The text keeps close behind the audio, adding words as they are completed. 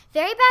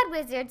Very Bad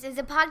Wizards is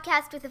a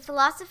podcast with a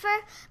philosopher,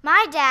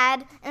 my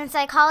dad, and a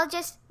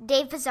psychologist,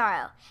 Dave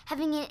Pizarro,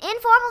 having an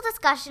informal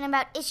discussion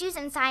about issues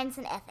in science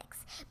and ethics.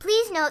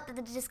 Please note that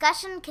the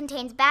discussion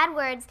contains bad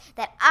words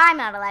that I'm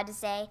not allowed to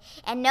say,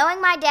 and knowing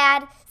my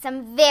dad,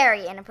 some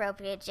very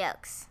inappropriate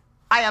jokes.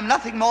 I am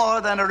nothing more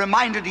than a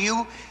reminder to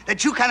you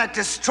that you cannot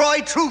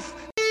destroy truth.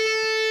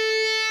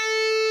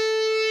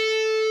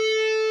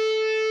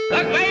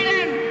 The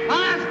Galen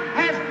Boss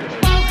has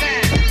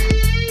spoken.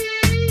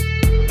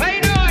 Pay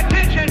no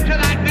attention to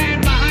that man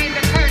behind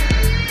the curtain.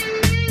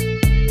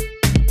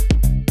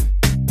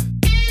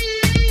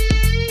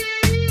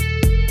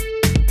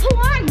 Who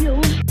are you?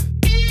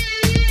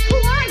 Who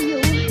are you?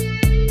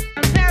 A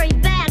very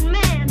bad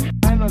man.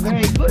 I'm a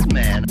very good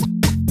man.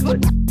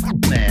 Good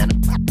man.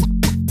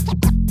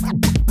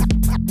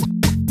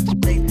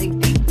 They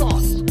think deep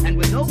thoughts, and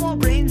with no more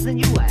brains than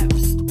you have.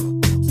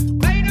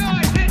 Pay no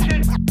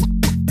attention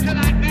to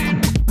that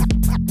man.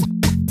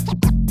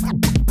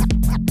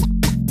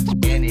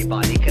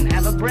 Anybody can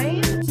have a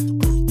brain.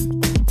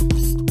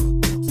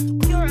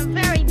 You're a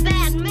very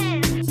bad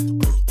man.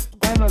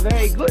 I'm a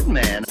very good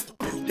man.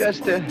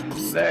 Just a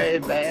very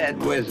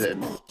bad wizard.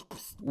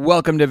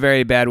 Welcome to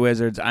Very Bad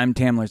Wizards. I'm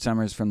Tamler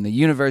Summers from the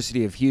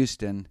University of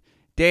Houston.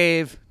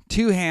 Dave,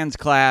 2 hands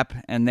clap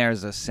and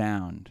there's a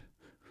sound.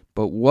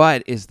 But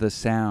what is the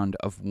sound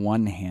of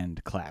 1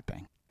 hand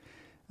clapping?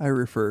 I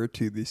refer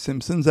to the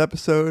Simpsons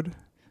episode,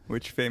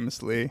 which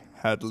famously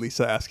had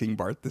Lisa asking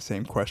Bart the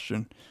same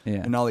question.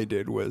 Yeah. And all he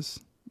did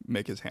was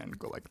make his hand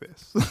go like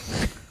this.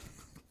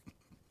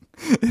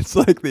 It's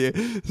like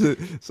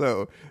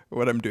so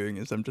what I'm doing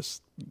is I'm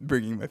just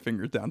bringing my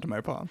fingers down to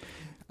my palm.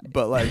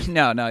 But like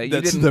No, you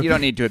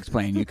don't need to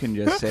explain. You can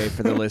just say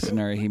for the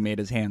listener, he made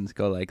his hands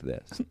go like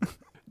this.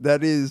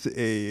 that is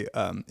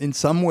in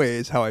some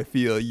ways how I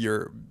feel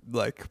you're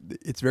like,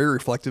 it's very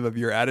reflective of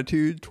your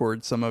attitude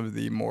towards some of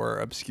the more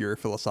obscure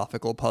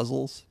philosophical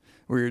puzzles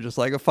where you're just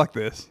like, oh, fuck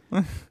this.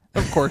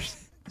 Of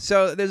course.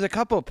 So there's a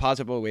couple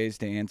possible ways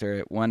to answer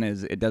it. One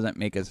is it doesn't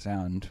make a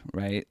sound,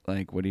 right?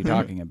 Like, what are you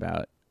talking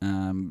about?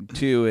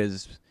 2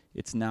 is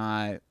it's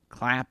not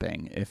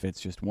clapping if it's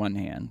just 1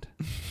 hand.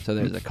 So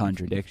there's a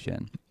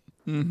contradiction.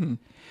 Mm-hmm.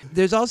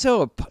 There's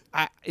also,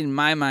 in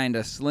my mind,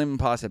 a slim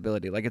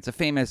possibility. Like, it's a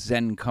famous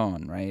Zen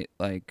koan, right?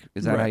 Like,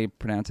 is that how you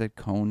pronounce it?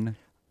 Koan?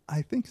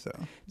 I think so.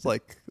 It's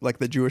like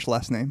the Jewish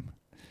last name,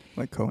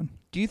 like Cohen.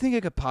 Do you think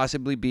it could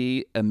possibly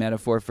be a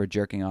metaphor for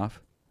jerking off?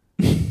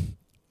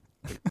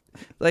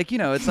 Like,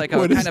 it's like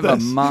a kind of a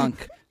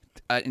monk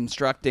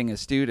instructing a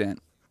student.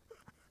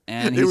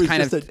 And he's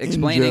kind of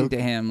explaining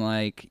to him,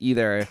 like,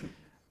 either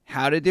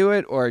how to do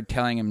it or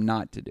telling him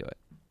not to do it.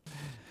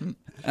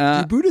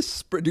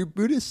 Do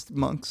Buddhist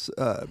monks,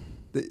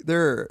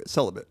 they're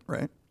celibate,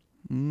 right?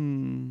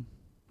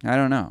 I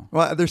don't know.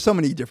 Well, there's so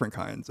many different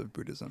kinds of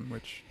Buddhism,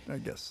 which I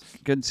guess.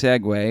 Good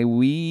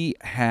segue.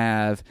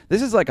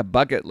 This is like a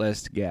bucket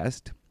list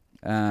guest.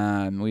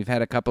 We've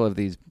had a couple of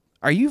these.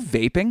 Are you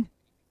vaping?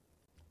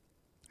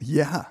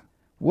 Yeah.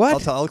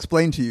 What? I'll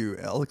explain to you.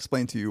 I'll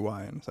explain to you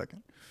why in a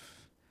second.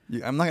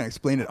 I'm not going to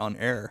explain it on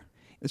air.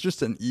 It's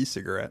just an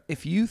e-cigarette.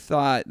 If you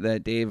thought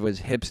that Dave was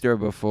hipster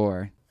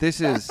before, this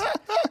is...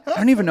 I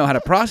don't even know how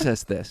to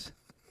process this.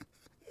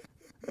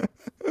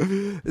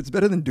 It's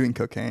better than doing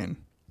cocaine.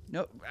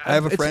 No, I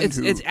have a friend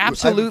who... It's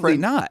absolutely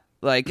not.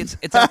 Like, it's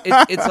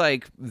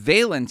like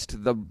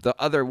valenced the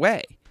other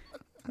way.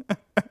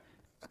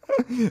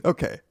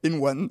 Okay, in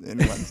one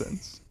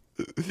sense.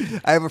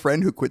 I have a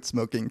friend who quit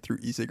smoking through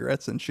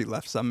e-cigarettes, and she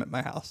left some at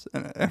my house,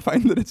 and I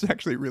find that it's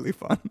actually really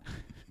fun.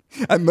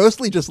 I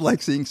mostly just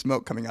like seeing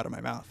smoke coming out of my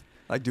mouth,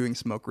 like doing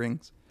smoke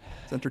rings.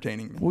 It's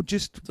entertaining me. Well,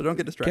 just so don't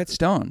get distracted. Get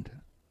stoned.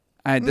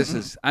 I'm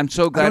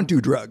so glad. I don't do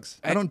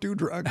drugs. I don't do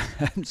drugs.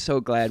 I'm so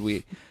glad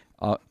we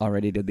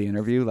already did the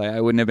interview. Like,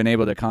 I wouldn't have been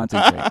able to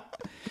concentrate.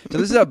 So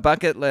this is a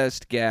bucket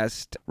list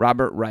guest,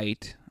 Robert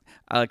Wright.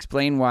 I'll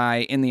explain why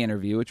in the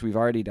interview, which we've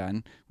already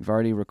done. We've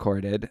already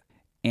recorded.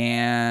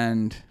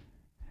 And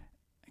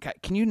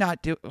can you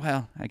not do?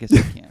 Well, I guess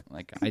I can't.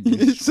 Like, I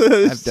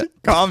just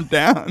calm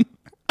down.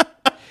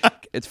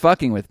 It's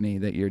fucking with me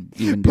that you're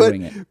even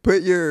doing it.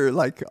 Put your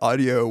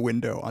audio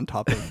window on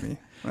top of me,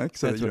 like,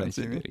 so That's that you what don't I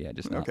see me. do. Yeah,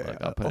 just not. Okay,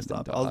 Like, I'll put it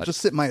stop. into I'll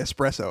just sip my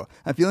espresso.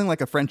 I'm feeling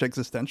like a French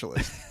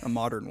existentialist, a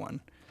modern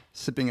one,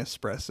 sipping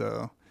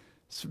espresso,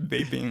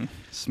 vaping,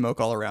 smoke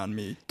all around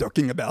me,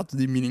 talking about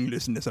the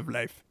meaninglessness of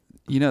life.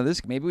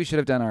 Maybe we should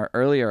have done our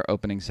earlier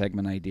opening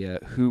segment idea,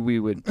 who we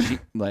would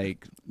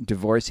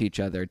divorce each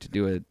other to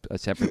do a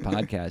separate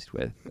podcast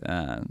with.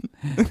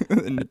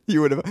 And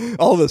you would have,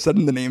 all of a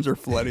sudden the names are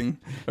flooding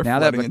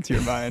into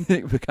your mind.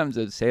 It becomes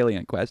a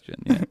salient question.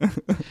 Yeah.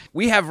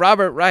 We have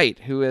Robert Wright,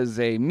 who is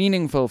a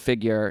meaningful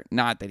figure,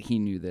 not that he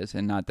knew this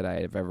and not that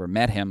I have ever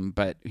met him,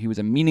 but he was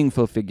a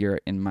meaningful figure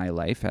in my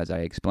life, as I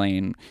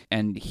explain.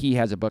 And he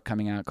has a book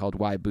coming out called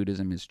Why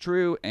Buddhism is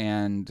True.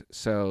 And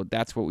so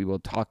that's what we will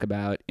talk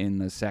about in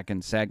the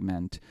second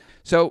segment.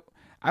 So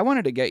I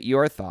wanted to get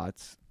your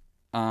thoughts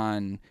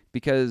on,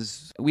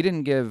 because we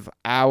didn't give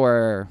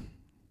our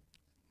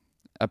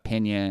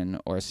opinion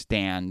or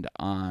stand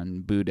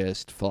on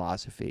Buddhist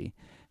philosophy.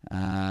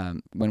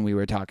 When we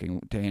were talking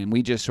to him,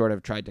 we just sort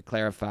of tried to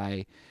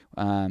clarify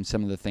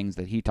some of the things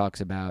that he talks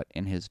about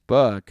in his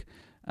book.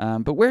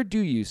 But where do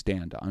you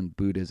stand on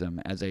Buddhism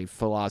as a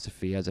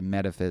philosophy, as a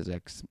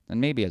metaphysics, and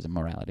maybe as a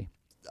morality?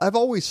 I've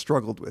always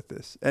struggled with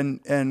this.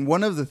 And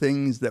one of the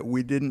things that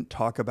we didn't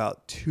talk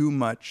about too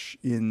much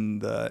in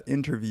the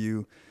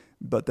interview,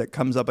 but that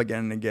comes up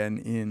again and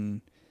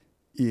again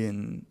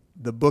in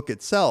the book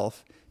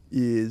itself,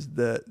 is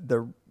the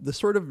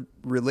sort of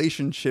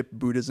relationship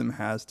Buddhism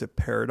has to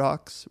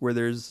paradox, where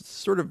there's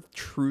sort of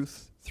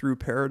truth through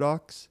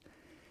paradox.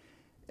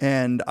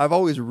 And I've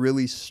always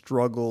really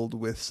struggled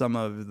with some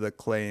of the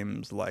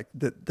claims, like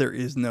that there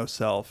is no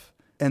self,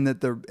 and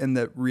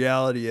that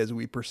reality as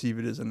we perceive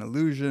it is an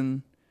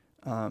illusion,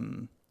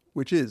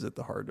 which is at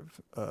the heart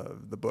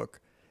of the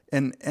book.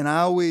 And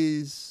I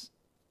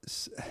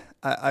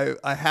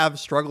have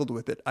struggled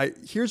with it.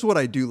 Here's what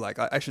I do like.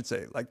 I should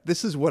say, like,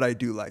 this is what I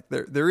do like.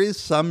 There is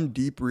some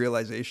deep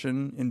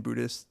realization in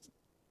Buddhist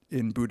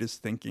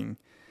thinking,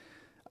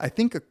 I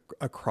think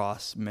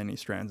across many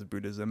strands of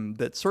Buddhism,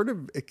 that sort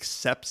of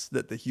accepts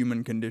that the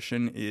human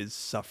condition is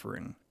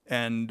suffering,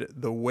 and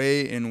the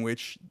way in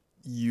which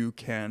you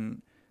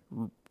can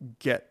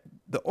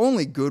the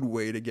only good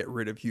way to get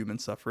rid of human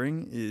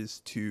suffering is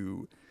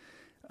to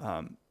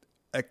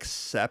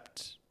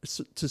accept,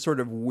 to sort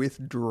of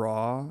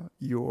withdraw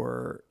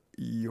your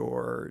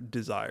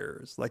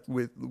desires, like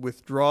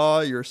withdraw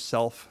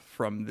yourself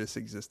from this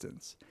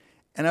existence.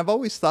 And I've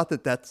always thought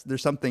that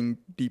there's something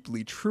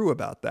deeply true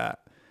about that.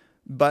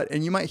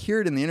 And you might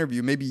hear it in the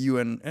interview, maybe you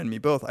and me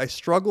both. I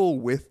struggle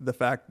with the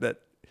fact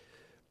that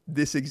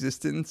this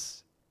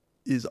existence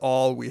is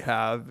all we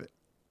have,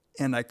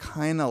 and I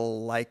kind of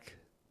like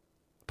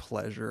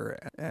pleasure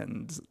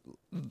and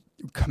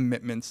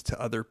commitments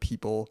to other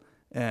people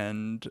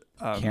and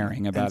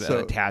caring about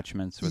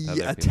attachments with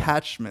other people.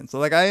 Attachments. So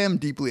like, I am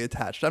deeply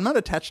attached. I'm not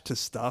attached to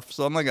stuff,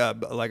 so I'm like a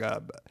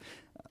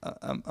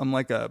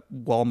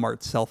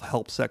Walmart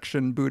self-help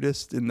section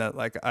Buddhist, in that,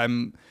 like, I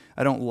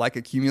don't like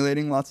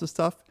accumulating lots of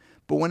stuff.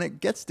 But when it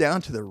gets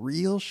down to the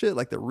real shit,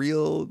 like the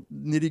real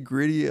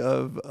nitty-gritty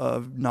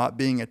of not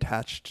being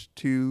attached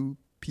to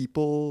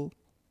people,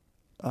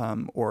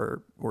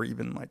 or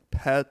even like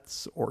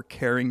pets, or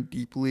caring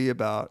deeply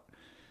about,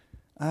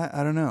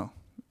 I don't know.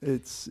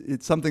 It's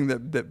something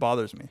that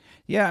bothers me.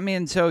 Yeah, I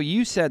mean, so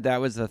you said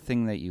that was the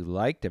thing that you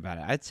liked about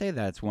it. I'd say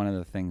that's one of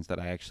the things that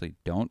I actually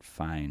don't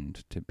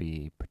find to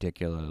be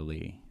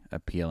particularly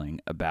appealing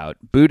about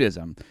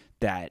Buddhism.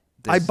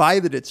 I buy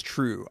that it's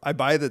true. I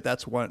buy that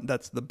that's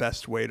the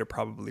best way to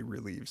probably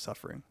relieve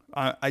suffering.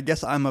 I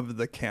guess I'm of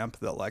the camp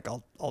that, like,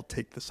 I'll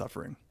take the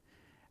suffering.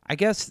 I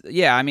guess,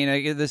 yeah. I mean,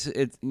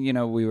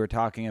 we were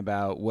talking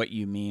about what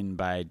you mean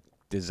by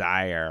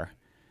desire.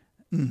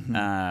 Mm-hmm.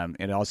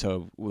 And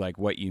also, like,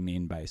 what you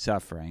mean by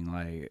suffering.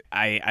 Like,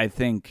 I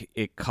think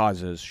it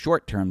causes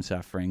short-term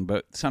suffering,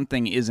 but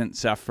something isn't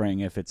suffering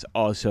if it's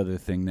also the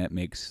thing that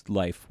makes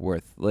life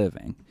worth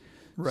living.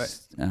 Right.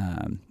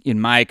 In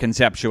my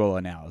conceptual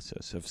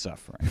analysis of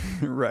suffering.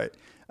 Right.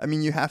 I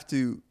mean, you have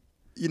to,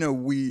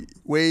 we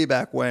way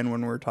back when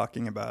we were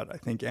talking about, I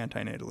think,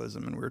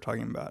 antinatalism, and we were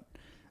talking about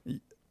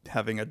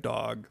having a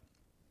dog.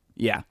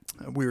 Yeah,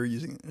 we were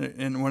using,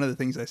 and one of the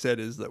things I said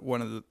is that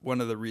one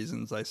of the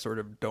reasons I sort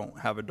of don't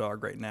have a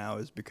dog right now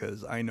is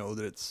because I know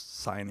that it's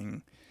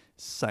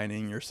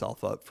signing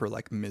yourself up for,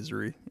 like,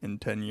 misery in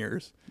 10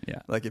 years. Yeah,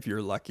 like, if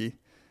you're lucky.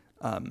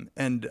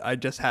 And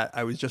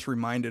I was just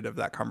reminded of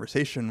that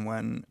conversation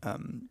when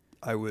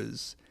I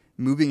was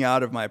moving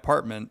out of my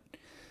apartment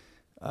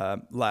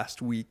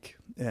last week,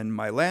 and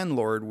my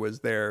landlord was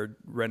there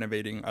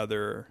renovating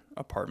other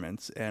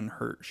apartments, and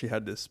she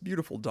had this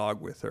beautiful dog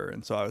with her.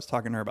 And so I was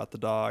talking to her about the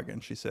dog,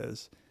 and she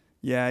says,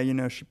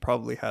 yeah, she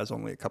probably has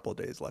only a couple of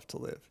days left to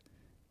live.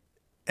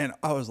 And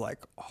I was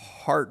like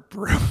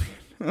heartbroken.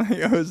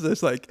 I was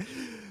just like,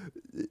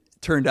 it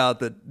turned out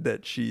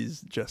that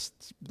she's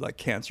just, like,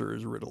 cancer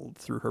is riddled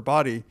through her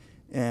body,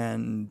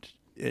 and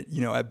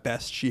at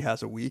best she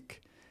has a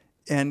week.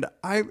 And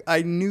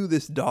I knew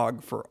this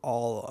dog for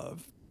all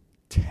of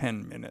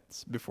 10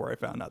 minutes before I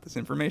found out this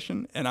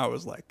information, and I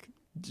was like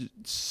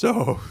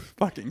so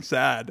fucking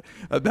sad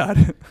about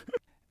it.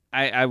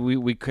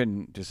 We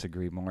couldn't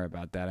disagree more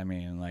about that. I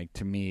mean, like,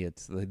 to me,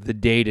 it's the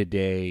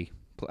day-to-day.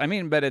 I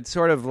mean, but it's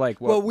sort of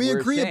like what we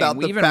agree saying. About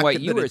the even fact what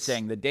that you were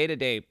saying, the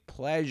day-to-day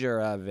pleasure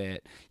of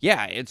it.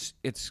 Yeah, it's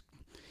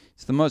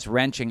the most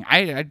wrenching.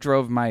 I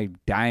drove my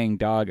dying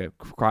dog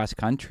across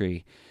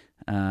country,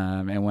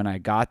 and when I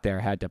got there,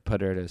 I had to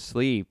put her to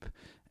sleep.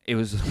 It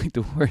was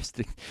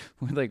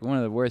like one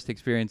of the worst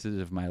experiences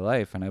of my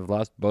life, and I've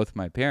lost both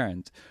my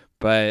parents.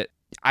 But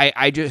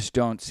I just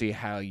don't see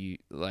how I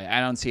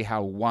don't see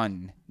how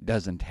one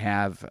doesn't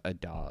have a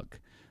dog,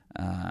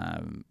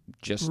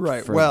 just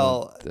right. for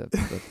well,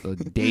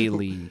 the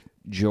daily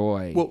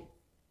joy. Well,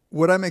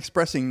 What I'm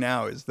expressing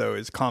now is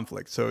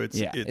conflict. So it's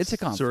a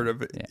conflict. Sort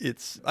of Yeah.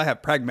 I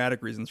have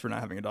pragmatic reasons for not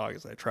having a dog,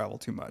 as I travel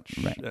too much,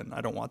 Right. and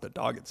I don't want the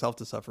dog itself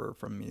to suffer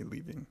from me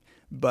leaving.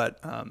 But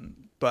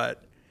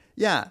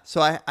yeah.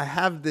 So I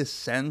have this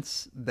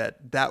sense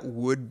that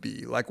would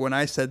be like when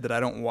I said that I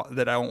don't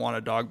want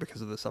a dog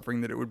because of the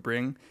suffering that it would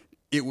bring.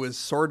 It was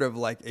sort of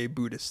like a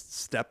Buddhist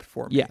step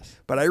for me. Yes.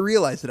 But I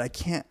realized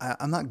that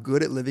I'm not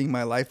good at living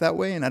my life that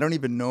way, and I don't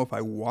even know if I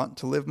want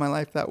to live my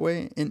life that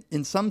way.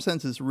 In some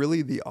sense, it's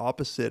really the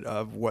opposite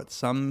of what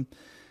some,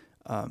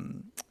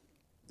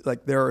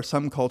 like there are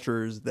some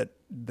cultures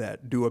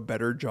that do a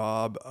better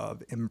job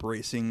of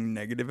embracing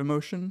negative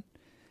emotion.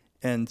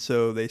 And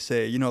so they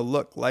say,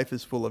 look, life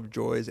is full of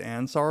joys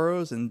and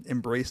sorrows, and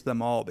embrace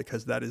them all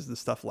because that is the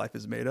stuff life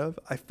is made of.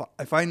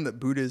 I find that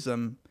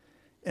Buddhism...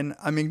 And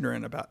I'm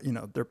ignorant about,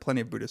 there are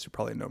plenty of Buddhists who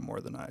probably know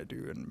more than I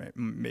do and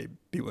may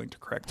be willing to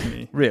correct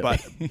me. Really?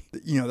 But,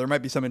 there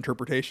might be some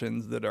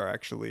interpretations that are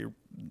actually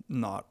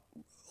not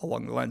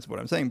along the lines of what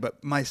I'm saying.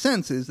 But my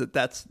sense is that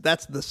that's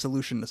the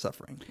solution to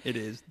suffering. It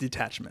is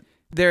detachment.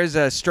 There's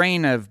a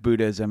strain of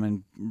Buddhism,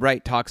 and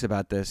Wright talks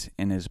about this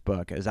in his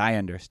book, as I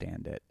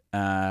understand it.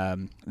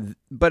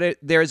 But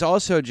there's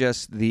also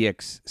just the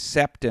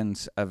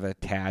acceptance of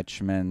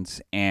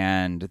attachments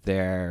and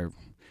their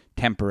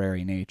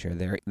temporary nature,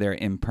 their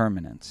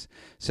impermanence.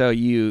 So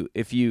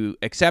if you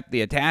accept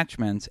the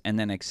attachments and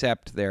then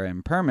accept their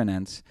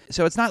impermanence,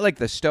 so it's not like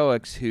the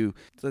Stoics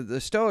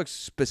the Stoics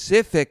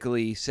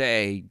specifically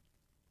say,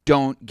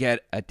 don't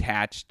get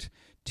attached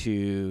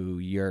to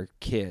your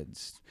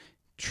kids.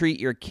 Treat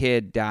your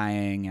kid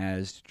dying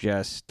as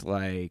just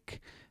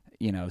like,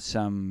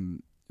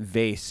 some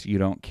vase you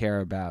don't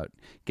care about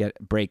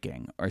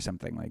breaking or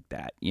something like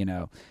that,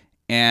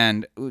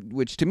 and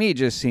which to me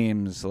just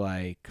seems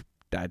like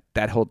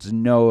that holds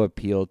no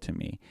appeal to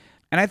me.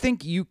 And I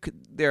think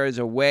there is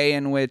a way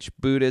in which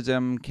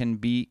Buddhism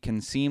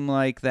can seem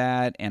like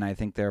that, and I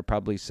think there are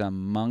probably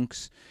some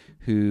monks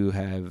who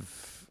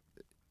have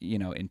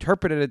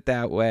interpreted it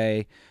that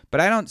way,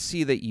 but I don't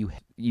see that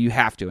you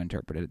have to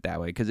interpret it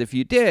that way, because if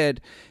you did,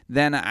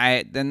 then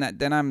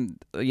I'm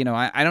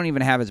I don't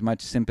even have as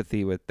much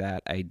sympathy with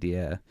that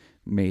idea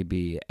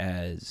maybe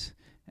as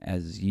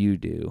you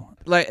do.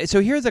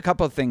 So here's a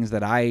couple of things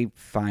that I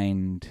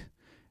find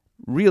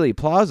really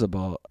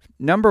plausible.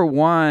 Number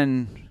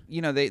one,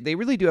 they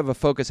really do have a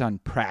focus on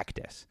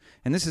practice.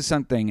 And this is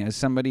something, as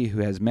somebody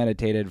who has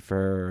meditated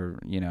for,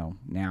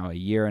 now a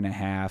year and a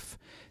half,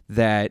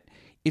 that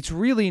it's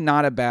really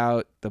not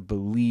about the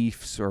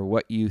beliefs or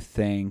what you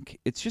think.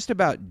 It's just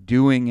about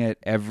doing it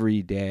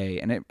every day.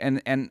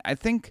 And I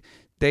think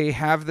they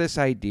have this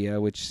idea,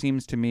 which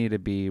seems to me to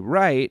be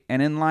right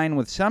and in line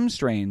with some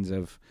strains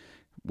of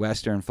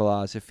Western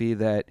philosophy,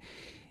 that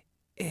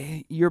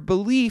your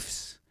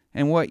beliefs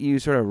and what you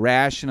sort of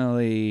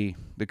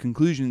the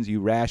conclusions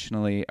you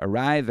rationally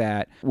arrive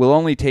at will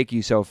only take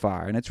you so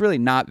far. And it's really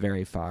not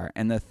very far.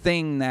 And the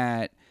thing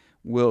that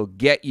will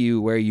get you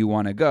where you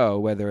want to go,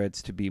 whether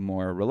it's to be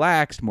more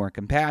relaxed, more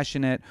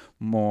compassionate,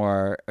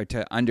 or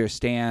to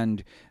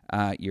understand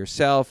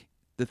yourself,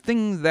 the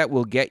thing that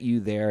will get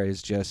you there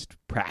is just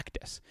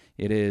practice.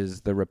 It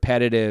is the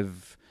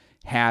repetitive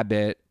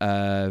habit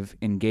of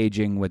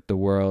engaging with the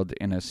world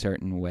in a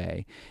certain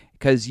way.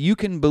 Because you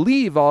can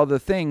believe all the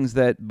things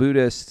that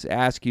Buddhists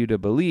ask you to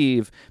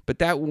believe, but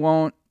that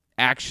won't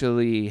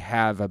actually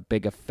have a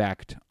big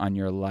effect on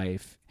your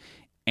life.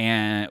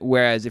 And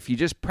whereas if you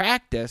just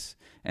practice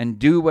and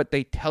do what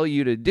they tell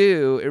you to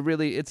do, it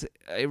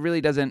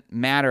really doesn't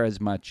matter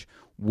as much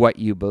what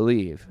you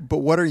believe. But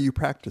what are you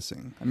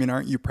practicing? I mean,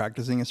 aren't you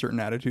practicing a certain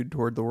attitude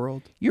toward the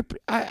world?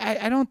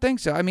 I don't think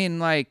so. I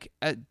mean,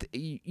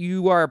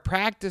 you are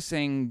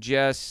practicing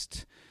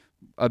just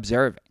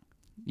observing.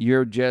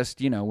 You're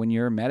just, when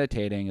you're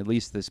meditating, at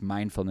least this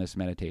mindfulness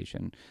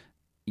meditation,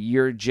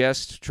 you're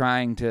just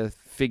trying to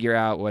figure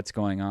out what's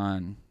going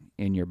on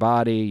in your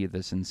body,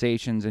 the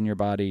sensations in your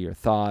body, your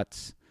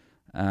thoughts,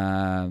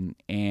 and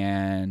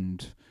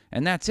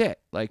that's it.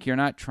 Like, you're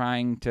not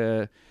trying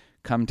to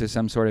come to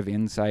some sort of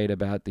insight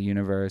about the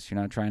universe.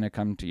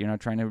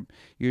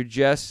 You're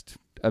just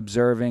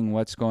observing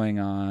what's going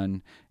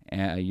on,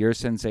 your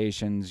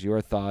sensations,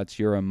 your thoughts,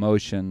 your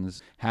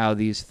emotions, how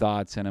these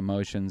thoughts and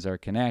emotions are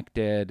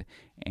connected.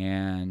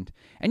 And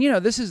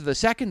this is the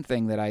second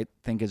thing that I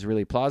think is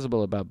really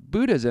plausible about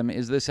Buddhism,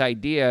 is this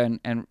idea,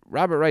 and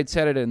Robert Wright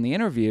said it in the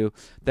interview,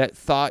 that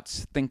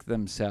thoughts think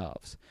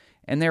themselves.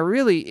 And there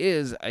really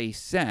is a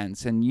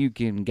sense, and you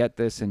can get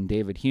this in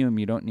David Hume,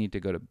 you don't need to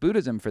go to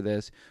Buddhism for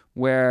this,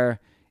 where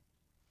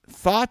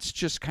thoughts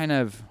just kind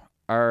of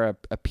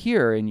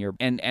appear in your,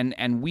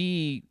 and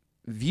we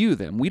view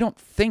them. We don't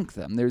think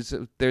them. There's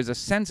a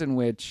sense in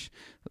which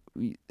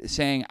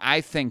saying I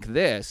think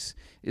this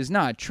is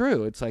not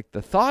true. It's like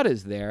the thought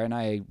is there and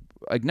I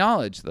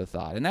acknowledge the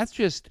thought. And that's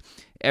just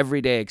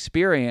everyday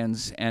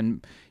experience.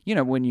 And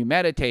when you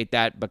meditate,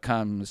 that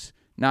becomes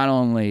not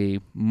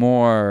only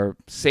more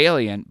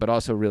salient, but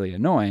also really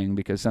annoying,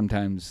 because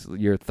sometimes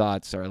your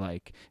thoughts are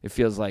like, it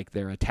feels like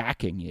they're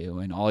attacking you,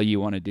 and all you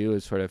want to do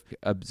is sort of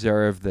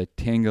observe the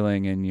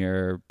tingling in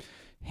your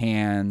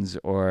hands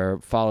or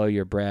follow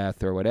your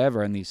breath or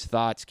whatever, and these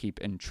thoughts keep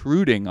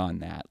intruding on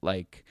that,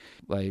 like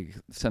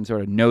some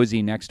sort of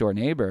nosy next door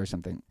neighbor or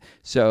something.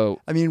 So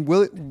I mean,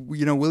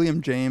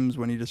 William James,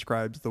 when he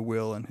describes the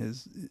will in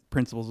his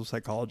Principles of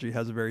Psychology,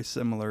 has a very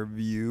similar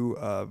view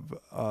of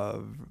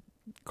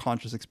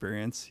conscious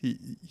experience.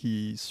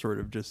 He sort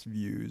of just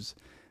views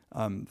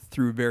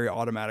through very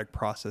automatic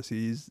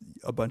processes,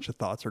 a bunch of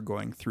thoughts are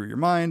going through your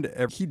mind.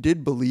 He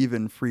did believe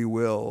in free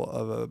will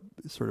of a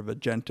sort of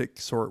agentic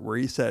sort, where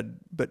he said,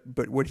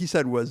 but what he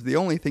said was, the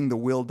only thing the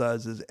will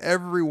does is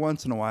every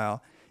once in a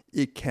while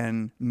it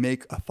can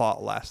make a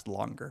thought last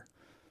longer.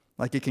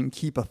 Like it can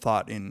keep a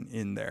thought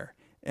in there.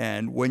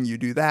 And when you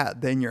do that,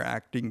 then you're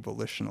acting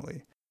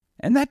volitionally.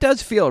 And that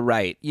does feel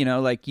right.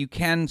 Like you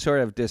can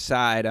sort of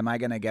decide, am I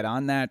going to get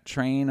on that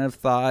train of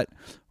thought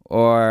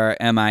or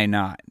am I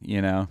not,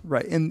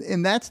 Right.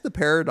 And that's the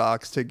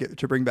paradox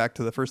to bring back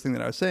to the first thing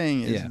that I was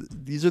saying is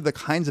these are the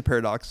kinds of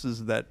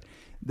paradoxes that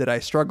I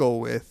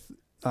struggle with.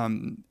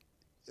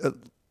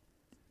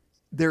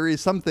 There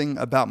is something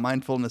about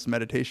mindfulness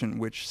meditation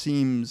which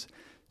seems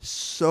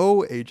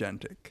so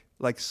agentic,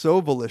 like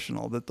so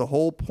volitional, that the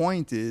whole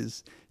point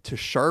is to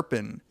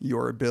sharpen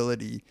your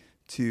ability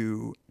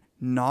to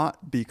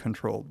not be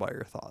controlled by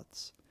your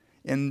thoughts.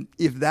 And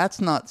if that's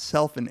not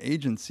self and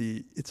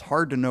agency, it's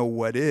hard to know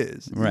what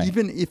is. Right.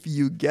 Even if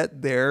you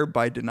get there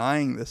by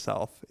denying the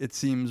self, it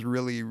seems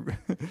really,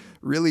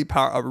 really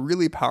a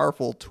really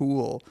powerful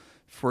tool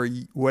for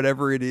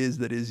whatever it is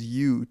that is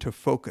you to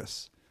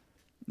focus,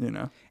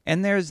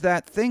 And there's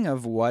that thing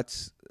of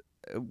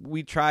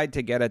we tried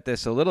to get at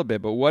this a little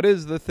bit, but what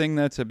is the thing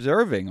that's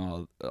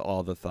observing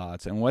all the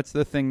thoughts? And what's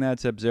the thing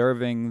that's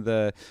observing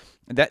that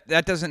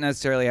doesn't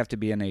necessarily have to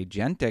be an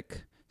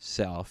agentic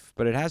self,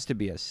 but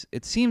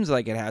it seems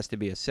like it has to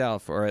be a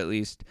self, or at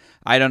least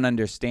I don't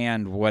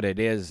understand what it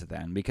is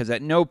then, because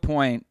at no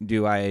point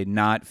do I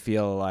not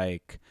feel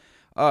like,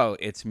 oh,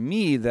 it's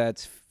me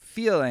that's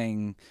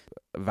feeling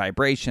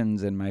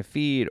vibrations in my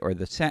feet or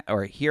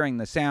or hearing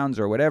the sounds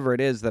or whatever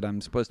it is that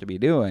I'm supposed to be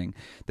doing.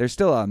 There's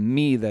still a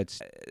me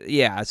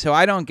so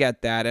I don't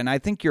get that. And I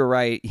think you're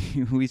right.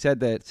 We said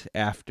that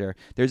after.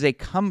 There's a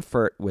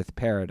comfort with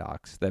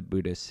paradox that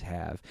Buddhists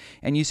have,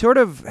 and you sort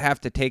of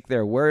have to take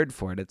their word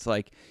for it. It's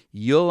like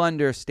you'll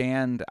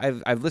understand.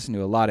 I've listened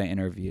to a lot of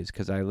interviews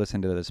because I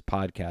listened to this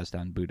podcast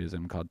on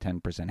Buddhism called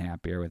 10%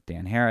 Happier with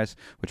Dan Harris,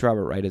 which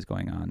Robert Wright is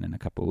going on in a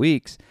couple of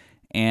weeks.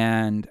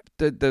 And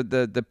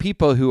the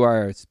people who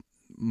are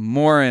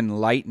more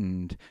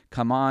enlightened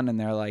come on and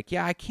they're like,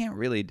 yeah, I can't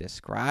really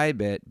describe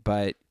it,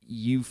 but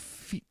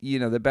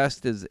the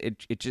best is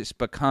it just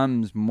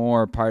becomes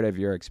more part of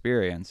your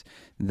experience,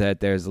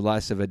 that there's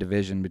less of a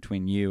division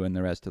between you and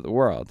the rest of the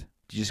world.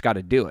 You just got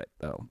to do it,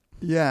 though.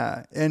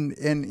 Yeah, and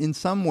in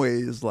some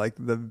ways, like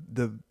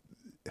the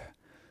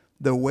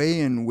way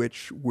in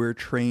which we're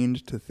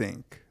trained to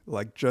think,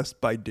 like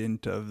just by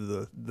dint of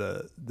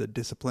the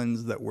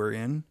disciplines that we're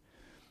in,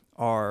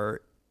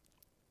 are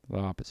the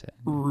opposite.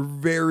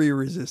 Very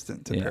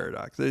resistant to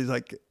paradox. It's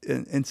like,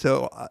 and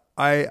so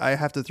I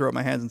have to throw up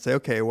my hands and say,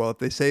 okay, well, if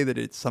they say that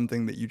it's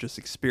something that you just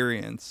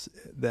experience,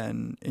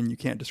 and you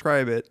can't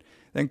describe it,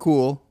 then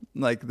cool.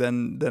 Like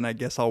then I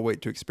guess I'll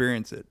wait to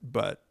experience it.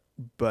 But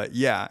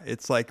yeah,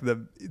 it's like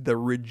the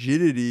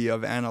rigidity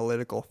of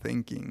analytical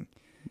thinking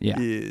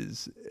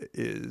is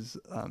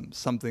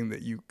something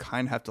that you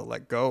kind of have to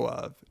let go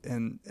of.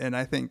 And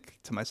I think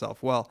to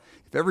myself, well,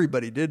 if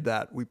everybody did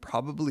that, we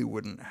probably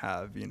wouldn't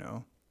have,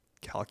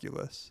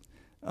 calculus.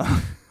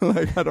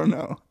 Like, I don't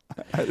know.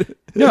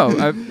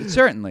 No,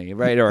 certainly,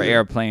 right? Or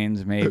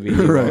airplanes maybe,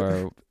 right.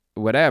 Or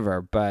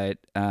whatever. But,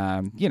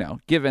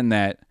 given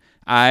that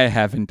I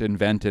haven't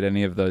invented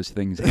any of those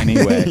things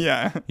anyway,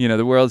 yeah.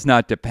 The world's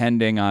not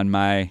depending on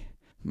my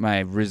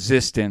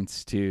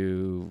resistance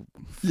to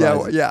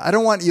yeah. I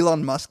don't want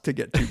Elon Musk to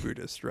get too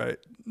Buddhist, right?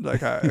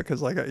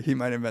 Because he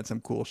might invent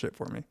some cool shit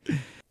for me.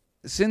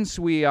 Since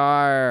we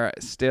are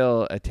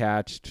still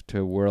attached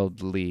to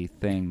worldly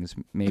things,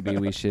 maybe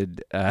we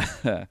should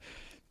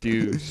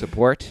do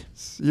support.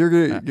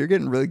 You're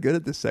getting really good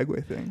at this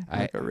segue thing.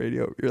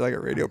 You're like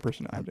a radio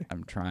personality.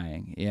 I'm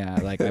trying. Yeah,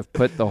 like I've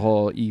put the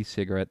whole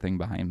e-cigarette thing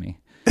behind me.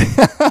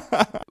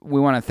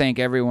 We want to thank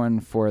everyone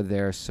for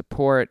their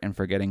support and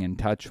for getting in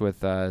touch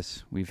with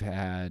us. We've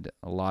had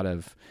a lot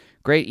of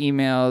great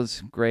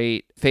emails,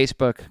 great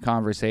Facebook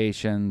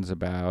conversations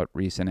about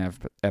recent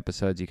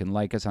episodes. You can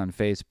like us on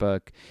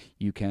Facebook.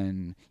 You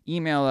can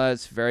email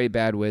us,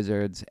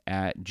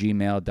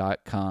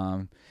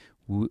 verybadwizards@gmail.com.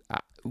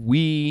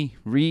 We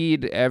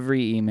read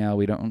every email.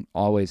 We don't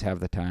always have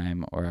the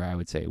time, or I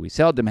would say we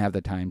seldom have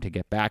the time to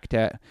get back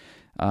to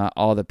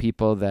all the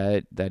people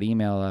that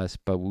email us,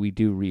 but we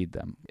do read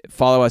them.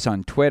 Follow us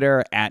on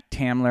Twitter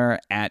 @Tamler,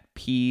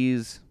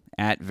 @Peas,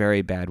 at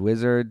Very Bad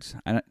Wizards.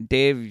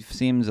 Dave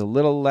seems a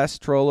little less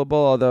trollable,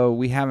 although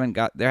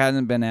there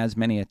hasn't been as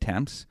many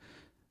attempts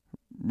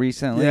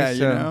recently. Yeah,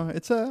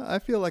 so. I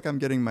feel like I'm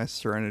getting my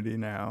Serenity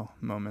Now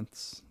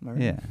moments.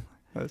 Yeah.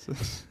 This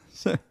is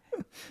a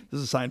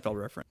Seinfeld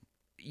reference.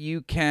 You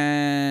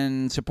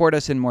can support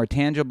us in more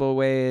tangible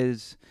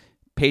ways.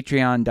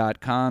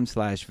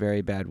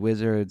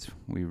 Patreon.com/verybadwizards.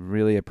 We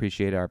really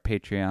appreciate our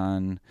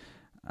Patreon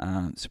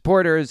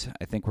supporters.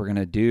 I think we're going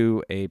to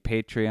do a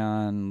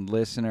Patreon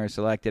listener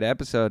selected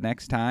episode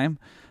next time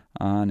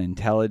on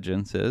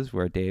intelligences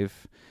where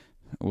Dave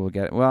will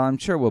I'm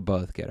sure we'll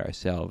both get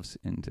ourselves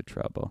into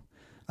trouble.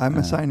 I'm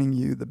assigning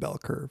you the bell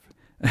curve.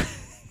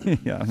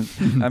 Yeah,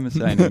 I'm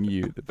assigning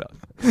you the bell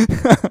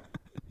curve.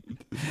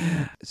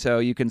 So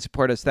you can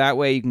support us that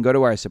way. You can go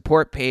to our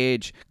support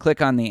page,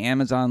 click on the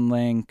Amazon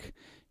link,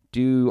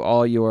 do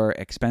all your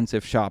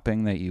expensive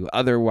shopping that you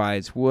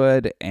otherwise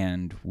would,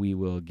 and we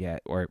will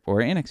get,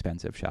 or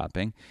inexpensive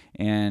shopping,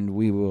 and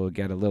we will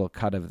get a little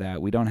cut of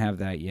that. We don't have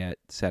that yet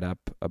set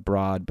up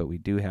abroad, but we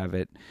do have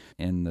it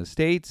in the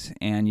States,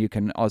 and you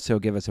can also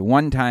give us a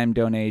one-time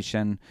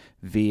donation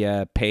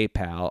via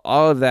PayPal.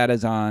 All of that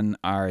is on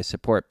our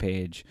support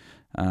page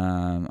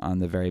on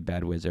the Very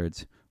Bad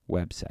Wizards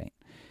website.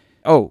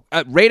 Oh,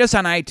 rate us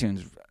on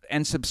iTunes.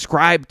 And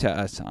subscribe to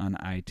us on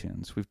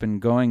iTunes. We've been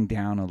going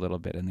down a little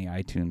bit in the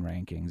iTunes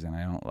rankings, and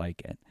I don't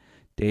like it.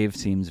 Dave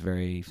seems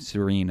very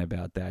serene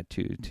about that,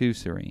 too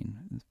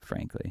serene,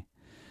 frankly.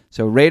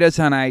 So rate us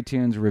on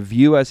iTunes,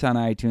 review us on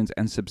iTunes,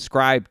 and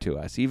subscribe to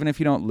us, even if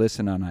you don't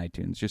listen on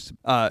iTunes. Just we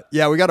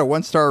got a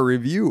 1-star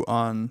review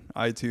on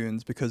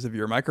iTunes because of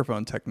your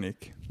microphone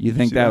technique. You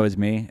think that was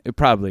me? It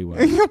probably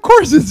was. Of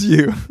course it's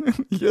you.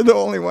 You're the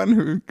only one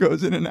who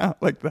goes in and out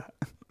like that.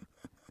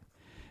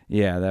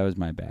 Yeah, that was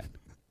my bad.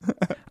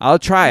 I'll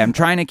try. I'm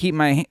trying to keep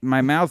my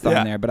mouth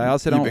on there, but I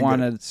also don't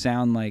want to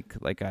sound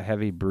like a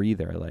heavy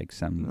breather, like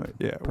some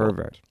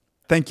pervert. Well,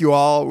 thank you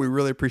all. We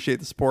really appreciate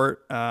the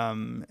support,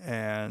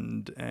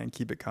 and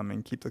keep it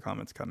coming. Keep the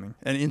comments coming.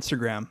 And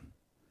Instagram.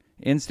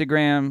 Is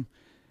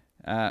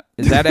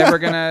that ever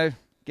gonna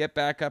get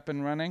back up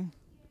and running?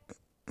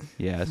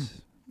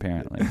 Yes,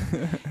 apparently.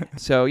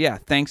 So yeah,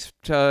 thanks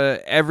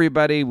to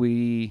everybody.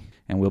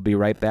 We'll be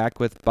right back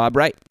with Bob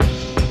Wright.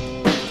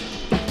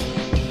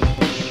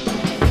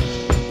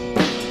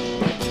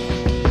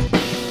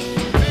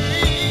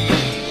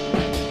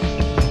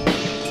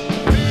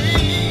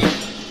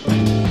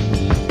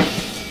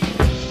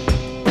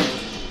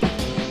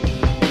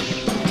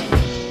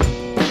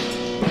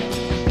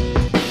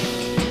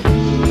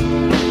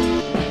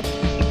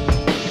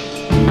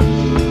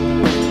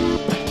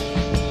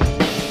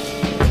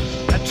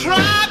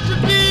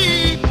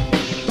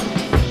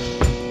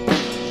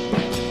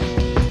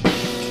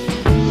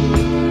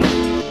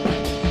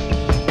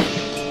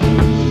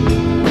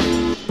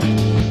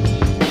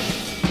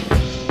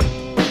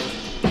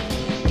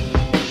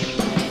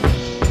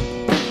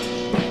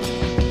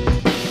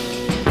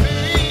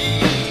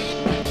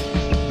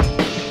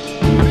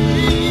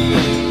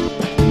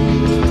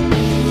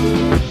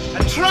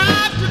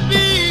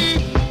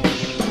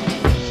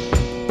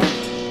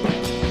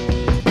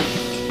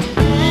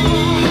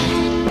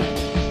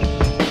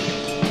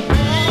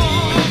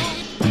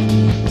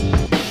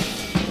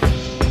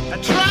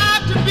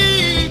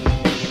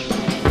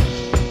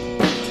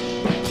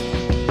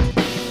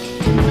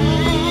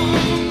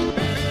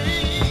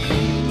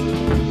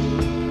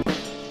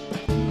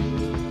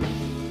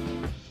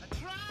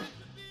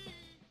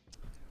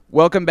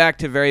 Welcome back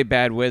to Very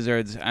Bad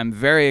Wizards. I'm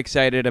very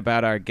excited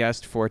about our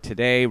guest for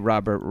today,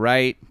 Robert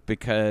Wright,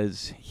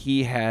 because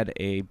he had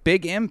a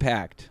big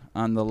impact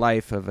on the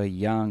life of a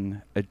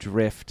young,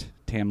 adrift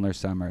Tamler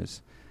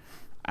Sommers.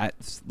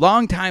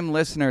 Long-time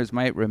listeners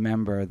might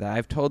remember that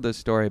I've told this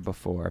story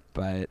before,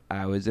 but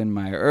I was in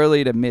my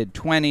early to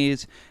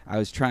mid-20s. I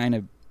was trying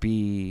to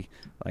be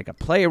like a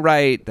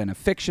playwright, then a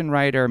fiction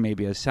writer,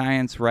 maybe a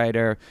science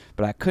writer,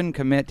 but I couldn't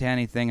commit to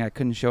anything. I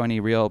couldn't show any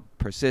real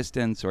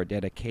persistence or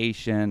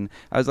dedication.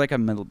 I was like a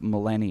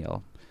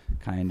millennial,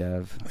 kind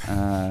of.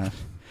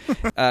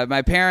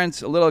 My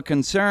parents a little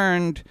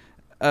concerned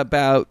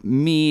about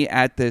me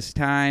at this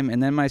time,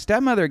 and then my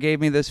stepmother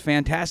gave me this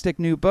fantastic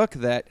new book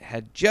that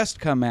had just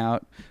come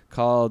out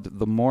called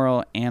The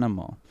Moral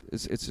Animal.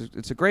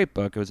 It's a great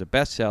book. It was a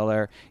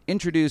bestseller,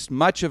 introduced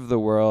much of the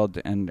world,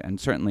 and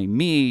certainly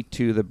me,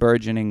 to the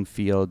burgeoning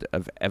field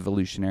of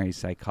evolutionary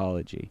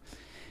psychology.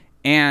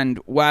 And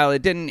while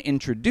it didn't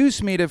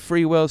introduce me to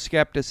free will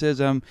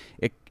skepticism,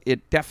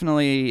 it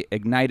definitely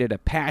ignited a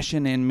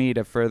passion in me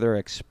to further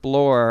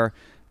explore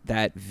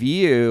that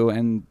view.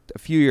 And a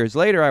few years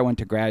later, I went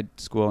to grad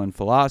school in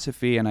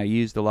philosophy, and I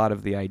used a lot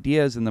of the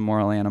ideas in The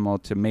Moral Animal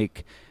to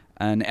make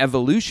an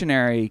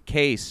evolutionary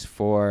case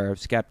for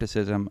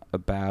skepticism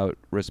about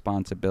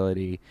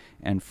responsibility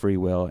and free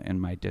will in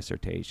my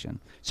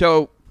dissertation.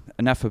 So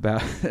enough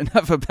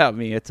about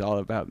me. It's all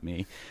about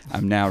me,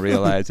 I'm now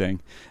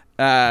realizing.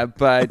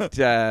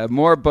 But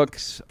more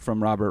books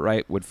from Robert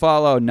Wright would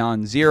follow: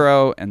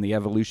 Non-Zero and the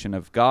Evolution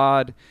of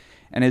God.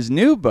 And his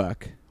new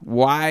book,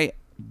 Why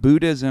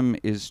Buddhism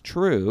is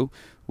True,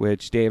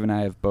 which Dave and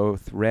I have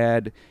both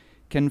read,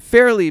 can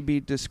fairly be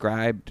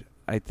described,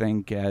 I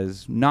think,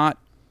 as not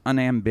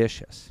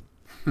unambitious.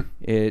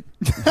 It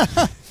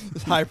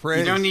It's high praise.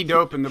 You don't need to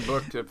open the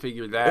book to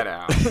figure that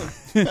out.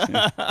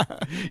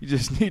 you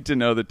just need to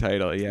know the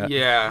title, yeah.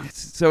 Yeah.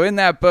 So in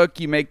that book,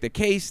 you make the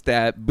case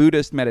that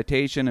Buddhist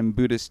meditation and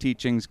Buddhist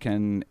teachings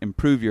can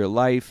improve your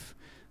life,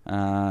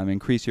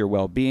 increase your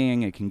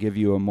well-being. It can give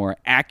you a more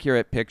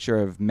accurate picture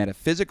of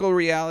metaphysical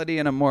reality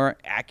and a more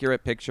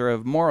accurate picture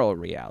of moral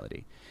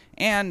reality.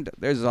 And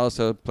there's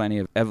also plenty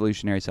of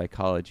evolutionary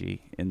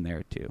psychology in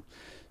there, too.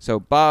 So,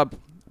 Bob,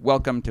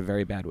 welcome to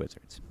Very Bad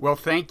Wizards. Well,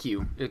 thank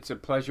you. It's a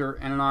pleasure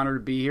and an honor to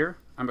be here.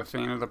 I'm a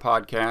fan of the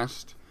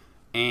podcast.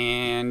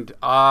 And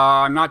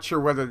I'm not sure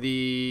whether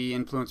the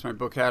influence my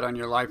book had on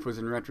your life was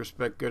in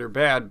retrospect good or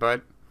bad,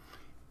 but,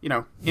 you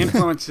know,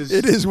 influence is...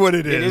 It is what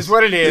it is. It is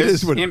what it is. It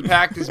is what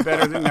Impact is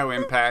better than no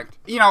impact.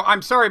 You know,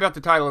 I'm sorry about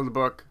the title of the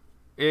book.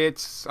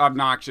 It's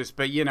obnoxious,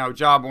 but, you know,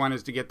 job one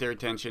is to get their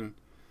attention.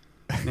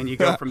 Then you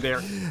go from there.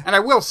 And I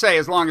will say,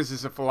 as long as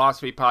it's a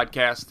philosophy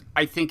podcast,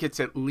 I think it's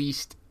at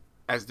least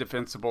as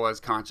defensible as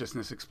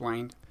Consciousness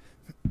Explained.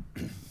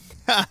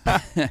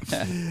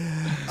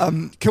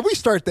 Can we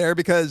start there?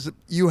 Because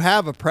you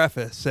have a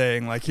preface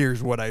saying, like,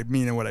 here's what I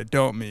mean and what I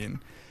don't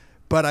mean.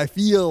 But I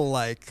feel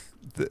like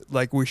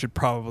we should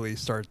probably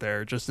start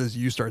there, just as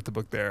you start the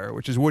book there,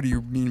 which is, what do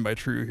you mean by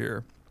true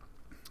here?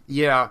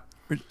 Yeah.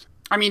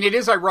 I mean, it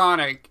is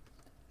ironic,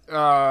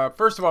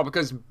 first of all,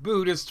 because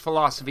Buddhist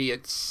philosophy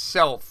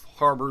itself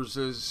harbors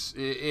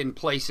in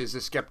places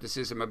a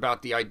skepticism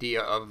about the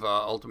idea of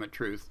ultimate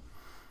truth.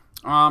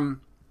 I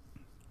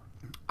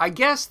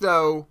guess,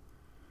 though,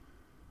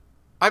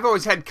 I've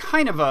always had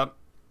kind of a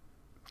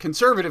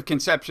conservative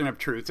conception of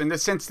truth in the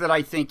sense that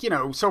I think, you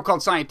know,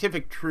 so-called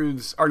scientific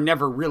truths are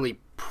never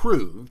really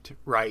proved,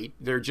 right?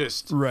 They're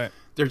just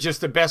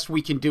the best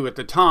we can do at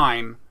the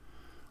time.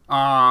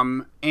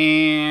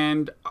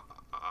 And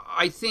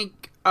I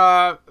think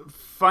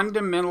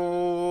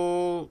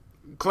fundamental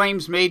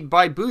claims made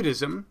by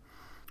Buddhism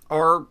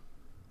are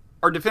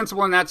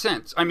defensible in that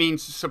sense. I mean,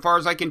 so far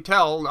as I can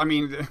tell, I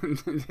mean,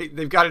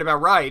 they've got it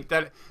about right.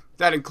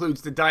 That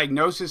includes the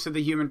diagnosis of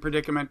the human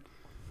predicament,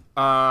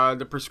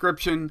 the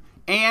prescription,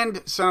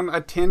 and some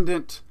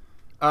attendant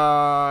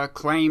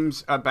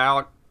claims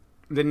about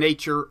the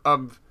nature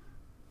of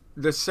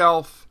the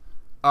self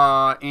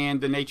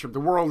and the nature of the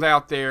world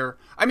out there.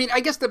 I mean, I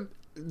guess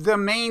the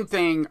main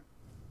thing,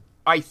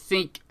 I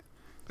think,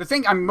 the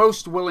thing I'm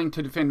most willing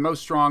to defend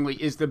most strongly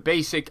is the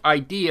basic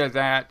idea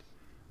that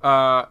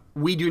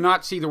we do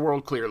not see the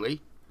world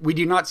clearly. We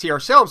do not see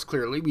ourselves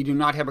clearly. We do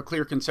not have a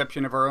clear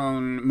conception of our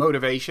own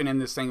motivation in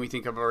this thing we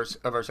think of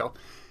ourselves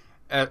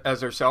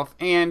as ourself.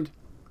 And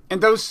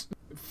those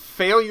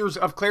failures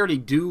of clarity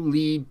do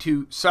lead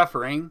to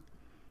suffering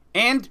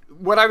and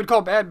what I would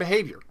call bad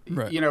behavior,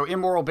 right. You know,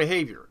 immoral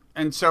behavior.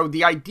 And so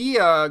the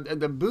idea,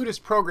 the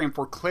Buddhist program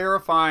for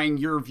clarifying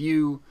your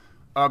view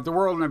of the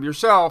world and of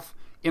yourself,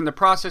 in the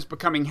process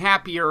becoming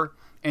happier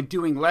and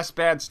doing less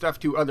bad stuff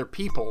to other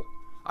people,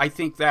 I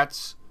think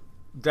that's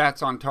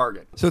on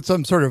target. So it's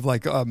some sort of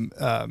like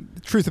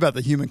truth about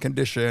the human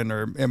condition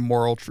or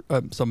immoral,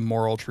 some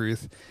moral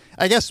truth.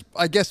 I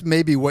guess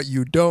maybe what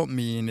you don't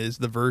mean is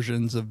the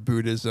versions of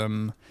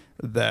Buddhism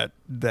that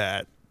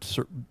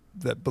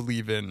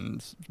believe in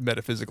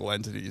metaphysical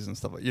entities and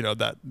stuff like, you know,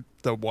 that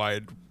the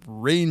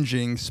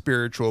wide-ranging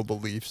spiritual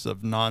beliefs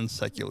of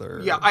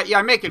non-secular. Yeah,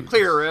 I make it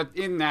clear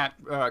in that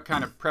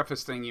kind of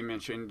preface thing you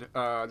mentioned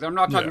that I'm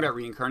not talking about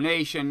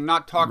reincarnation,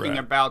 not talking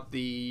about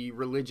the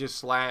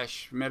religious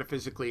 /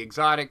 metaphysically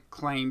exotic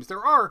claims.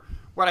 There are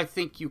what I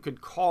think you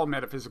could call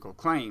metaphysical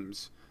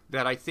claims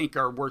that I think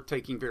are worth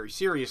taking very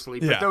seriously,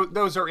 but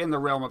those are in the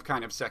realm of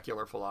kind of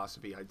secular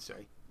philosophy, I'd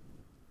say.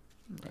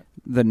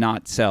 The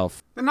not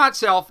self. The not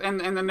self and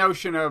the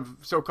notion of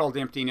so-called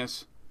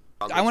emptiness.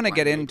 I want to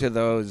get into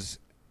those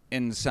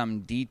in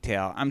some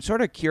detail. I'm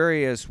sort of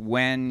curious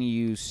when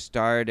you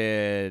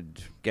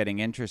started getting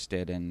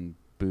interested in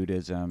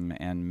Buddhism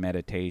and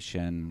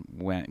meditation,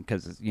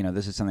 because, you know,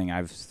 this is something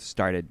I've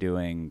started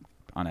doing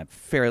on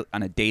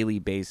a daily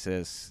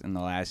basis in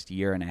the last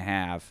year and a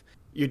half.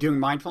 You're doing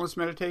mindfulness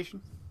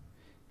meditation?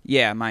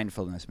 Yeah,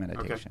 mindfulness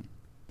meditation.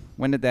 Okay.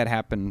 When did that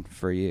happen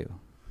for you?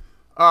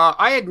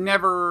 I had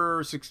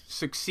never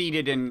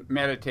succeeded in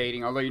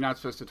meditating, although you're not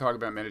supposed to talk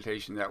about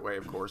meditation that way,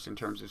 of course, in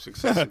terms of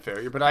success and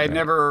failure. But I had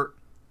never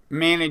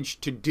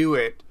managed to do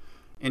it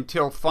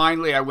until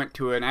finally I went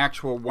to an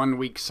actual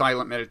 1-week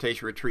silent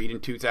meditation retreat in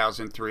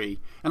 2003.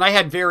 And I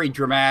had very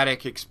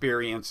dramatic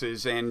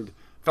experiences and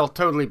felt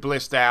totally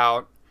blissed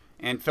out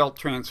and felt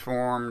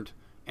transformed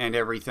and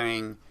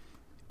everything.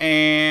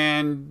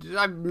 And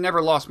I've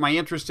never lost my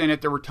interest in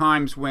it. There were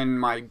times when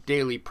my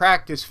daily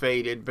practice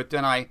faded, but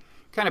then I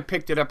kind of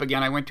picked it up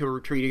again. I went to a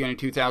retreat again in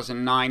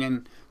 2009,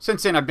 and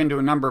since then I've been to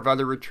a number of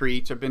other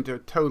retreats. I've been to a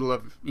total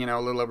of,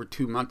 a little over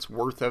 2 months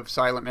worth of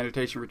silent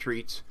meditation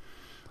retreats.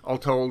 all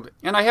told.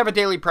 And I have a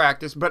daily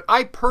practice, but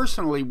I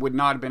personally would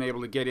not have been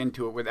able to get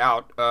into it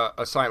without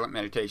a silent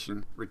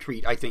meditation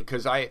retreat, I think,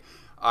 because I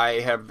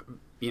have,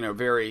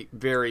 very,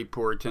 very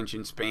poor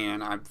attention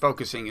span.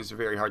 Focusing is a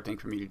very hard thing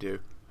for me to do.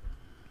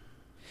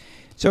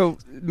 So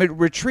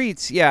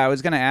retreats, I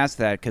was going to ask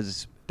that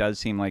because it does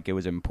seem like it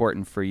was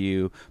important for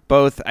you,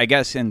 both, I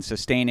guess, in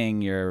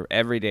sustaining your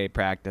everyday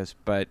practice,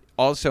 but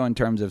also in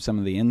terms of some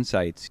of the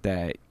insights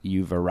that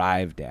you've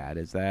arrived at.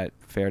 Is that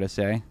fair to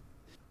say?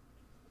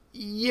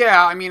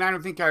 Yeah, I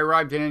don't think I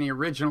arrived at any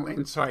original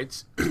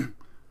insights.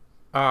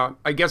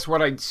 I guess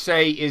what I'd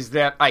say is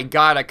that I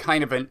got a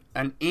kind of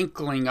an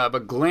inkling of, a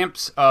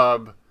glimpse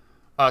of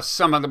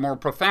some of the more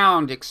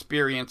profound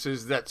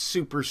experiences that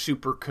super,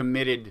 super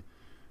committed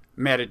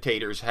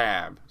meditators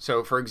have.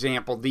 So, for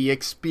example, the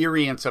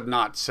experience of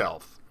not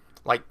self,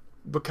 like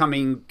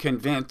becoming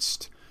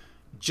convinced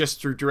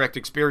just through direct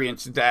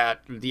experience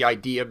that the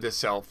idea of the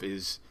self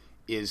is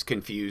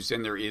confused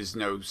and there is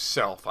no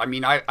self. I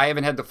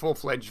haven't had the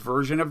full-fledged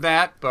version of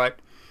that, but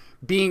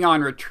being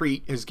on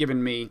retreat has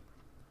given me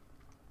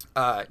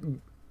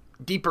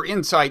deeper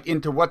insight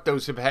into what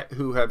those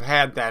who have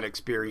had that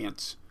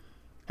experience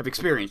have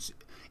experienced.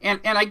 And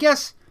I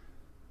guess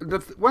the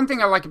one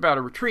thing I like about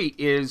a retreat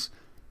is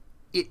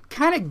it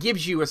kind of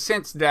gives you a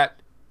sense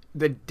that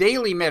the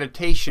daily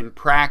meditation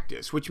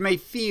practice, which may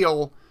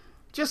feel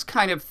just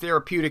kind of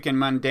therapeutic and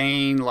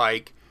mundane,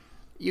 like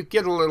you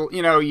get a little,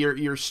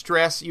 your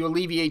stress, you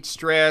alleviate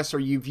stress, or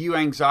you view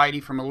anxiety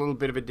from a little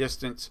bit of a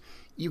distance,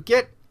 you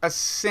get a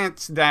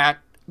sense that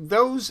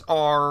those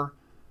are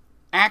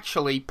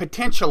actually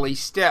potentially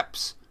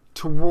steps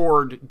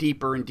toward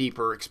deeper and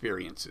deeper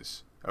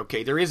experiences.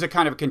 Okay, there is a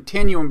kind of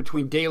continuum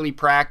between daily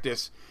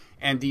practice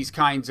and these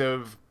kinds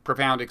of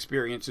profound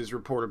experiences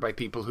reported by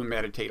people who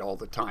meditate all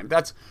the time.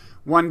 That's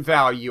one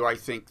value I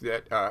think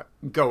that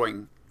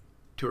going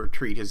to a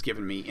retreat has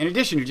given me, in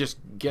addition to just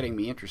getting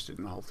me interested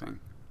in the whole thing.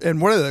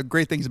 And one of the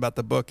great things about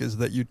the book is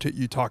that you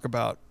talk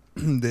about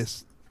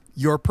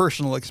your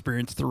personal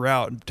experience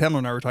throughout. Tamla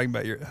and I were talking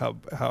about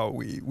how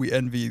we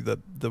envy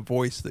the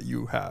voice that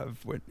you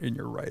have in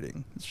your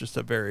writing. It's just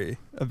a very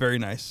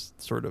nice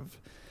sort of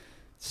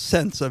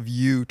sense of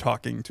you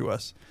talking to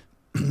us.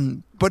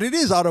 But it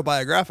is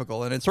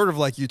autobiographical, and it's sort of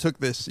like you took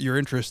your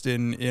interest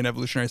in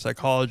evolutionary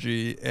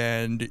psychology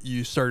and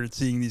you started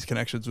seeing these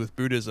connections with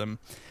Buddhism.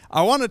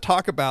 I want to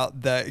talk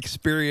about that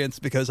experience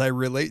because I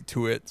relate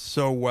to it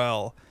so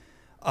well,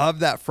 of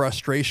that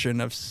frustration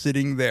of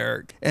sitting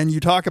there. And you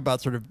talk about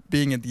sort of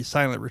being at these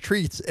silent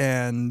retreats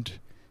and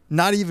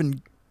not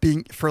even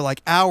being, for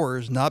like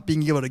hours, not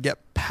being able to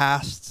get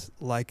past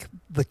like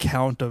the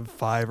count of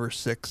 5 or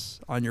 6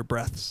 on your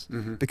breaths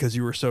because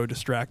you were so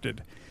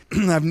distracted.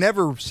 I've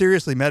never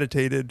seriously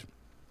meditated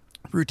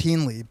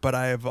routinely, but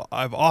I've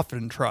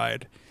often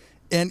tried,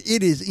 and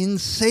it is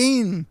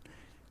insane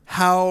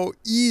how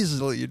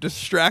easily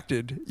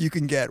distracted you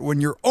can get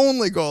when your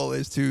only goal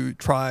is to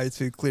try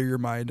to clear your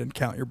mind and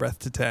count your breath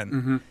to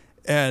 10.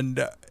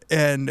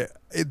 And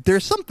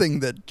there's something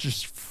that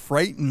just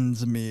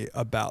frightens me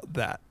about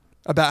that,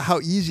 about how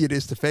easy it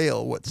is to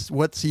fail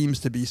what seems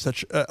to be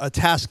such a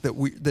task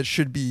that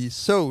should be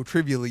so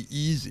trivially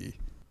easy.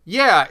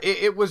 Yeah,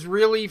 it was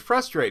really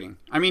frustrating.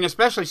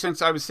 Especially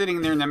since I was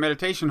sitting there in that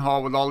meditation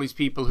hall with all these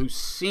people who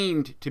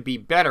seemed to be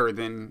better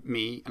than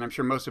me, and I'm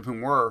sure most of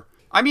whom were.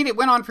 It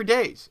went on for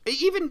days.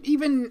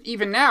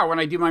 Even now, when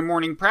I do my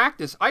morning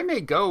practice, I may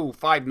go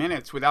 5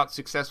 minutes without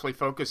successfully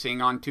focusing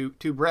on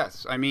two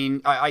breaths.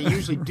 I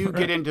usually do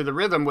get into the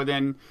rhythm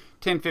within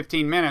 10,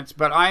 15 minutes,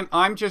 but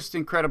I'm just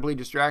incredibly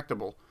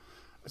distractible.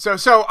 So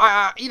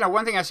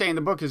one thing I say in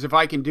the book is if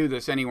I can do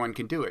this, anyone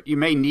can do it. You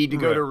may need to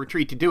go to a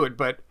retreat to do it,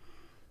 but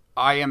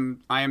I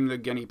am the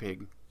guinea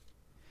pig.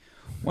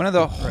 One of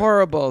the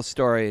horrible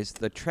stories,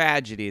 the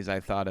tragedies I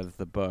thought of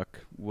the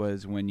book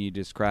was when you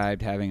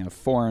described having a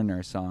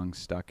Foreigner song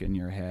stuck in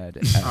your head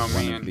at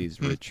one of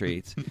these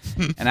retreats.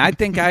 And I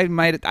think I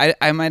might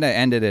have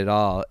ended it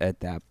all at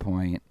that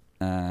point.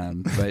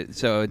 But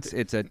so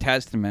it's a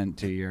testament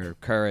to your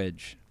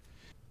courage.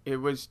 It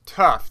was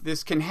tough.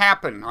 This can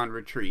happen on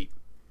retreat.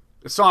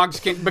 The songs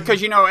can,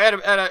 because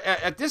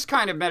at this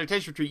kind of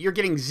meditation retreat, you're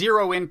getting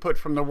zero input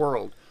from the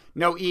world.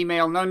 No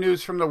email, no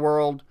news from the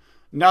world,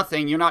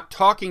 nothing. You're not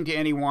talking to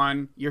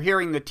anyone. You're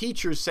hearing the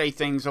teachers say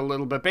things a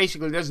little bit.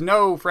 Basically, there's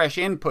no fresh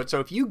input. So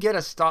if you get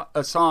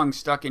a song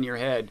stuck in your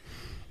head,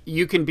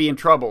 you can be in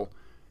trouble,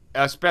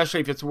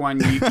 especially if it's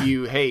one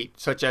you hate,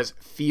 such as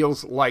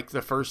Feels Like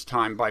the First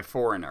Time by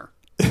Foreigner.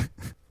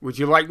 Would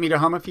you like me to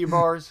hum a few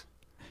bars?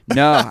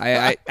 No,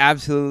 I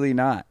absolutely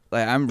not.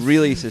 I'm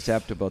really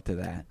susceptible to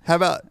that. How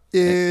about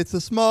It's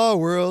a Small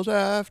World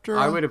After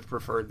All? I would have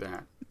preferred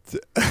that.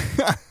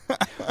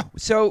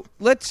 So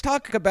let's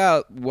talk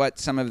about what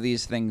some of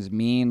these things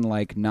mean,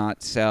 like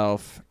not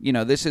self.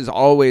 This is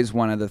always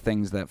one of the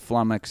things that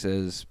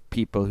flummoxes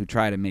people who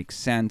try to make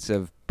sense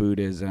of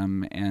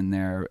Buddhism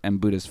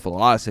and Buddhist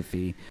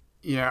philosophy.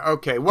 Yeah,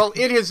 okay. Well,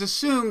 it has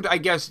assumed, I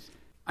guess,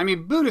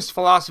 Buddhist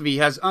philosophy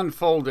has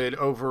unfolded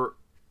over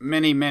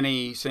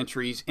many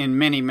centuries in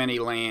many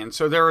lands.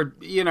 So there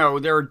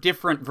are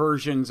different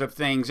versions of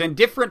things and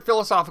different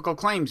philosophical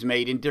claims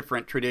made in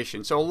different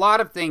traditions. So a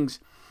lot of things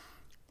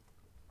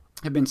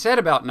have been said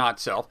about not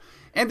self.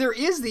 And there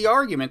is the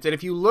argument that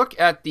if you look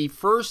at the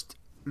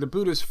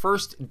Buddha's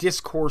first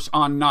discourse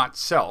on not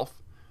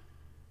self,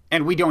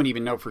 and we don't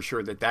even know for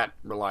sure that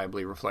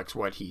reliably reflects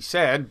what he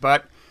said,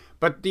 but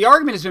the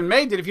argument has been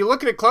made that if you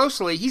look at it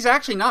closely, he's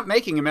actually not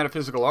making a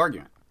metaphysical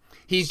argument.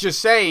 He's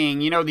just saying,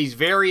 these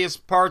various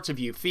parts of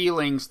you,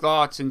 feelings,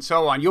 thoughts, and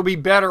so on, you'll be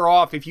better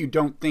off if you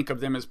don't think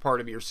of them as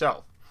part of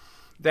yourself.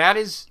 That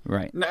is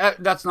right.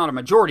 That's not a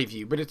majority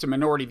view, but it's a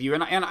minority view.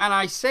 And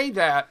I say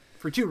that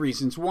for two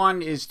reasons.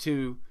 One is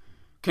to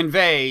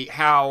convey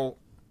how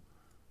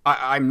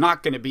I'm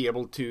not going to be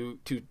able to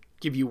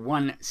give you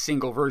one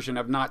single version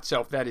of not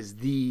self. That is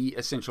the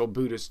essential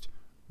Buddhist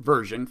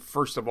version,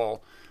 first of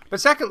all. But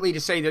secondly, to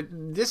say that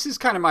this is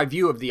kind of my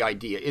view of the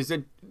idea, is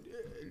that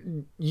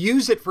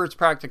use it for its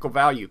practical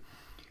value.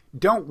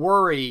 Don't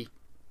worry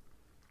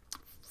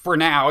for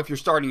now, if you're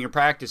starting your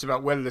practice,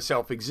 about whether the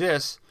self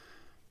exists.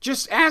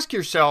 Just ask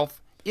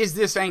yourself, is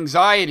this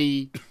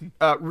anxiety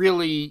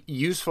really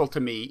useful to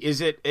me?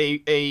 Is it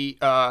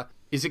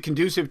is it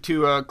conducive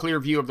to a clear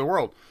view of the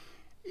world?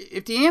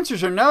 If the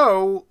answers are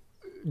no,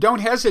 don't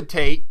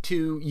hesitate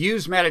to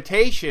use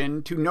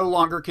meditation to no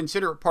longer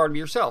consider it part of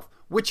yourself,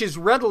 which is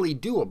readily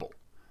doable.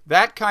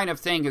 That kind of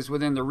thing is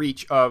within the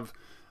reach of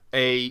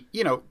a,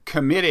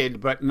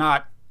 committed but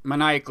not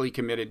maniacally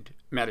committed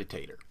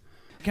meditator.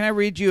 Can I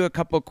read you a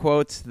couple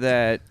quotes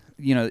that,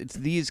 it's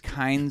these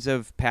kinds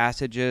of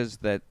passages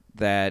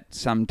that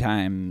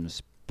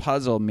sometimes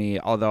puzzle me,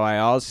 although I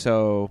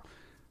also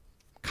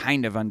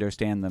kind of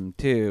understand them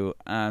too.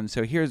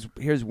 So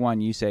here's one.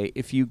 You say,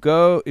 if you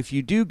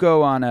do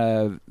go on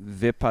a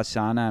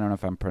vipassana, I don't know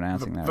if I'm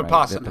pronouncing that right.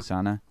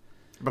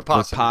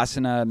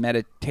 Vipassana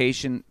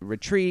meditation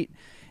retreat,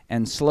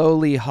 and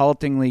slowly,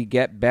 haltingly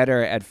get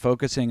better at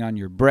focusing on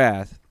your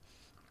breath,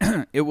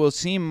 it will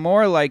seem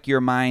more like your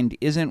mind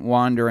isn't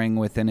wandering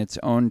within its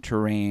own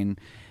terrain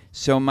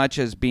so much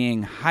as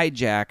being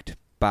hijacked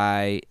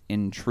by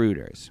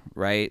intruders,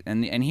 right?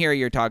 And here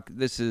you're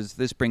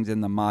this brings in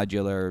the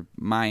modular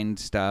mind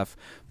stuff,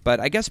 but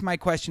I guess my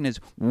question is,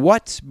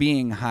 what's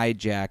being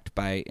hijacked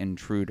by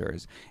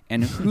intruders,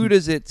 and who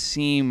does it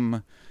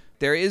seem?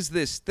 There is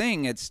this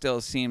thing, it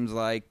still seems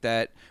like,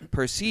 that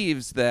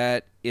perceives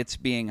that it's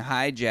being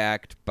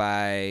hijacked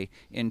by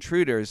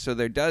intruders. So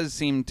there does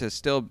seem to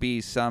still be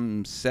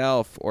some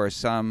self or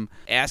some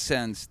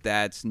essence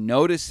that's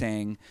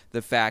noticing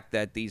the fact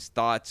that these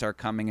thoughts are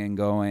coming and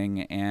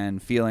going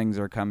and feelings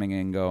are coming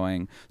and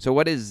going. So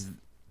what is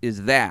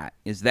that?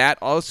 Is that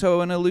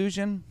also an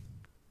illusion?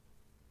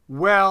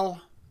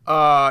 Well,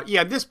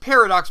 this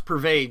paradox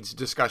pervades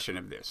discussion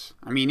of this.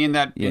 I mean, in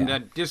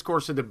that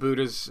discourse of the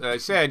Buddha's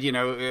said,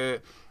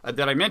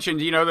 that I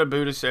mentioned, the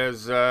Buddha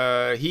says,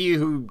 he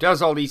who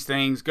does all these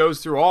things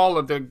goes through all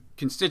of the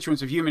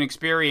constituents of human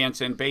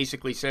experience and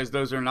basically says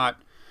those are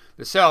not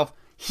the self.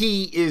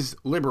 He is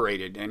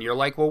liberated. And you're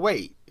like, well,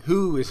 wait,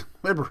 who is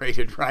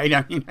liberated, right?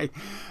 I mean,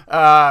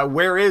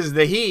 where is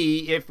the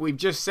he if we've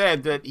just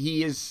said that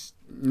he is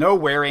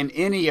nowhere in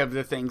any of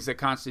the things that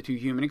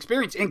constitute human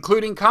experience,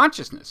 including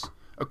consciousness,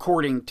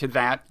 according to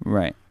that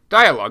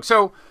dialogue.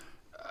 So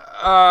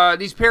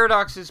these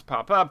paradoxes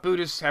pop up.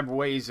 Buddhists have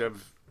ways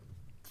of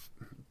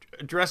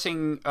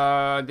addressing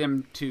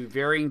them to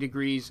varying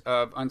degrees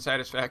of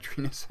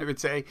unsatisfactoriness, I would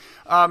say.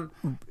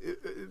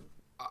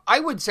 I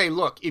would say,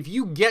 look, if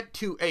you get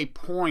to a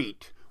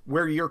point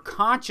where your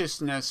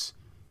consciousness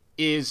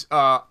is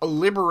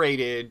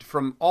liberated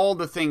from all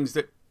the things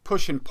that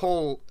push and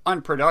pull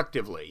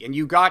unproductively, and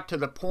you got to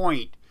the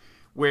point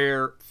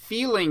where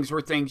feelings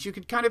were things you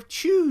could kind of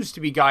choose to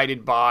be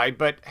guided by,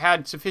 but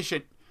had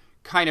sufficient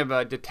kind of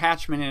a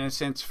detachment, in a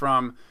sense,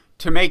 from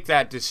to make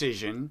that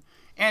decision,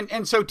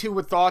 and so too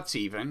with thoughts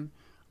even.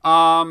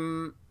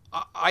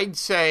 I'd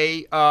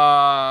say,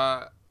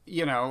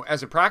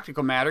 as a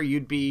practical matter,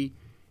 you'd be,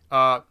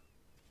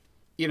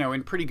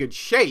 in pretty good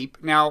shape.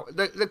 Now,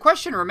 the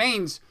question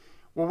remains,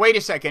 well, wait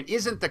a second,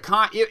 isn't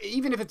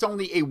even if it's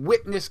only a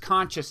witness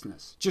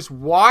consciousness, just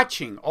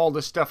watching all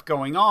the stuff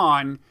going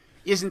on,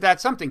 isn't that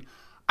something?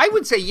 I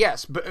would say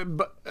yes,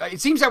 but it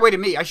seems that way to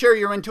me. I share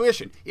your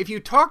intuition. If you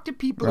talk to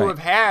people who have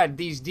had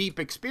these deep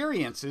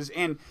experiences,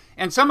 and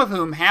some of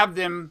whom have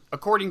them,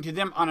 according to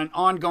them, on an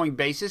ongoing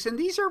basis, and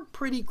these are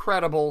pretty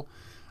credible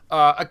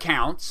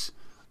accounts,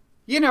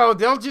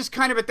 they'll just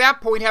kind of at that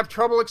point have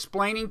trouble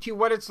explaining to you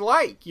what it's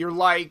like. You're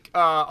like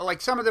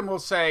some of them will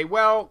say,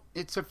 well,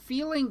 it's a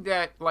feeling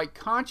that like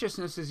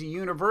consciousness is a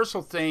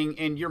universal thing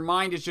and your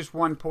mind is just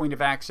one point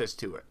of access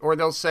to it. Or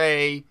they'll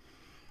say,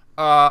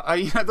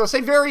 they'll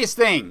say various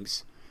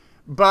things,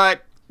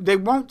 but they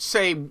won't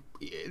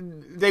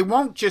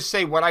just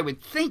say what I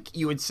would think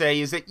you would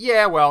say is that,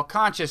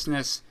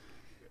 consciousness,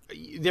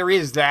 there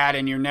is that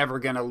and you're never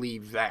going to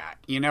leave that.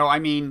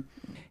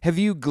 Have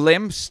you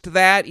glimpsed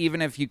that,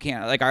 even if you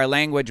can't? Like, our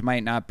language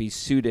might not be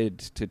suited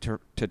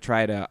to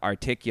try to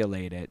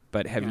articulate it,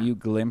 but have you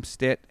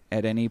glimpsed it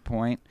at any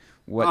point,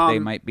 what they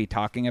might be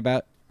talking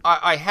about?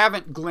 I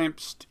haven't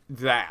glimpsed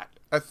that.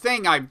 A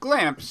thing I've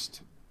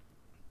glimpsed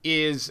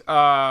is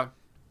a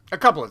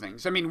couple of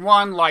things. I mean,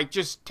 one, like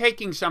just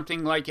taking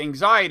something like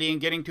anxiety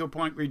and getting to a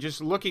point where you're just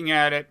looking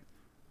at it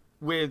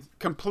with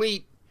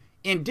complete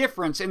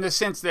indifference in the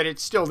sense that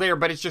it's still there,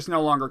 but it's just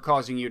no longer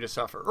causing you to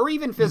suffer, or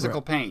even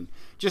physical pain.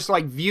 Just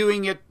like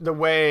viewing it the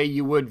way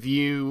you would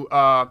view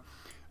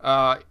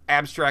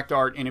abstract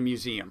art in a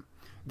museum.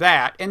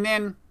 That, and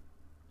then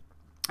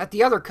at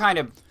the other kind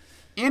of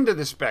end of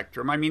the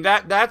spectrum, I mean,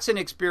 that's an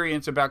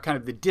experience about kind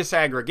of the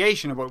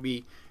disaggregation of what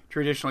we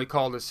traditionally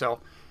call the self.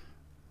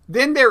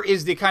 Then there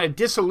is the kind of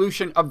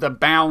dissolution of the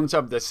bounds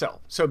of the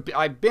self. So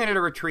I've been at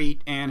a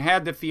retreat and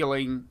had the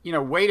feeling,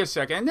 wait a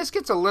second. And this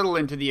gets a little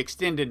into the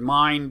extended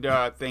mind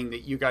thing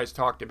that you guys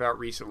talked about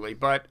recently,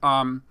 but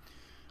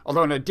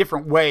although in a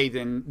different way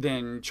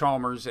than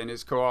Chalmers and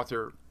his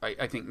co-author,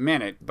 I think,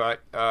 meant it.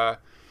 But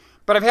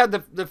I've had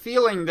the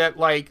feeling that,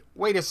 like,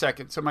 wait a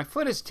second. So my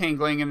foot is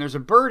tingling and there's a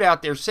bird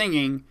out there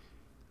singing.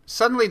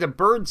 Suddenly the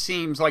bird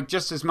seems like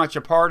just as much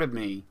a part of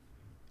me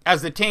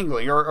as the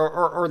tingling,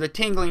 or the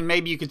tingling,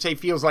 maybe you could say,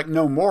 feels like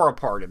no more a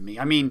part of me.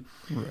 I mean,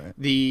 right.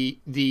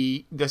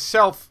 the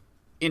self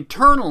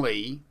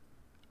internally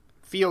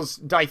feels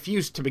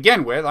diffuse to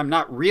begin with. I'm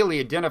not really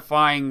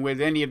identifying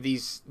with any of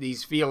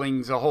these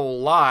feelings a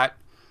whole lot,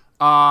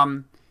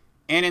 and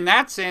in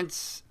that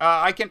sense,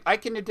 I can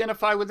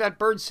identify with that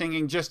bird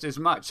singing just as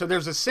much. So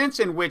there's a sense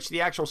in which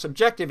the actual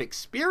subjective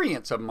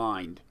experience of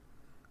mind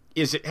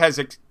has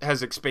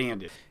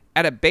expanded.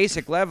 At a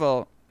basic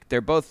level, they're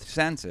both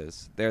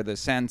senses. They're the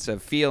sense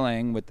of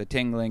feeling with the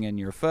tingling in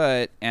your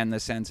foot and the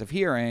sense of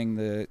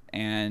hearing.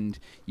 And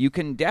you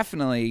can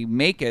definitely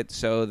make it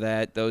so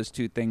that those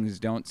two things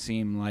don't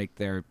seem like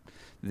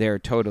they're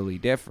totally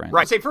different.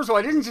 Right. Say, first of all,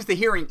 it isn't just the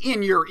hearing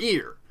in your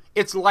ear.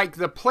 It's like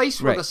the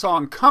place where the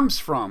song comes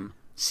from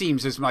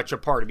seems as much a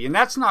part of you. And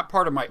that's not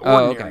part of my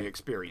ordinary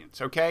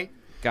experience, okay?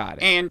 Got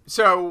it. And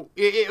so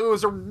it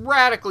was a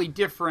radically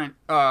different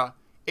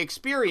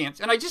experience.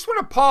 And I just want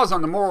to pause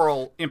on the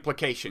moral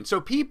implication. So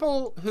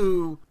people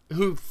who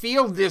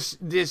feel this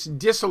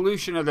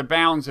dissolution of the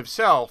bounds of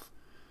self,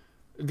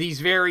 these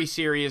very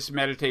serious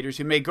meditators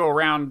who may go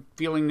around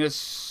feeling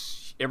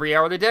this every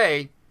hour of the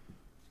day,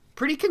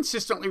 pretty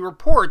consistently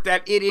report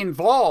that it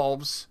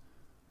involves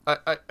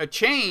a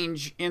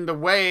change in the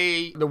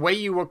way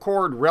you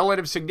accord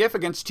relative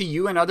significance to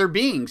you and other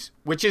beings,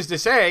 which is to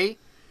say,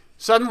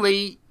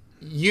 suddenly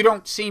you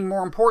don't seem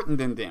more important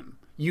than them.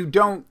 You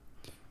don't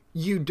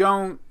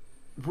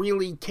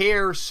really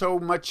care so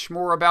much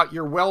more about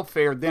your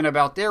welfare than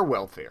about their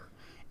welfare.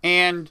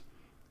 And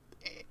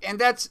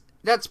that's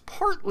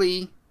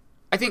partly,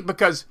 I think,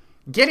 because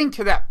getting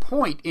to that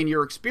point in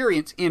your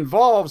experience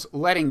involves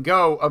letting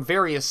go of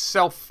various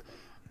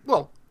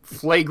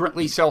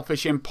flagrantly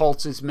selfish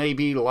impulses,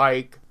 maybe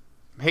like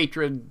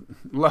hatred,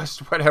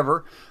 lust,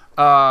 whatever,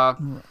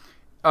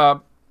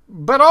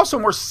 but also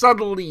more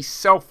subtly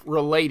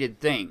self-related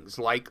things.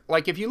 Like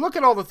if you look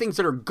at all the things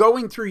that are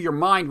going through your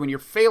mind when you're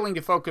failing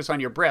to focus on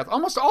your breath,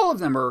 almost all of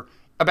them are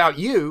about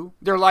you.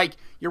 They're like,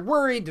 you're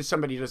worried that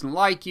somebody doesn't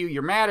like you,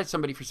 you're mad at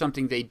somebody for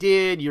something they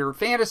did, you're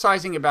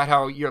fantasizing about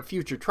how your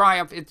future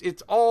triumph.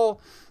 It's all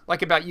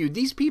like about you.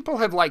 These people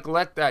have like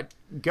let that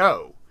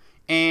go.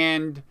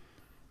 And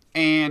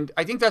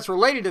I think that's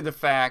related to the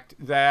fact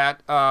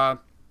that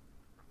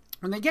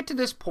when they get to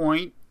this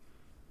point,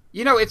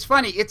 it's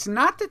funny. It's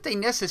not that they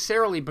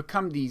necessarily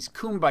become these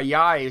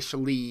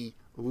kumbaya-ishly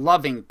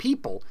loving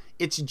people.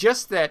 It's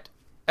just that,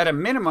 at a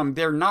minimum,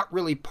 they're not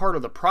really part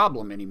of the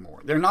problem anymore.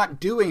 They're not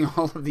doing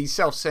all of these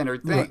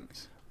self-centered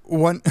things.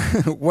 One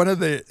of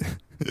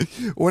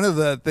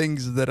the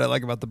things that I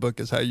like about the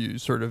book is how you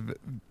sort of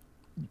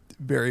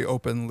very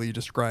openly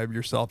describe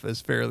yourself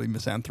as fairly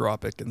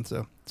misanthropic, and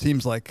so it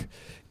seems like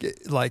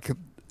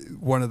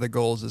one of the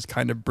goals is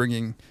kind of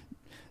bringing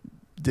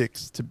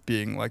dicks to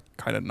being like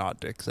kind of not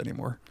dicks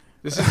anymore.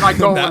 This is my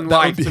goal in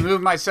life, to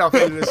move myself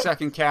into the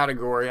second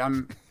category.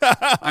 I'm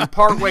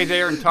partway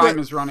there and time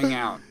is running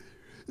out.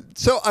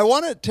 So I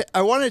want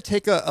to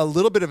take a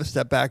little bit of a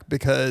step back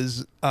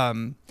because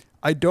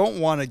I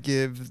don't want to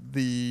give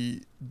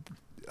the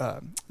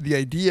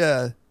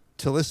idea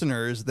to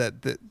listeners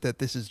that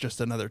this is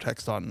just another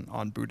text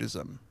on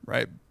Buddhism,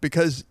 right?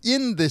 Because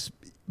in this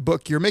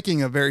book you're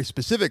making a very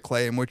specific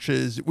claim, which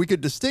is we could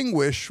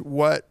distinguish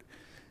what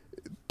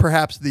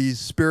perhaps these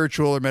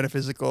spiritual or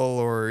metaphysical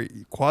or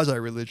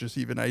quasi-religious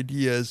even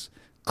ideas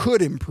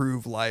could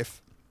improve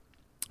life,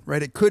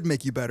 right? It could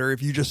make you better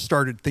if you just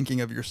started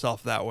thinking of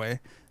yourself that way,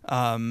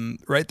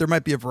 right? There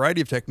might be a variety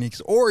of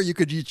techniques, or you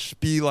could each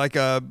be like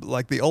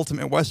the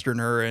ultimate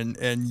Westerner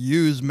and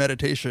use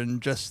meditation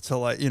just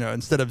to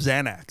instead of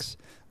Xanax,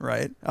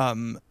 right?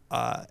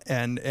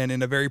 And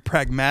in a very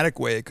pragmatic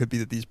way, it could be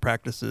that these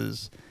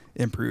practices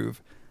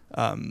improve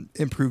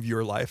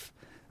your life.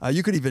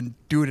 You could even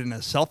do it in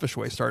a selfish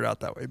way, start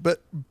out that way.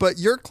 But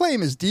your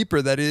claim is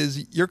deeper. That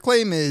is, your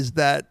claim is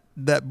that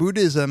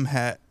Buddhism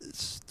has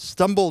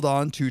stumbled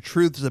onto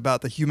truths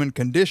about the human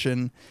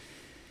condition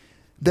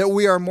that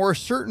we are more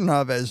certain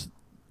of as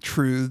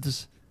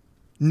truths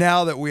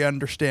now that we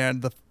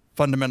understand the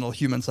fundamental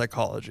human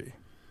psychology,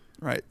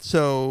 right?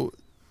 So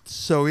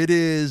it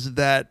is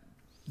that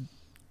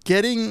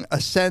getting a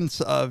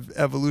sense of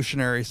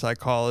evolutionary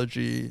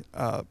psychology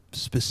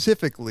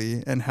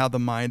specifically and how the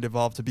mind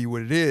evolved to be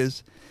what it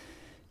is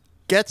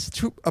gets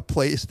to a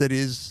place that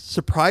is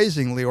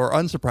surprisingly or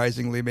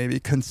unsurprisingly maybe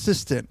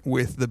consistent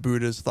with the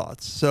Buddha's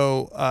thoughts.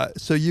 So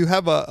you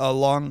have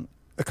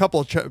a couple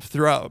of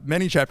throughout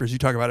many chapters you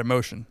talk about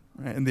emotion,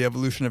 right, and the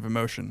evolution of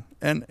emotion,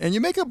 and you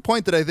make a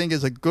point that I think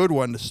is a good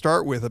one to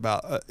start with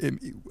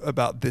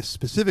about this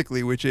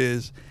specifically, which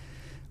is,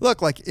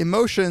 look, like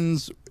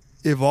emotions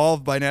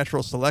evolved by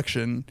natural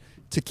selection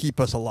to keep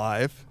us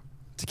alive,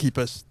 to keep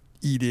us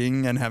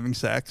eating and having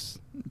sex,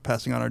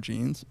 passing on our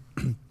genes.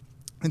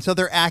 And so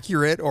they're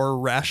accurate or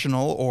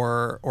rational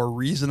or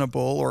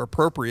reasonable or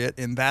appropriate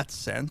in that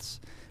sense,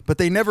 but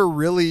they never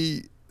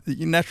really,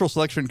 natural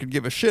selection could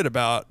give a shit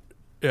about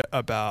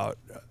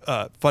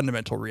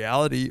fundamental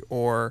reality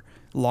or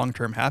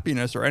long-term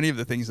happiness or any of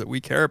the things that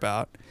we care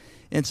about.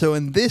 And so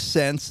in this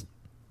sense,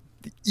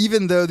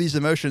 even though these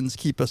emotions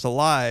keep us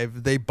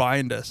alive, they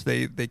bind us.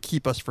 They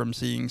keep us from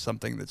seeing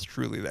something that's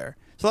truly there.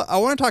 So I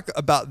want to talk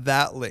about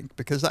that link,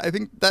 because I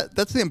think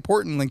that's the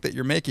important link that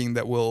you're making,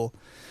 that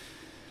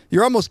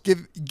you're almost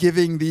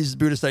giving these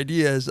Buddhist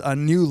ideas a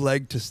new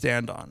leg to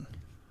stand on,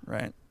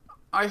 right?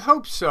 I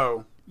hope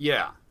so,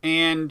 yeah.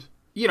 And,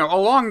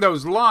 along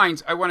those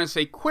lines, I want to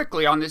say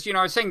quickly on this,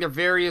 I was saying there are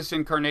various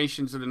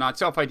incarnations of the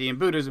not-self idea in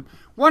Buddhism.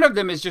 One of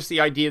them is just the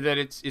idea that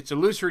it's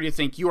illusory to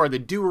think you are the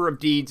doer of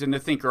deeds and the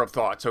thinker of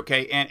thoughts,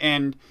 okay?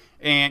 And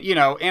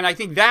I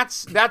think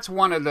that's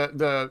one of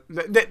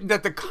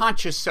the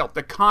conscious self,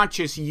 the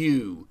conscious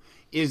you,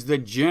 is the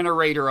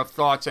generator of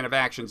thoughts and of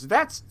actions.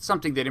 That's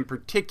something that in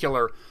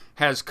particular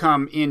has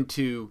come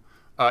into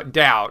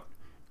doubt.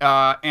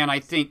 And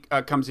I think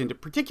comes into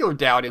particular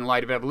doubt in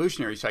light of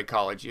evolutionary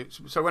psychology.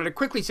 So I wanted to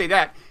quickly say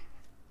that.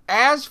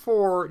 As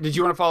for, did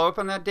you want to follow up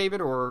on that, David?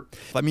 Or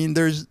I mean,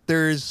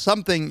 there's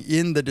something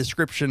in the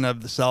description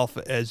of the self,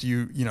 as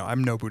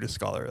I'm no Buddhist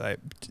scholar, right?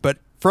 But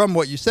from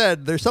what you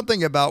said, there's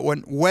something about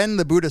when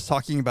the Buddha's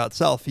talking about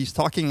self, he's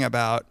talking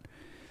about,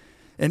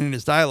 and in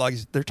his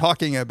dialogues, they're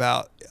talking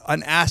about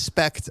an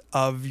aspect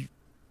of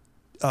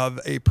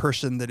a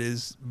person that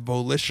is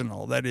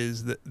volitional, that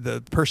is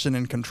the person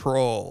in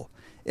control.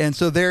 And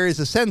so there is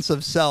a sense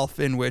of self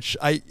in which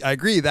I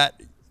agree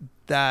that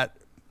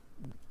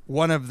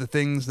one of the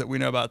things that we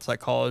know about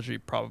psychology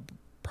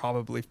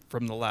probably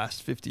from the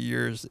last 50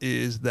 years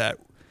is that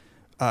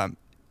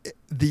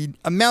the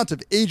amount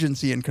of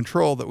agency and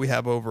control that we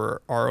have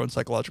over our own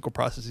psychological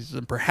processes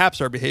and perhaps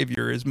our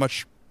behavior is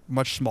much,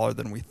 much smaller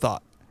than we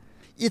thought.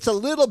 It's a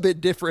little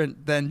bit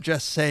different than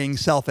just saying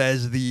self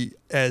as the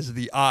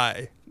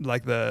I,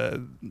 like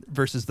the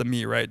versus the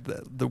me, right?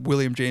 The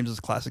William James's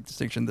classic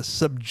distinction, the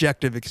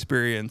subjective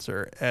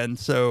experiencer. And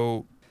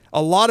so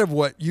a lot of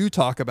what you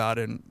talk about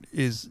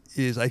is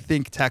I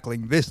think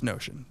tackling this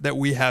notion that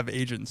we have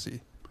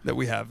agency, that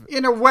we have.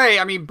 In a way,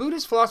 I mean,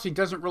 Buddhist philosophy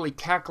doesn't really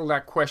tackle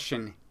that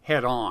question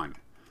head on,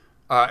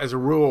 as a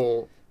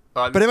rule.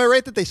 But am I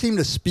right that they seem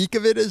to speak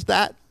of it as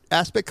that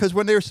aspect? Because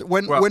when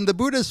the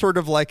Buddha is sort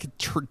of like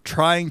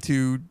trying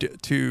to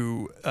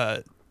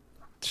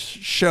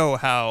show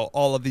how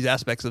all of these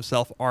aspects of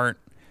self aren't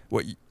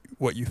what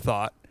you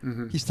thought,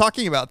 he's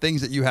talking about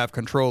things that you have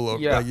control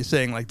over. Yeah. Like you're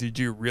saying, like, did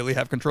you really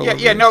have control over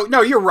Yeah, this?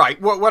 no, you're right.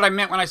 What I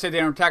meant when I said they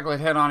don't tackle it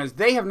head on is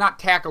they have not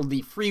tackled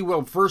the free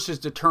will versus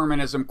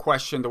determinism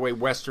question the way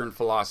Western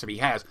philosophy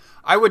has.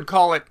 I would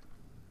call it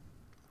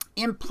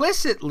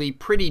implicitly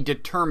pretty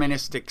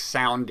deterministic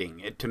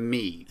sounding, to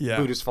me,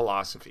 Buddhist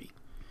philosophy.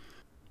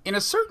 In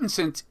a certain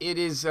sense, it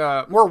is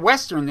more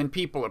Western than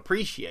people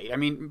appreciate. I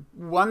mean,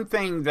 one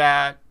thing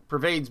that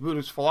pervades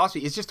Buddhist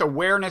philosophy is just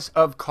awareness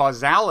of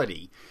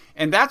causality.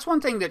 And that's one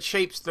thing that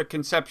shapes the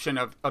conception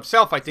of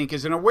self, I think,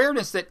 is an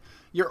awareness that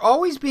you're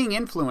always being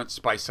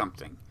influenced by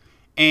something.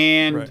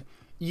 And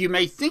you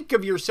may think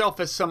of yourself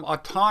as some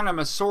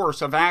autonomous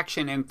source of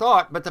action and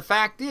thought, but the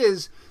fact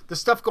is the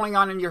stuff going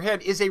on in your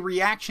head is a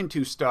reaction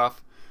to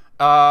stuff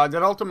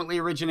that ultimately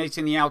originates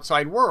in the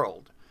outside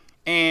world.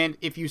 And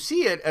if you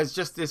see it as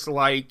just this,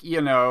 like,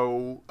 this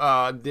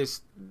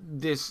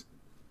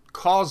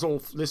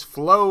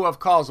flow of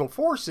causal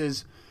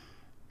forces,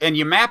 and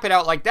you map it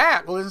out like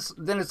that, well,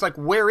 then it's like,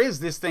 where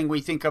is this thing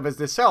we think of as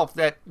the self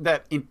that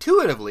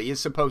intuitively is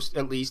supposed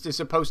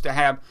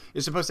to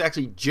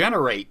actually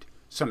generate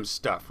some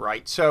stuff,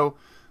 right? So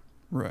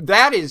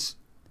that is,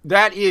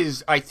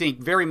 I think,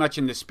 very much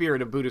in the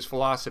spirit of Buddhist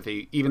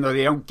philosophy, even though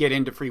they don't get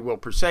into free will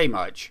per se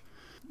much.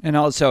 And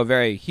also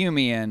very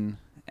Humean,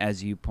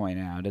 as you point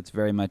out. It's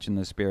very much in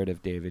the spirit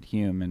of David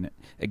Hume and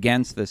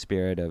against the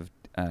spirit of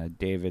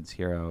David's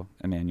hero,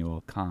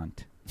 Immanuel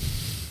Kant.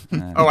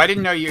 I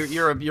didn't know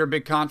you're a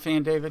big Kant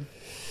fan, David.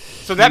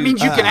 So that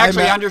means you can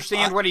actually I'm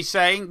understand what he's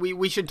saying.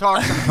 We should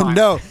talk sometime.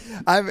 No,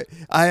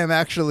 I am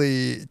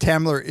actually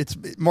Tamler. It's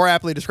more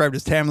aptly described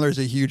as Tamler is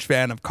a huge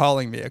fan of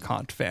calling me a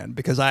Kant fan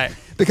because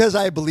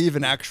I believe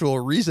in actual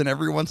reason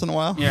every once in a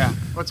while. Yeah,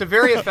 well, it's a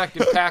very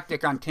effective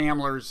tactic on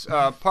Tamler's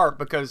part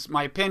because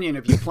my opinion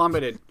of you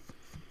plummeted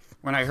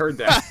when I heard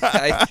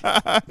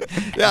that.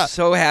 I'm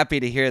so happy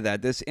to hear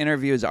that. This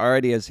interview is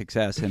already a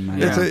success in my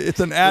It's mind. it's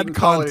an We ad can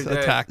call it Kant a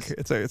day. attack.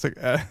 It's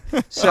a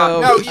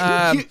So,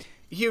 no,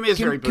 Hume is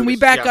very can we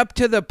Buddhist, back yeah. up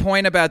to the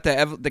point about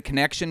the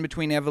connection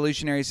between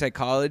evolutionary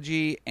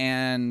psychology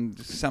and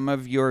some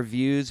of your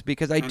views?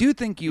 Because I do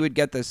think you would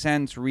get the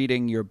sense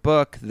reading your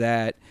book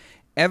that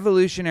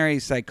evolutionary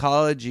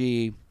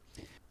psychology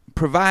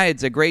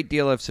provides a great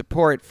deal of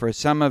support for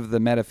some of the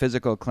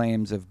metaphysical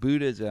claims of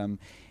Buddhism.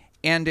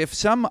 And if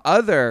some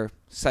other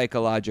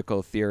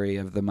psychological theory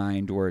of the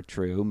mind were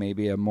true,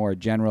 maybe a more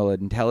general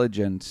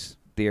intelligence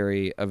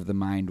theory of the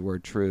mind were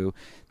true,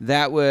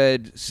 that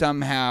would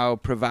somehow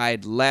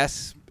provide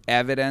less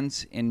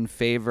evidence in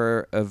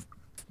favor of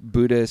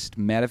Buddhist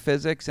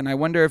metaphysics. And I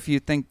wonder if you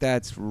think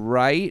that's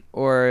right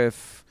or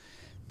if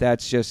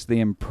that's just the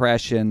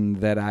impression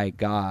that I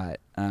got.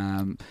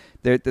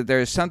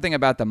 There's something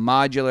about the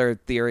modular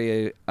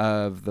theory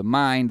of the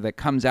mind that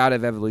comes out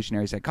of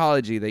evolutionary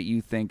psychology that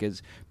you think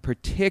is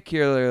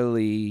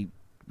particularly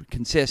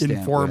consistent,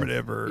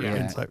 informative with. or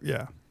insight.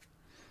 Yeah.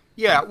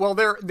 Yeah, well,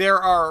 there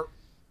are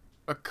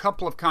a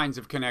couple of kinds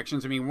of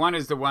connections. I mean, one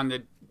is the one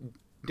that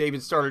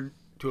David started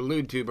to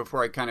allude to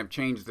before I kind of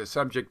changed the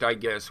subject, I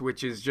guess,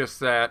 which is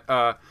just that,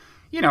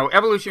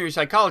 evolutionary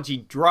psychology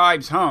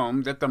drives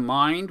home that the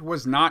mind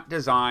was not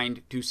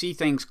designed to see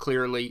things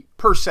clearly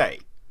per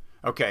se.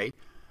 Okay?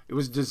 It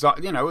was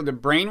designed, the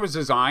brain was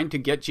designed to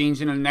get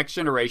genes into the next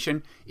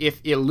generation. If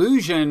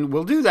illusion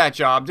will do that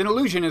job, then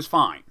illusion is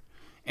fine.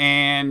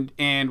 And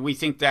we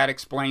think that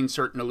explains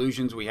certain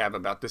illusions we have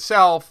about the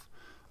self.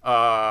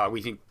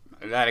 We think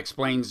that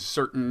explains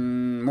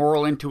certain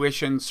moral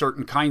intuitions,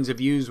 certain kinds of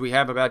views we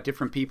have about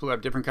different people who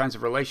have different kinds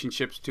of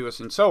relationships to us,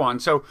 and so on.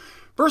 So,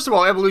 first of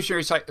all,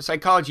 evolutionary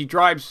psychology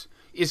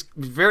is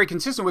very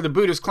consistent with the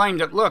Buddhist claim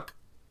that, look,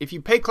 if you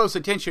pay close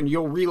attention,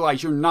 you'll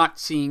realize you're not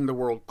seeing the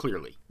world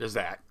clearly. There's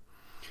that.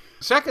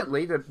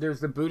 Secondly, there's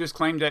the Buddhist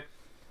claim that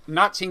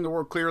not seeing the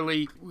world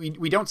clearly,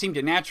 we don't seem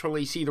to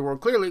naturally see the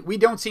world clearly. We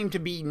don't seem to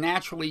be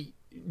naturally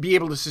be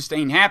able to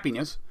sustain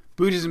happiness.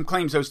 Buddhism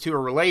claims those two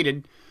are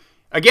related.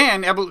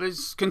 Again,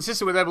 it's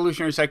consistent with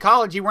evolutionary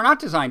psychology. We're not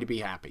designed to be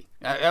happy.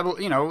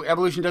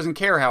 Evolution doesn't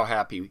care how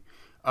happy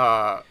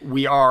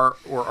we are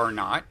or are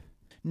not.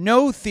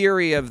 No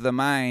theory of the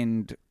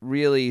mind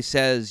really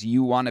says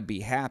you want to be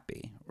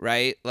happy,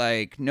 right?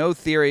 Like, no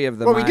theory of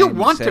the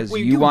mind says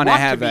you want to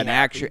have an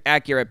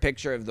accurate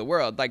picture of the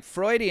world. Like,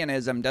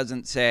 Freudianism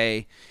doesn't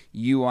say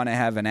you want to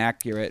have an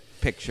accurate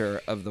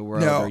picture of the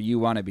world or you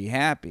want to be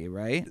happy,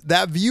 right?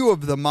 That view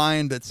of the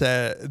mind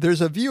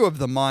there's a view of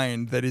the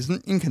mind that is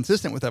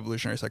inconsistent with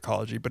evolutionary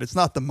psychology, but it's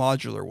not the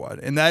modular one.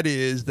 And that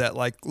is that,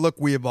 like, look,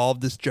 we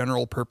evolved this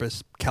general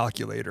purpose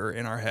calculator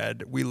in our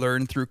head. We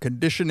learn through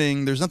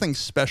conditioning. There's nothing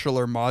special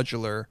or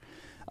modular.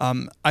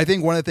 I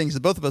think one of the things that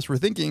both of us were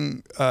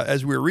thinking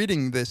as we were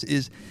reading this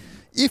is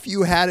if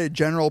you had a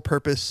general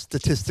purpose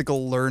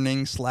statistical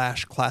learning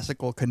 /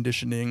 classical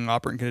conditioning,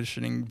 operant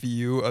conditioning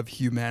view of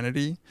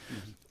humanity,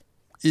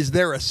 is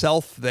there a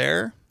self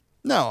there?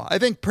 No, I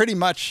think pretty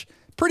much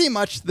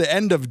the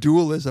end of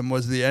dualism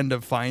was the end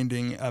of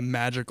finding a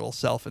magical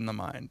self in the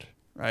mind.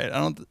 Right?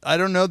 I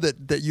don't know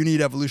that you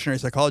need evolutionary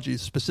psychology,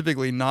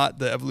 specifically not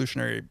the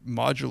evolutionary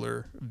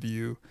modular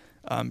view,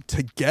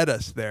 to get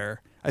us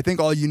there. I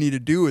think all you need to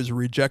do is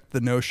reject the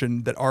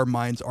notion that our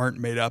minds aren't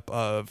made up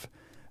of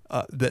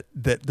that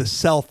the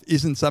self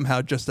isn't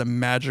somehow just a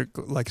magic,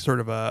 like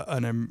sort of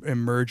an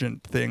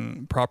emergent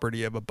thing,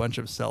 property of a bunch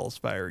of cells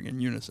firing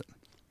in unison.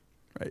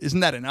 Right?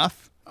 Isn't that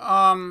enough?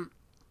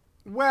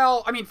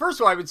 Well, I mean, first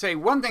of all, I would say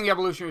one thing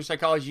evolutionary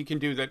psychology can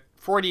do that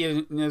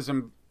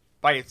Freudianism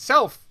by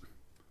itself,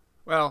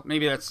 well,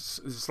 maybe that's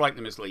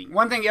slightly misleading.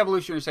 One thing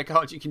evolutionary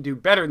psychology can do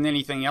better than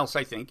anything else,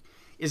 I think,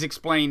 is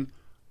explain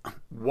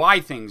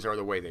why things are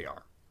the way they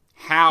are,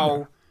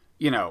 how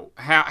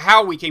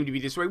we came to be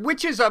this way,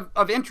 which is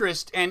of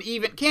interest and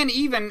can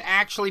even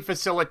actually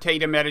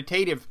facilitate a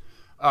meditative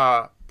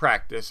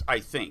practice, I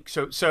think.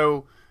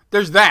 So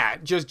there's that.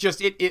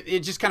 It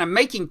just kind of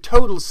making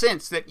total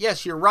sense that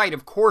yes, you're right.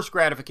 Of course,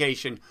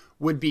 gratification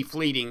would be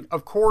fleeting.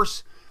 Of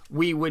course,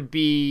 we would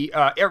be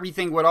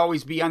everything would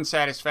always be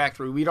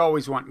unsatisfactory. We'd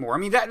always want more. I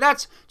mean,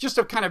 that's just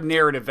a kind of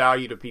narrative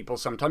value to people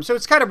sometimes. So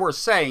it's kind of worth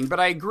saying. But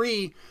I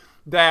agree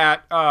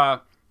that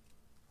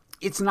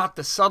it's not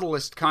the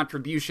subtlest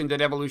contribution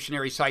that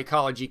evolutionary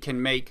psychology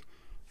can make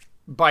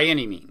by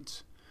any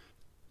means.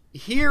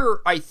 Here,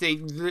 I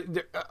think,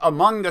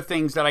 among the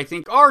things that I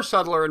think are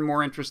subtler and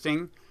more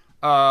interesting,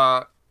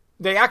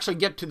 they actually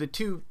get to the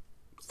two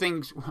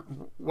things,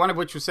 one of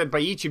which was said by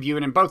each of you,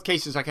 and in both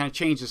cases I kind of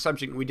changed the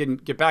subject and we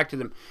didn't get back to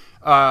them.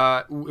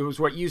 It was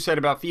what you said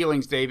about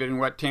feelings, David, and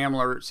what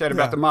Tamler said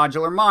about the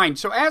modular mind.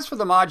 So as for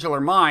the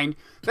modular mind,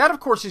 that of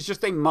course is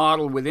just a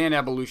model within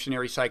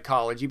evolutionary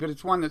psychology, but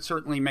it's one that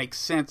certainly makes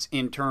sense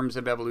in terms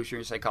of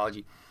evolutionary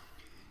psychology.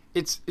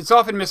 It's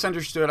often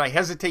misunderstood. I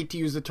hesitate to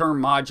use the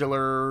term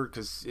modular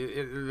because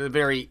the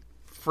very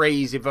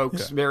phrase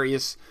evokes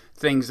various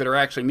things that are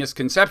actually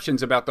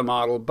misconceptions about the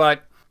model,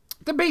 but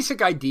the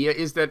basic idea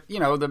is that, you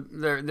know,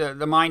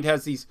 the mind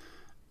has these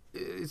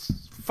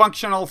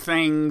functional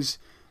things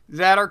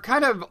that are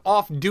kind of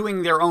off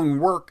doing their own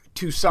work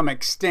to some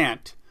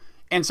extent,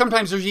 and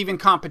sometimes there's even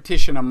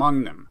competition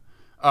among them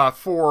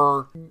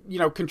for, you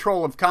know,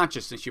 control of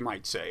consciousness, you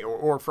might say,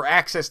 or for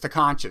access to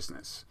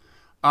consciousness.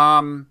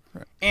 And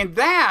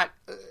that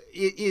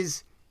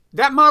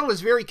model is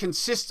very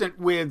consistent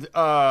with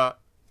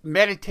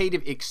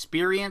meditative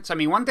experience. I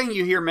mean, one thing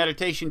you hear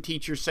meditation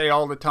teachers say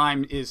all the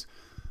time is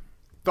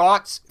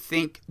thoughts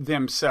think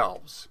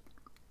themselves.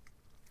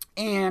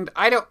 And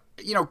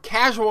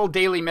casual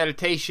daily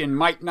meditation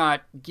might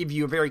not give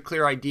you a very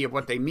clear idea of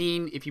what they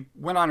mean. If you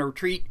went on a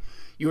retreat,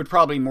 you would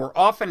probably more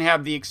often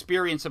have the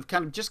experience of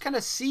kind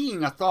of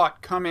seeing a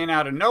thought come in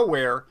out of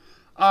nowhere.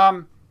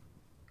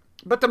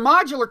 But the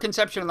modular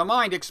conception of the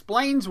mind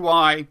explains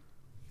why,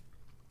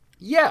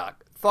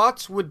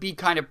 thoughts would be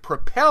kind of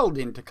propelled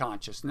into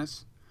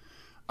consciousness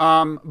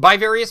by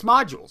various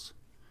modules.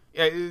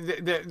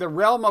 The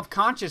realm of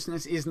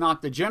consciousness is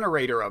not the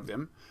generator of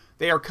them.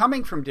 They are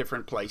coming from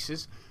different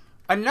places.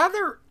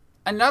 Another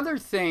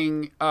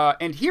thing,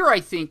 and here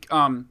I think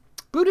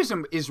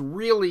Buddhism is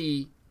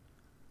really,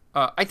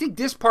 I think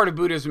this part of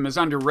Buddhism is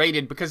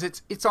underrated because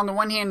it's on the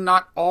one hand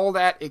not all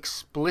that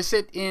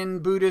explicit in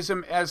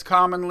Buddhism as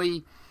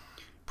commonly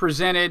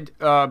presented,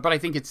 but I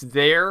think it's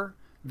there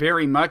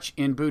very much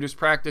in Buddhist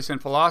practice and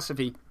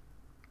philosophy.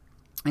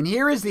 And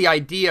here is the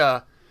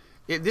idea,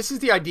 this is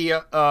the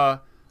idea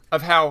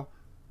of how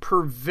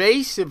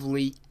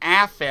pervasively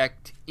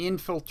affect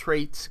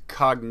infiltrates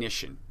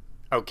cognition,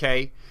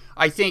 okay?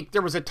 I think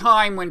there was a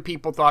time when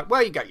people thought,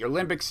 well, you got your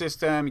limbic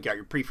system, you got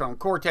your prefrontal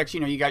cortex,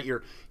 you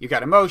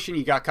got emotion,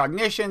 you got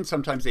cognition,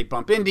 sometimes they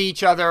bump into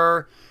each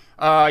other.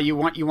 You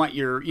want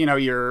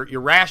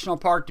your rational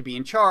part to be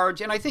in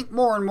charge. And I think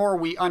more and more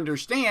we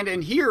understand,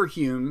 and here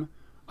Hume,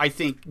 I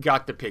think,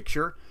 got the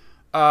picture,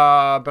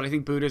 but I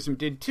think Buddhism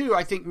did too.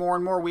 I think more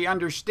and more we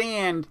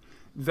understand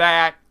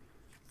that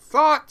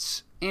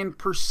thoughts and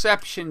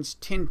perceptions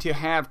tend to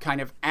have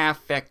kind of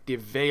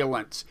affective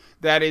valence.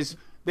 That is,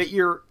 that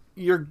you're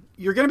going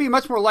to be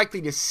much more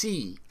likely to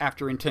see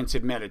after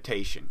intensive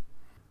meditation.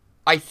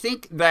 I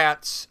think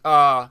that's,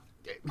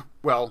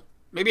 well,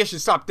 maybe I should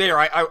stop there.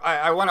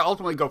 I want to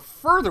ultimately go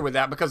further with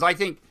that because I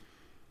think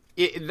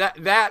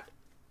that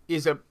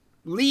is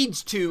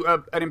leads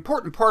to an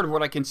important part of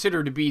what I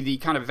consider to be the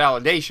kind of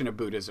validation of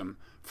Buddhism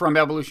from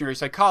evolutionary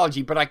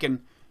psychology, but I can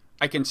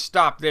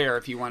stop there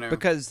if you want to.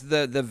 Because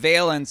the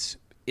valence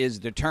is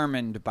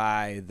determined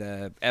by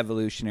the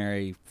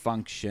evolutionary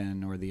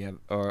function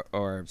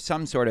or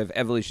some sort of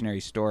evolutionary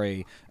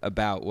story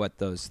about what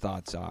those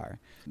thoughts are.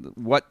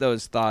 What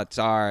those thoughts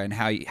are and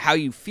how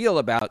you feel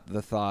about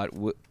the thought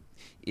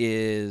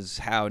is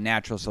how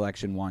natural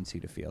selection wants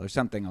you to feel, or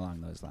something along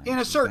those lines. In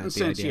a certain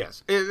sense,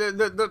 yes.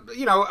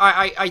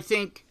 I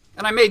think,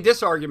 and I made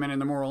this argument in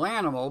The Moral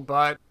Animal,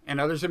 and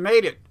others have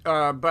made it,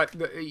 but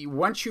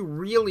once you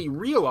really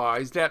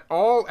realize that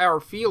all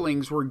our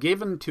feelings were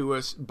given to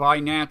us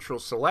by natural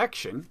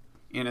selection,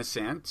 in a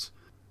sense,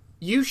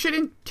 you should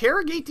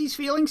interrogate these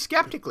feelings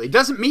skeptically. It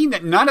doesn't mean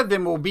that none of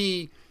them will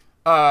be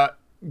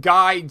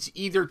guides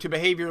either to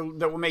behavior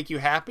that will make you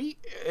happy.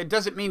 It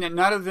doesn't mean that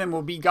none of them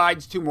will be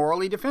guides to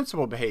morally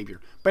defensible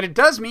behavior. But it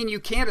does mean you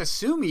can't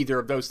assume either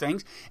of those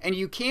things, and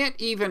you can't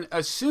even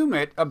assume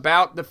it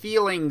about the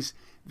feelings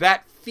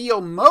that feel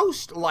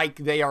most like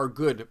they are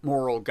good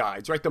moral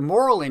guides, right? The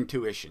moral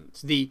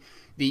intuitions,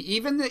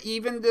 even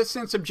the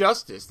sense of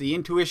justice, the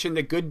intuition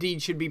that good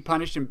deeds should be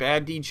punished and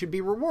bad deeds should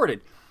be rewarded.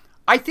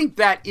 I think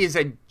that is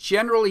a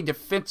generally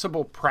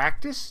defensible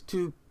practice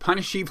to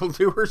punish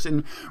evildoers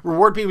and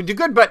reward people who do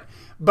good,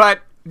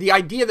 but the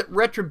idea that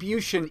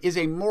retribution is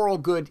a moral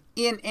good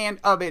in and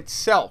of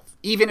itself,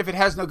 even if it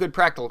has no good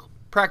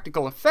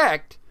practical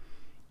effect,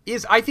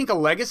 is, I think, a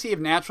legacy of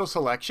natural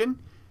selection,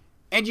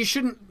 and you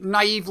shouldn't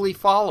naively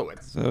follow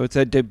it. So it's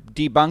a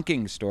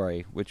debunking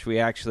story, which we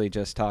actually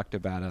just talked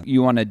about.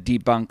 You want to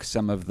debunk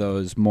some of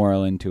those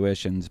moral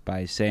intuitions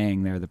by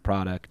saying they're the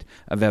product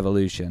of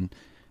evolution.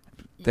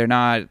 They're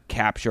not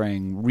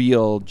capturing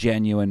real,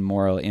 genuine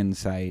moral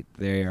insight.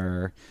 They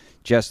are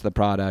just the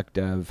product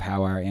of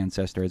how our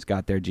ancestors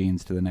got their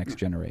genes to the next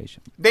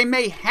generation. They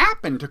may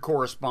happen to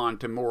correspond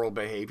to moral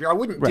behavior. I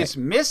wouldn't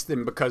dismiss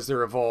them because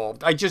they're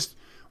evolved. I just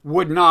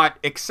would not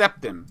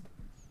accept them,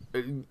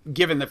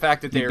 given the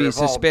fact that they're evolved.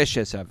 You'd be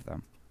suspicious of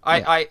them.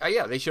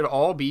 They should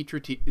all be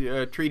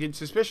treated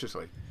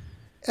suspiciously.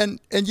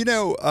 And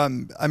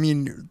I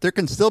mean, there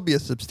can still be a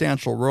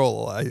substantial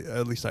role,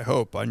 at least I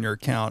hope, on your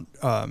account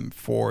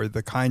for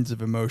the kinds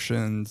of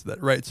emotions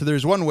that, right? So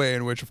there's one way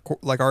in which, of course,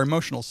 like our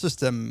emotional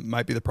system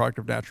might be the product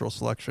of natural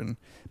selection,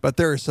 but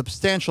there is a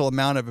substantial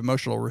amount of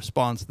emotional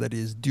response that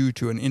is due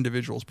to an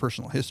individual's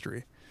personal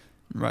history,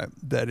 right?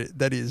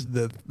 That is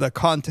the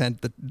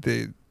content,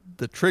 the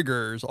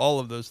triggers, all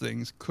of those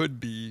things could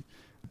be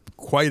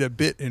quite a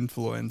bit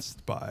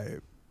influenced by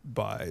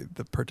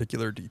the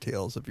particular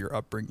details of your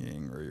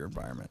upbringing or your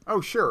environment. Oh,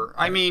 sure.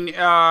 I mean,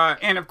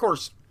 and of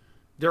course,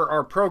 there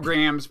are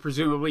programs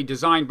presumably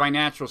designed by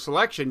natural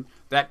selection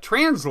that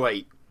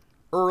translate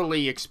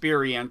early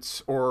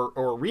experience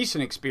or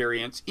recent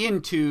experience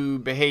into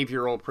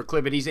behavioral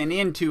proclivities and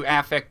into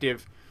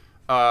affective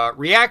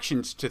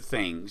reactions to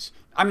things.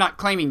 I'm not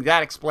claiming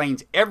that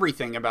explains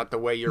everything about the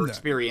way your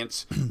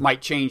experience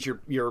might change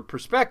your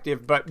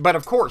perspective, but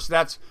of course,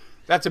 that's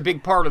a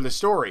big part of the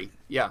story.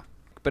 Yeah.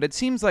 But it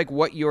seems like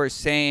what you're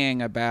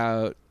saying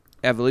about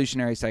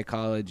evolutionary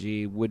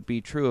psychology would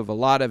be true of a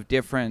lot of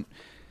different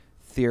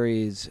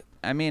theories.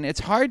 I mean,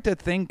 it's hard to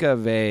think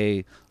of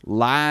a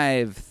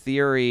live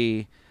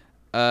theory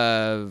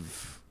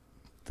of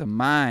the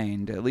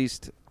mind, at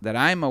least that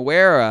I'm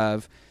aware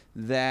of,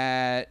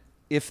 that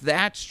if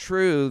that's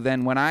true,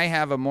 then when I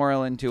have a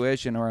moral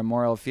intuition or a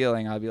moral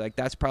feeling, I'll be like,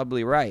 that's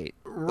probably right.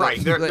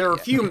 Right. There are a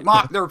few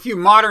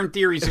modern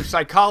theories of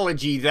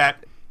psychology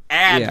that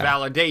add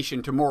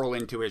validation to moral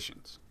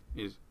intuitions.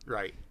 Is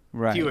right.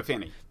 Few, if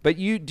any. But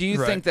do you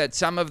think that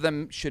some of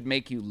them should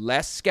make you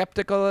less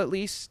skeptical, at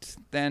least,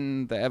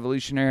 than the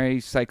evolutionary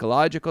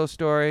psychological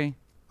story?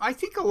 I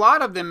think a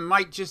lot of them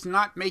might just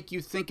not make you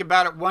think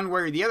about it one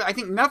way or the other. I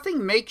think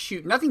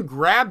nothing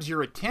grabs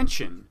your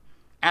attention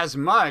as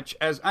much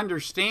as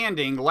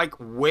understanding like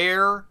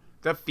where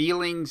the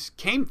feelings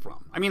came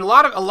from. I mean, a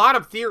lot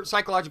of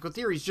psychological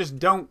theories just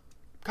don't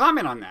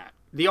comment on that.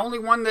 The only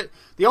ones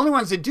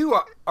that do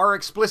are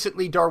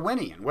explicitly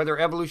Darwinian, whether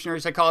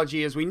evolutionary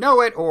psychology as we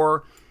know it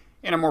or,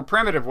 in a more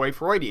primitive way,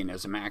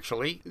 Freudianism,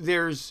 actually.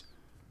 There's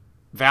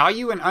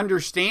value in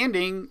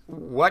understanding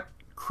what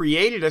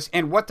created us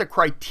and what the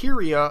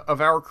criteria of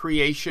our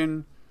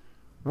creation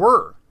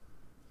were.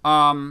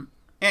 And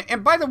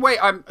by the way,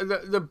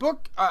 the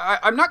book,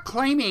 I'm not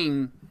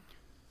claiming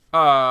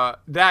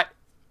that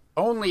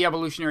only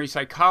evolutionary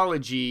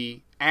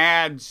psychology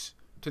adds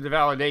to the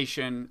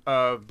validation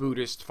of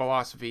Buddhist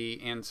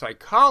philosophy and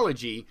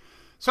psychology.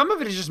 Some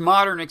of it is just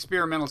modern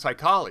experimental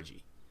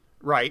psychology,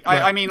 right?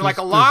 I mean, like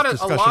a lot of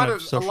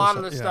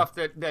the stuff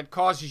that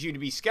causes you to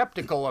be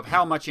skeptical of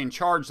how much in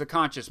charge the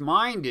conscious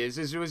mind is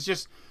it was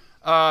just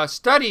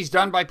studies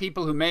done by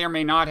people who may or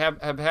may not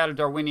have had a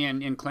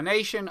Darwinian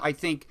inclination. I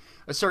think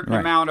a certain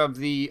amount of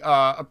the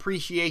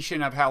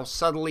appreciation of how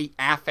subtly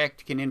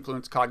affect can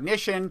influence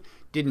cognition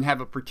didn't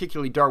have a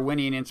particularly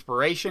Darwinian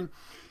inspiration.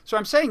 So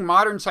I'm saying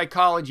modern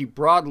psychology,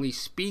 broadly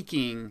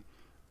speaking,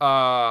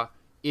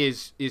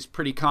 is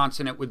pretty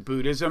consonant with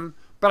Buddhism,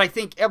 but I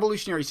think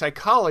evolutionary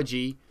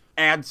psychology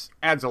adds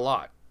a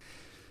lot.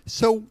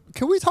 So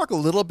can we talk a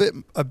little bit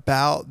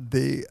about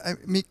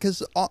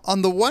because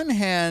on the one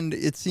hand,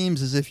 it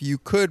seems as if you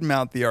could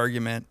mount the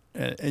argument,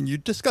 and you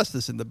discuss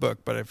this in the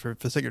book, but for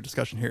the sake of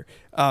discussion here,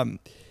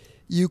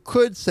 you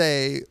could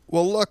say,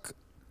 well, look,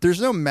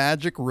 there's no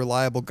magic,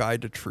 reliable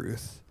guide to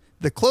truth.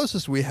 The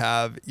closest we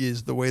have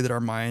is the way that our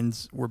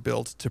minds were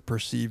built to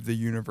perceive the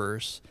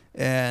universe.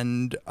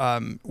 And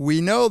we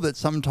know that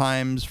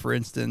sometimes, for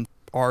instance,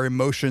 our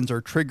emotions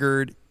are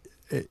triggered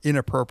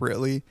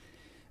inappropriately.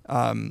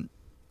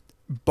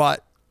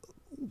 But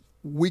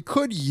we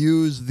could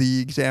use the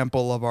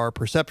example of our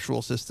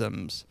perceptual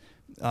systems,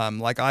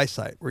 like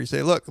eyesight, where you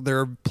say, look, there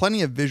are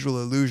plenty of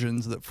visual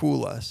illusions that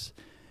fool us,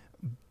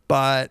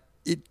 but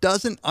it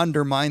doesn't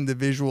undermine the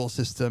visual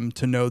system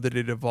to know that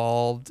it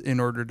evolved in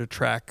order to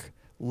track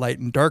light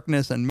and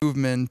darkness and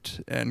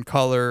movement and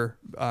color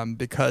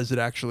because it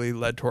actually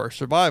led to our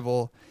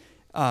survival.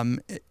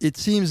 It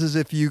seems as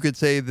if you could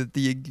say that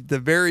the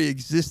very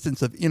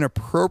existence of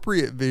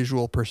inappropriate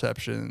visual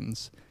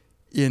perceptions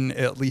in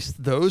at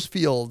least those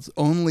fields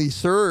only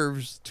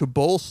serves to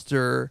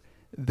bolster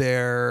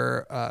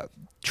their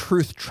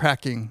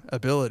truth-tracking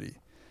ability.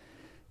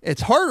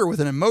 It's harder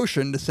with an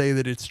emotion to say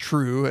that it's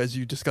true, as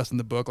you discuss in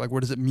the book. Like, what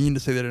does it mean to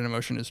say that an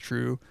emotion is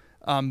true?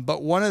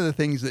 But one of the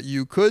things that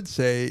you could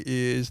say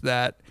is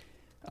that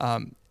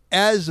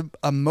as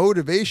a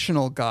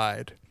motivational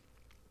guide,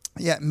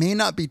 it may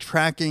not be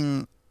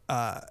tracking,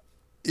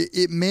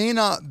 it may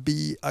not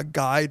be a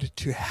guide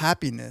to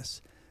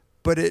happiness,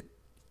 but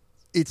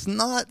it's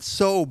not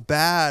so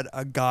bad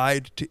a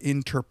guide to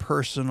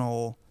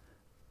interpersonal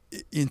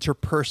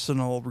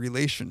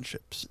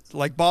relationships.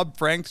 Like Bob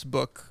Frank's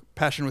book,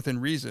 Passion Within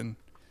Reason,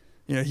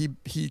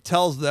 he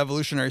tells the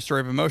evolutionary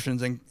story of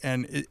emotions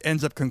and it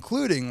ends up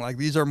concluding like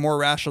these are more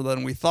rational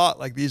than we thought.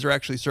 Like these are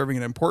actually serving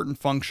an important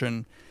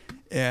function.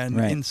 And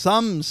in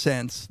some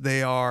sense,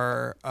 they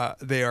are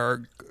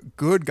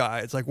good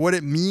guides. Like what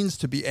it means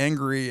to be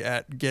angry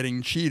at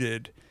getting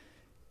cheated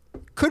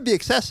could be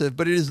excessive,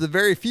 but it is the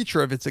very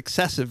feature of its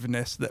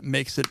excessiveness that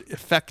makes it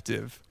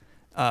effective.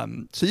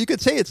 So you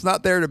could say it's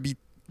not there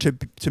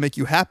to make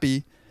you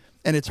happy,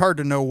 and it's hard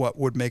to know what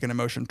would make an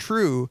emotion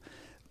true,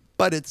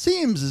 but it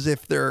seems as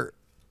if they're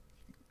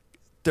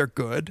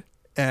good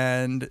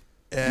and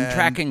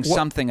tracking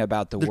something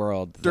about the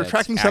world. They're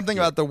tracking something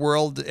about the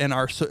world in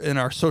our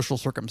social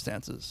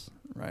circumstances,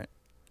 right?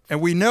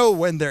 And we know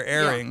when they're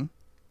erring. Yeah.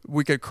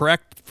 We could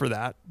correct for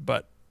that,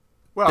 but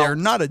they're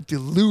not a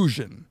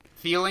delusion.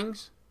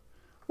 Feelings?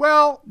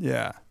 Well,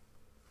 yeah.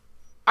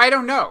 I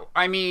don't know.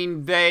 I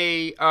mean,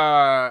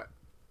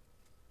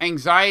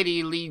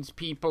 anxiety leads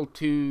people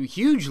to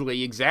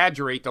hugely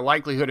exaggerate the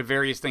likelihood of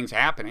various things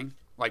happening,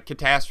 like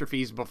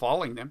catastrophes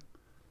befalling them.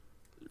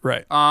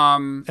 Right.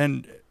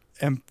 And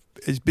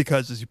it's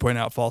because, as you point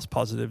out, false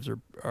positives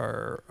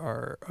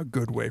are a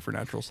good way for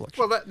natural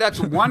selection. Well, that's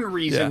one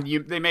reason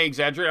they may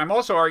exaggerate. I'm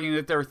also arguing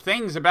that there are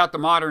things about the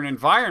modern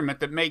environment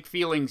that make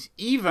feelings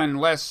even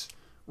less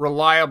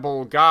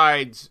reliable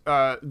guides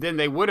than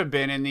they would have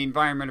been in the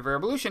environment of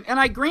evolution. And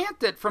I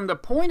grant that from the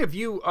point of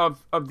view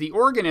of the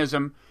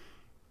organism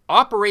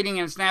operating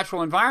in its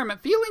natural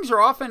environment, feelings are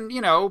often,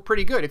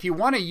 pretty good. If you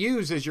want to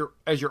use as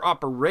your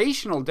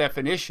operational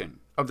definition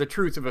of the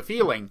truth of a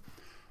feeling,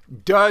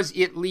 does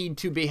it lead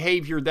to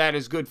behavior that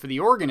is good for the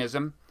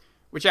organism,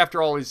 which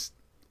after all is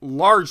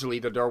largely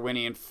the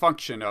Darwinian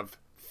function of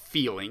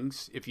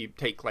feelings. If you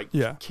take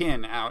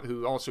kin out,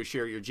 who also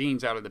share your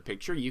genes, out of the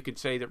picture, you could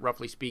say that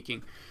roughly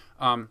speaking,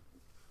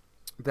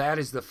 that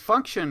is the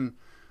function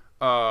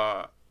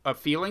of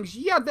feelings.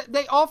 Yeah,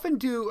 they often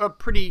do a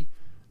pretty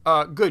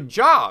good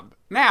job.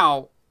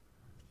 Now,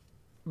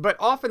 but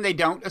often they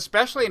don't,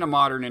 especially in a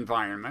modern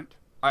environment.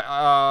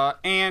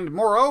 And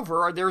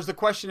moreover, there's the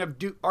question of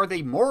are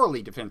they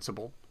morally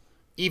defensible,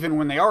 even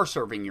when they are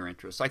serving your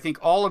interests? I think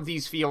all of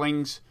these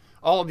feelings,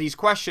 all of these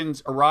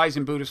questions arise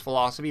in Buddhist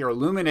philosophy, are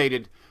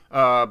illuminated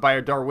by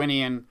a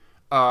Darwinian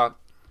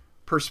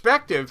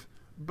perspective.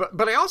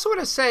 But I also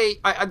want to say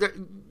I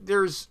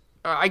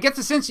get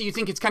the sense that you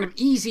think it's kind of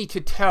easy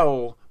to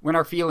tell when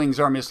our feelings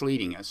are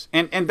misleading us,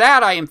 and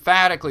that I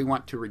emphatically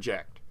want to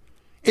reject.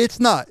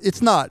 It's not.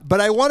 But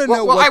I want to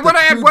know. Well, I want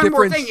to add one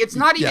more thing. It's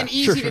not even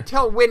easy to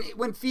tell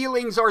when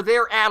feelings are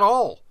there at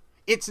all.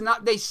 It's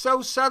not. They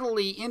so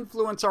subtly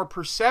influence our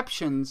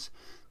perceptions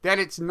that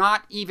it's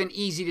not even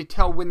easy to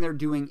tell when they're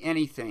doing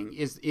anything.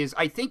 Is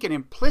I think an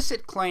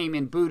implicit claim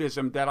in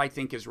Buddhism that I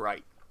think is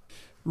right.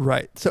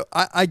 Right. So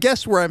I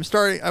guess where I'm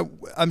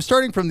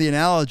starting from the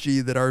analogy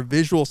that our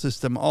visual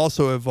system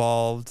also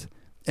evolved,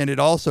 and it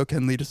also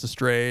can lead us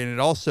astray, and it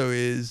also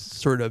is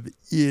sort of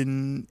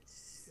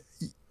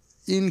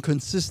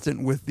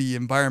inconsistent with the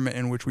environment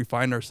in which we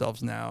find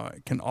ourselves now.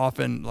 It can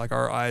often,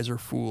 our eyes are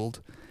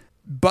fooled,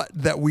 but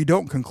that we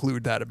don't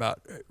conclude that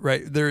about,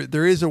 right?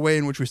 There is a way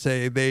in which we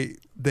say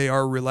they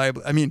are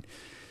reliable. I mean,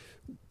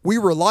 we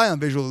rely on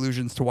visual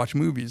illusions to watch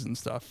movies and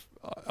stuff,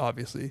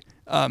 obviously.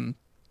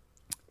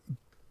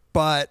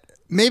 But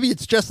maybe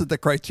it's just that the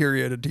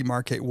criteria to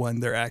demarcate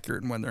when they're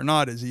accurate and when they're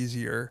not is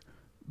easier.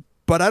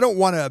 But I don't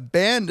want to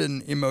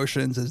abandon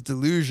emotions as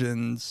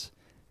delusions,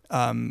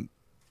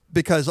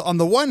 because on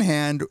the one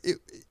hand,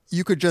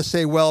 you could just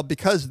say, well,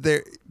 because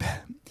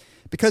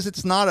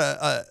it's not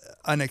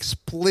an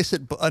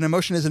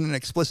emotion isn't an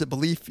explicit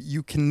belief,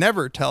 you can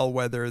never tell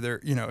whether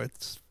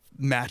it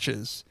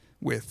matches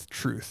with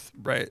truth,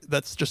 right?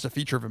 That's just a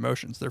feature of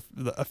emotions.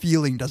 A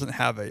feeling doesn't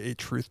have a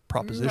truth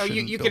proposition. No,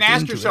 you can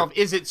ask yourself,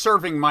 is it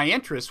serving my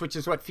interests? Which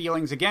is what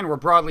feelings, again, were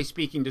broadly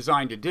speaking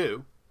designed to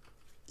do.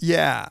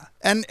 Yeah,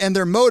 and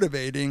they're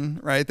motivating,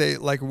 right?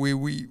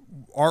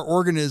 Our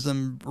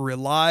organism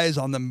relies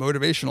on the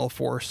motivational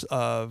force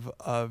of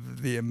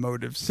the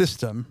emotive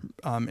system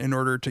in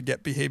order to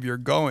get behavior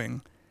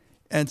going,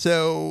 and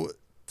so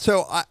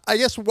I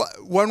guess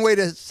one way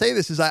to say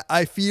this is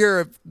I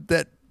fear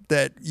that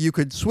you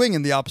could swing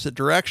in the opposite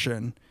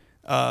direction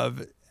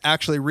of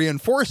actually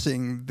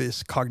reinforcing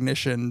this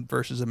cognition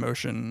versus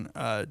emotion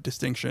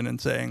distinction and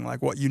saying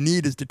what you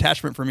need is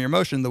detachment from your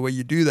emotion. The way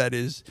you do that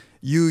is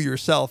you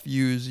yourself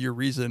use your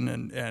reason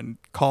and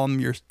calm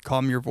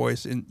your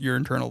voice, in your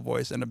internal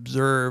voice, and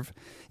observe.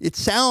 It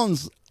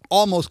sounds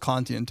almost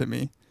Kantian to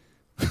me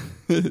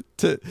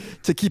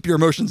to keep your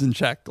emotions in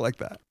check like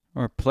that.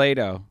 Or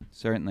Plato,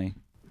 certainly.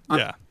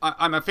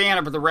 I'm a fan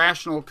of the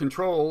rational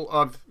control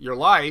of your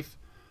life.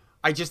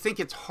 I just think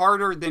it's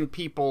harder than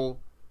people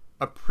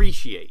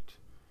appreciate,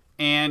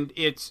 and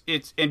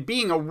and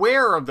being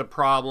aware of the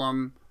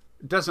problem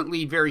doesn't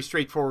lead very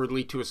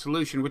straightforwardly to a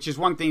solution, which is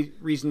one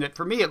reason that,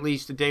 for me at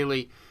least, a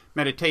daily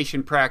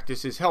meditation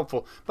practice is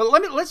helpful. But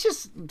let's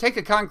just take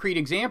a concrete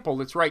example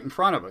that's right in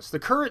front of us: the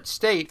current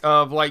state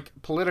of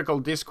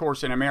political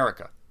discourse in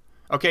America.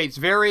 Okay, it's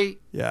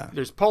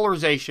there's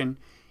polarization,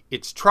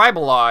 it's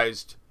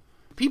tribalized.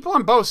 People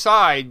on both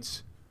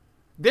sides,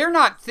 they're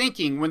not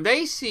thinking when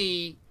they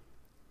see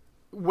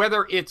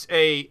whether it's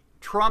a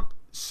Trump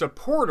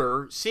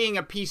supporter seeing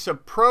a piece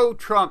of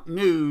pro-Trump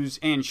news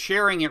and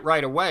sharing it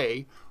right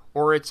away,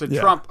 or it's a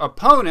Trump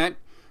opponent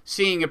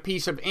seeing a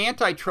piece of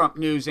anti-Trump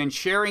news and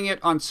sharing it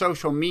on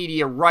social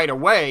media right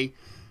away,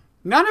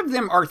 none of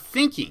them are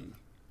thinking,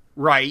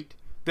 right,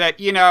 that,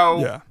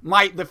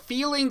 the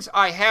feelings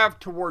I have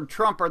toward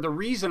Trump are the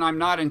reason I'm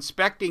not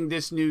inspecting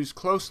this news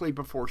closely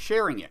before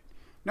sharing it.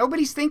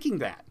 Nobody's thinking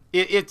that.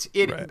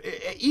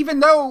 Even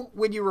though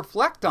when you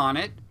reflect on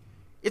it,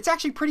 it's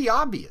actually pretty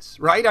obvious,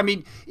 right? I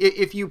mean,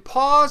 if you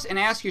pause and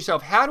ask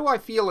yourself, how do I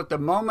feel at the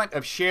moment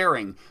of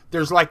sharing?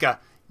 There's like a,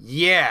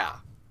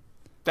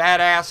 that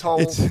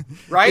asshole,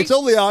 right? It's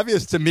only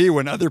obvious to me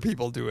when other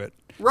people do it.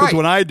 Because Right.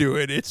 when I do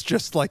it, it's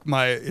just like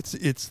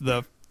it's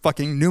the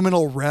fucking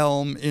noumenal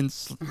realm in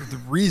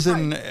the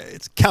reason,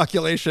 it's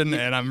calculation,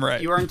 and I'm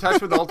right. You are in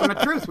touch with ultimate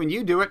truth when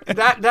you do it.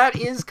 That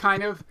is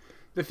kind of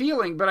the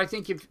feeling. But I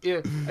think if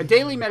a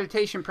daily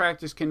meditation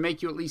practice can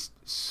make you at least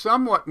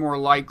somewhat more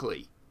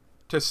likely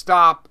to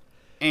stop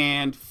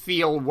and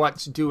feel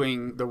what's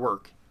doing the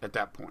work at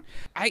that point.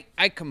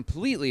 I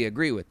completely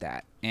agree with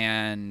that.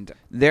 And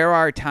there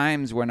are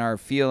times when our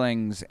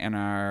feelings and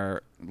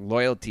our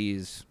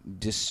loyalties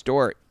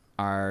distort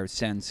our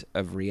sense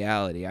of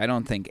reality. I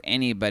don't think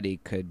anybody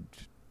could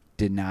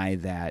deny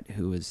that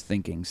who is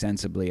thinking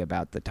sensibly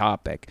about the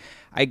topic.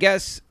 I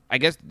guess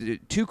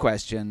two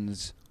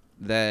questions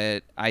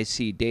that I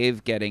see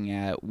Dave getting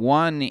at.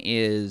 One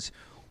is,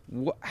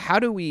 how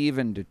do we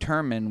even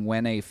determine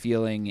when a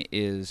feeling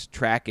is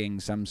tracking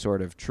some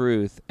sort of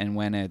truth and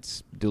when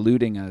it's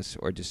diluting us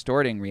or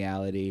distorting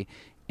reality?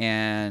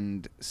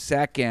 And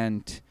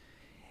second,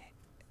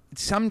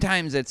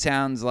 sometimes it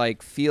sounds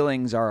like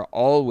feelings are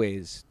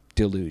always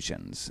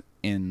delusions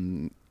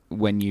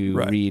when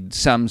you read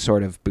some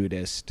sort of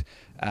Buddhist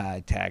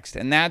text,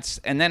 and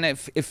then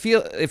if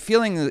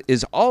feeling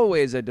is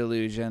always a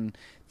delusion,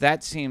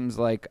 that seems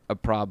like a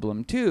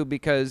problem too,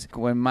 because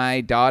when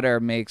my daughter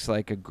makes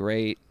like a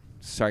great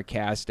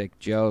sarcastic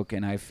joke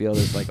and I feel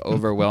this like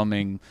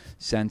overwhelming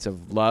sense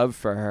of love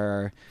for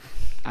her,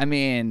 I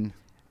mean,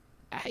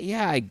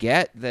 yeah, I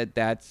get that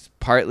that's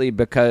partly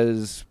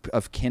because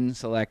of kin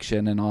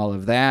selection and all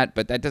of that,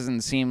 but that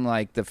doesn't seem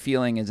like the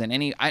feeling is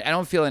I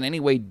don't feel in any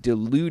way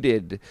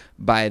deluded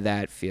by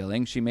that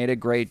feeling. She made a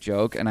great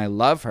joke and I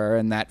love her,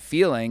 and that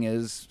feeling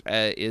is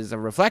a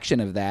reflection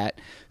of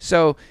that.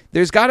 So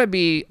there's got to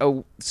be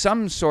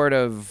some sort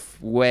of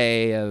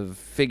way of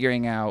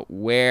figuring out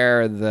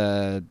where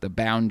the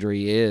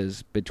boundary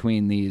is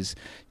between these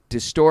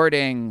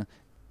distorting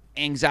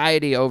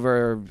anxiety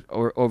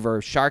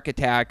over shark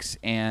attacks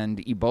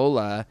and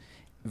Ebola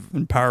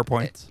And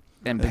PowerPoints.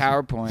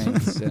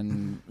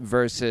 And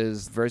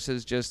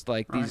versus just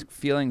like these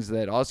feelings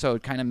that also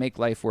kind of make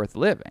life worth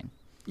living.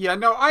 Yeah,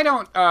 no, I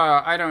don't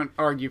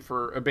argue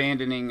for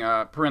abandoning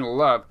parental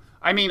love.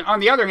 I mean, on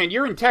the other hand,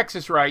 you're in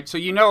Texas, right? So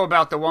you know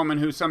about the woman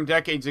who some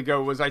decades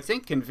ago was, I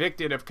think,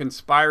 convicted of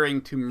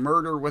conspiring to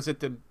murder, was it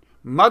the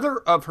mother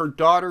of her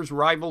daughter's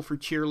rival for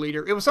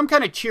cheerleader? It was some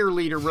kind of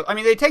cheerleader. I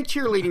mean, they take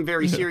cheerleading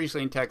very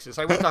seriously in Texas.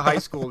 I went to high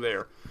school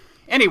there.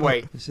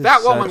 Anyway,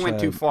 that woman went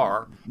too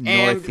far.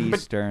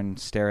 Northeastern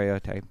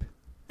stereotype.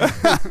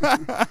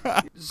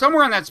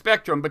 Somewhere on that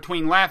spectrum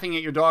between laughing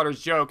at your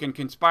daughter's joke and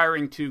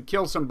conspiring to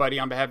kill somebody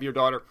on behalf of your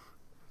daughter,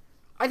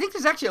 I think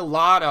there's actually a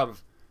lot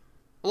of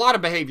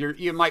behavior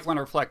you might want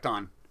to reflect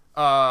on.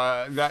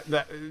 That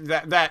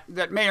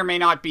may or may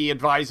not be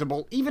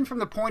advisable, even from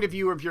the point of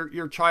view of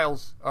your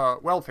child's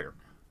welfare.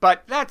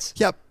 But that's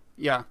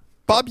yeah.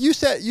 Bob, you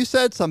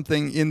said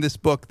something in this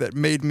book that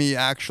made me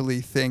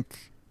actually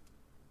think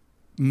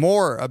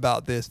more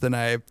about this than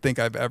I think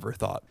I've ever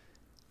thought.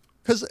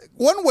 Because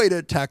one way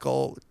to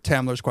tackle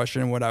Tamler's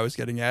question and what I was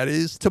getting at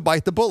is to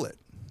bite the bullet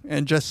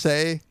and just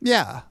say,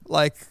 yeah,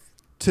 like,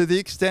 to the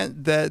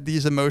extent that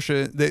these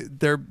emotions,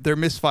 they're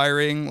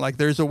misfiring, like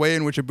there's a way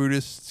in which a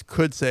Buddhist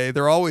could say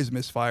they're always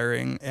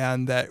misfiring,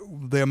 and that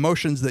the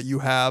emotions that you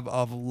have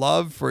of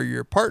love for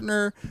your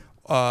partner,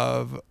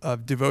 of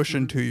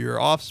devotion to your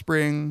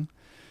offspring,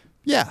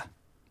 yeah,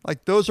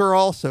 like those are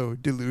also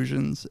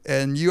delusions.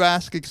 And you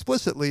ask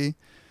explicitly,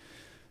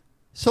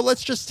 so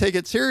let's just take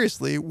it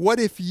seriously. What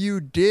if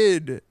you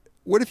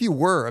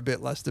were a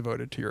bit less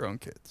devoted to your own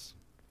kids?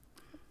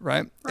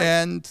 Right?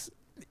 And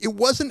it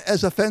wasn't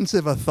as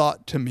offensive a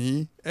thought to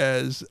me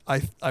as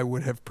I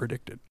would have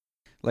predicted.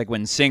 Like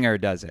when Singer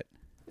does it.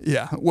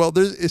 Yeah. Well,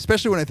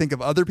 especially when I think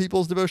of other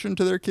people's devotion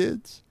to their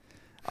kids,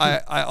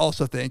 I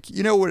also think,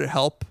 would it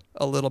help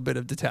a little bit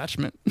of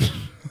detachment?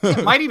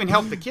 It might even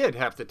help the kid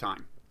half the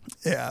time.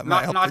 Yeah.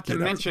 Not to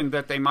mention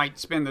that they might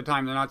spend the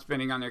time they're not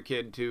spending on their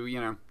kid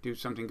to, do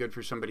something good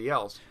for somebody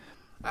else.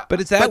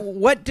 But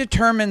what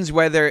determines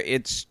whether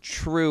it's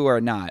true or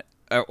not?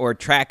 Or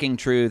tracking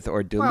truth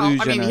or delusion.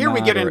 Well, I mean, here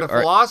we get into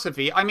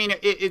philosophy. I mean,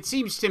 it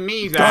seems to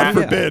me that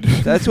God forbid.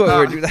 That's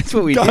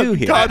what we do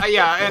here.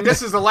 And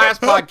this is the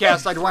last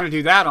podcast I'd want to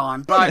do that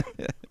on. But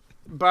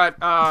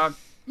I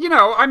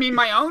mean,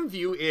 my own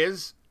view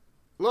is,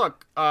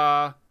 look,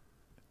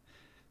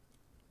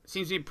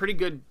 seems to be a pretty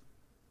good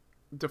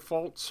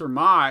default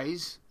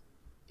surmise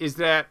is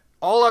that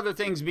all other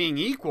things being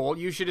equal,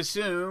 you should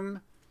assume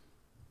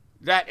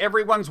that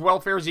everyone's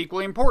welfare is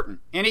equally important.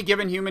 Any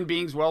given human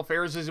being's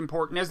welfare is as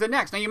important as the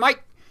next. Now, you might,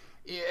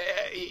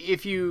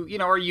 if you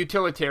are a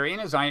utilitarian,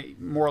 as I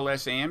more or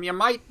less am, you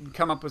might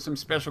come up with some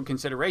special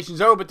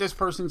considerations. Oh, but this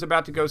person's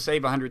about to go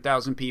save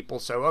 100,000 people,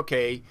 so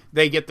okay,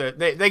 they get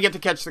to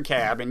catch the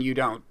cab and you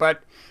don't.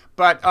 But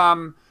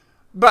the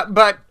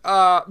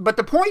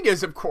point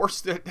is, of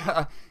course,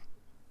 that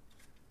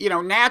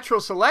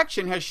natural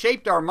selection has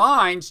shaped our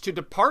minds to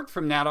depart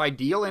from that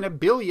ideal in a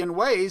billion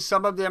ways.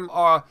 Some of them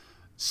are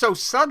so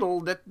subtle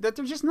that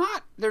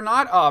they're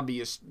not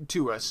obvious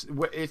to us.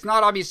 It's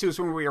not obvious to us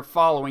when we are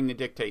following the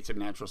dictates of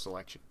natural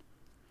selection.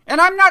 And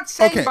I'm not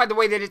saying, by the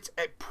way, that it's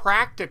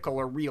practical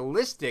or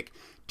realistic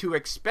to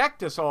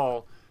expect us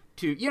all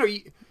to,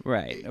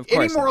 right. Of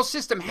any course moral not.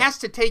 system has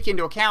to take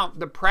into account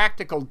the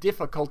practical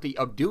difficulty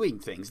of doing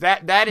things.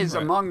 That is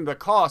among the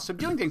costs of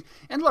doing things.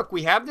 And look,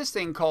 we have this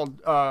thing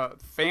called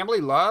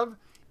family love.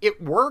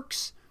 It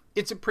works.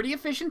 It's a pretty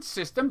efficient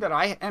system that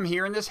I am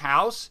here in this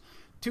house.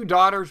 2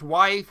 daughters,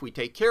 wife. We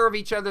take care of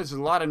each other. There's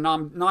a lot of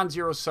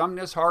non-zero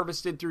sumness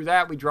harvested through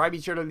that. We drive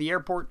each other to the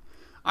airport.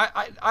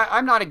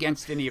 I'm not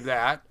against any of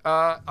that.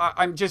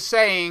 I'm just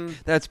saying.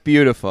 That's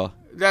beautiful.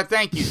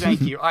 Thank you.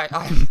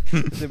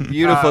 It's a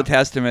beautiful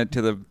testament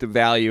to the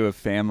value of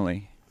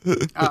family.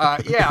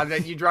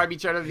 That you drive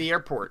each other to the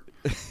airport.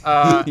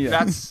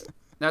 That's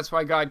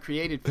why God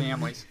created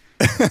families.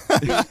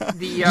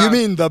 You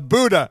mean the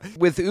Buddha?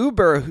 With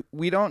Uber,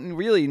 we don't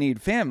really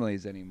need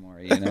families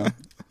anymore,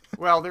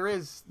 Well, there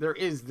is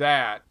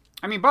that.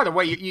 I mean, by the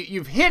way,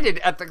 you've hinted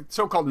at the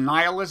so-called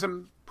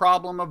nihilism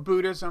problem of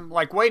Buddhism.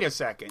 Like, wait a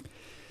second.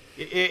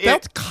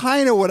 That's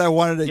kind of what I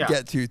wanted to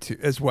get to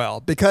as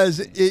well,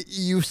 because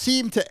you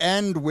seem to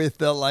end with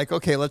the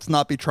okay, let's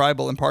not be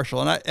tribal and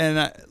partial. And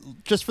I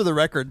just for the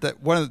record,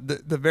 that one of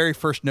the very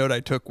first note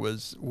I took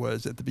was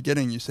at the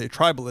beginning. You say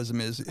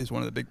tribalism is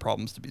one of the big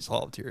problems to be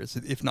solved here,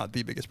 if not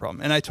the biggest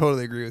problem. And I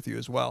totally agree with you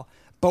as well.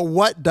 But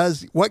what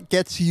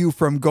gets you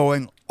from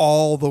going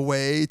all the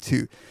way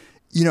to,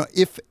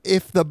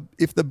 if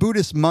the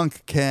Buddhist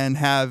monk can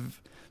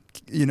have,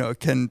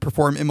 can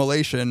perform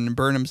immolation,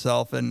 burn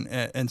himself,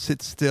 and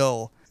sit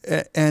still,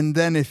 and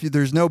then if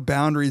there's no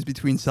boundaries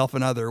between self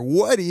and other,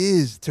 what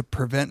is to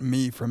prevent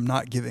me from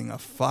not giving a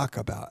fuck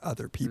about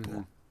other people?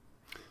 Mm-hmm.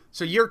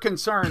 So you're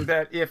concerned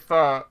that if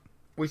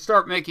we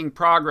start making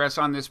progress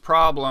on this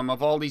problem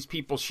of all these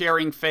people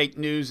sharing fake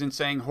news and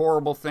saying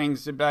horrible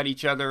things about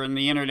each other, and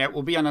the internet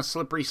will be on a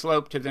slippery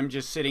slope to them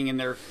just sitting in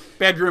their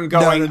bedroom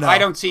going, no. I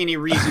don't see any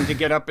reason to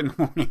get up in the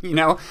morning,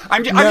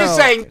 I'm just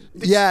saying.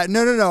 Yeah,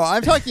 no.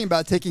 I'm talking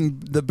about taking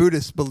the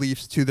Buddhist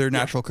beliefs to their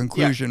natural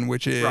conclusion,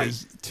 which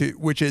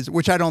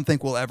I don't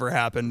think will ever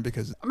happen,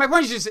 because my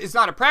point is just, it's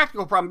not a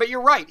practical problem, but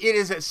you're right. It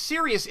is a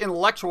serious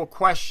intellectual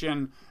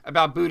question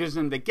about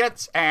Buddhism that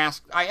gets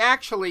asked. I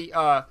actually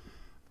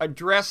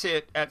address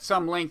it at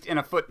some length in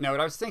a footnote.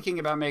 I was thinking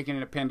about making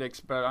an appendix,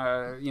 but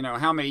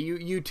how many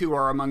you two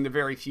are among the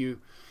very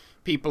few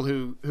people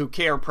who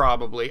care,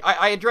 probably.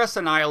 I address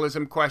the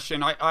nihilism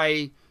question.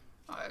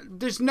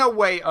 There's no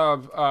way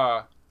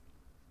of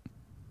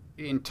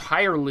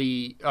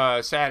entirely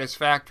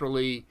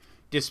satisfactorily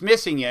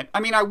dismissing it. I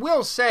mean, I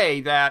will say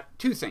that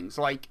 2 things,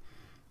 like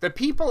the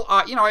people,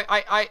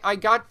 I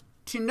got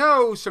to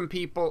know some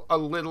people a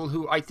little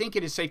who I think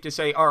it is safe to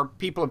say are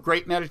people of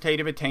great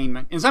meditative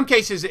attainment. In some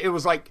cases, it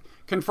was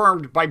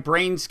confirmed by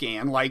brain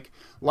scan, like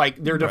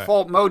their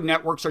default mode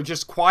networks are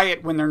just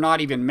quiet when they're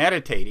not even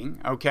meditating.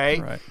 Okay,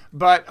 right.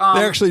 But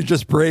they're actually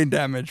just brain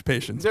damage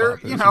patients.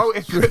 Who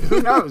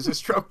knows? A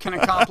stroke can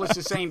accomplish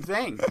the same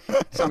thing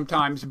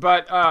sometimes.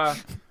 But I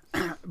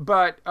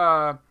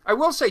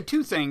will say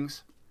 2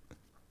 things.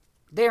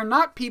 They are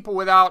not people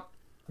without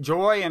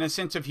joy and a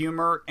sense of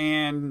humor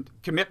and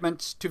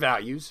commitments to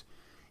values,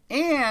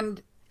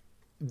 and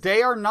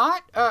they are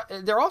not.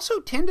 They also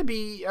tend to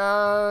be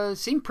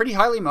seem pretty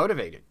highly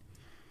motivated.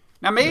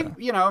 Now,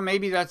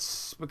 maybe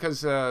that's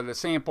because the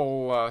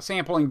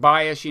sampling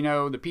bias.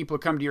 The people who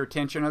come to your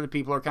attention, other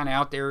people are kind of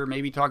out there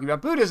maybe talking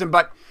about Buddhism,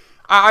 but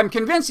I'm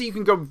convinced that you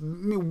can go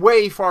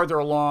way farther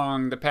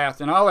along the path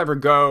than I'll ever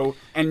go,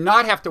 and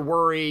not have to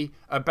worry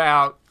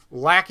about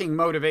lacking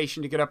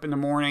motivation to get up in the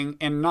morning,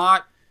 and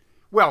not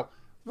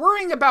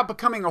worrying about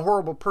becoming a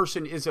horrible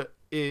person is a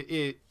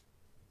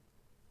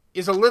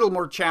little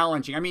more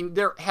challenging. I mean,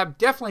 there have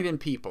definitely been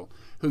people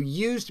who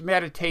used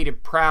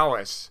meditative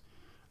prowess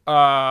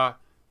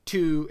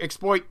to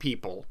exploit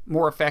people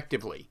more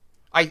effectively.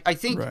 I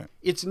think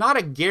it's not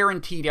a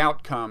guaranteed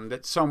outcome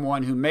that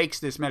someone who makes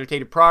this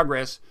meditative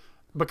progress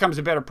becomes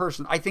a better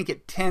person. I think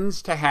it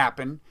tends to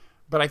happen,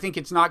 but I think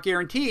it's not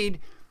guaranteed.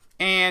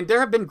 And there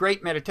have been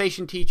great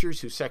meditation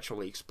teachers who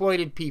sexually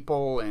exploited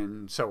people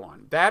and so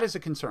on. That is a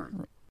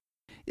concern.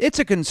 It's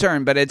a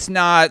concern, but it's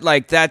not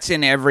like that's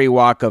in every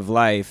walk of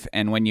life.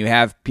 And when you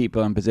have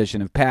people in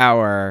position of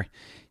power,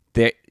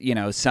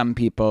 some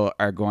people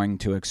are going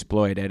to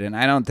exploit it. And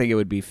I don't think it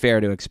would be fair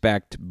to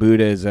expect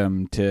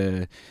Buddhism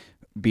to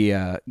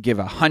give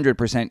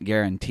 100%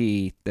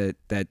 guarantee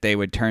that they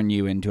would turn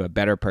you into a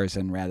better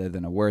person rather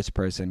than a worse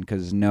person,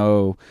 because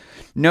no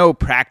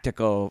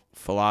practical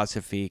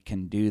philosophy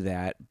can do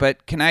that.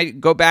 But can I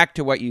go back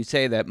to what you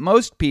say, that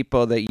most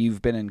people that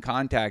you've been in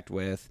contact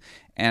with,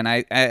 and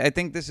I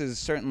think this is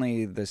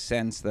certainly the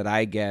sense that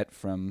I get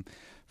from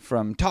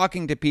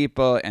talking to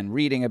people and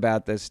reading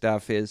about this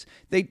stuff, is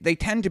they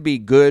tend to be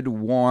good,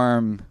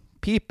 warm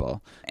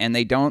people, and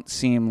they don't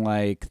seem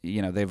like,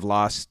 they've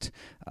lost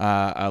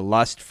a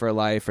lust for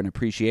life, an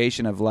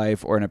appreciation of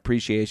life, or an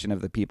appreciation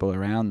of the people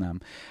around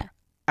them.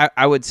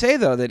 I would say,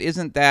 though, that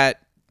isn't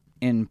that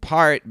in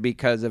part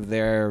because of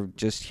their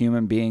just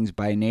human beings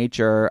by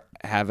nature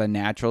have a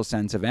natural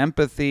sense of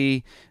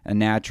empathy, a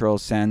natural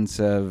sense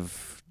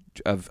of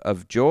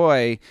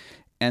joy,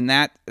 and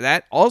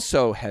that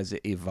also has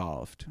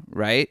evolved,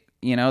 right?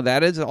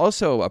 That is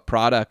also a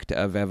product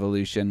of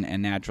evolution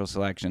and natural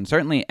selection.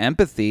 Certainly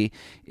empathy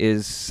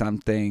is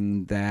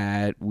something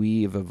that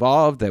we've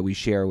evolved, that we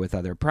share with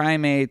other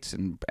primates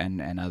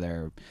and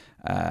other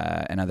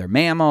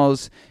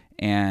mammals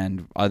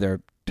and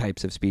other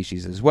types of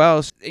species as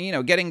well.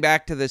 Getting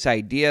back to this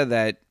idea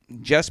that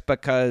just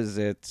because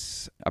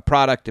it's a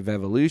product of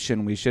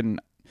evolution, we shouldn't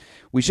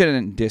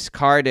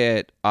discard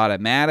it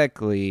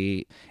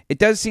automatically. It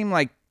does seem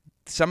like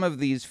some of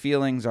these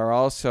feelings are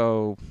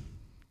also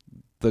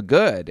the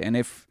good, and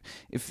if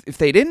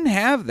they didn't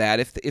have that,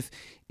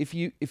 if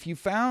you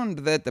found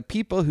that the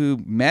people who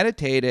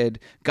meditated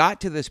got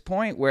to this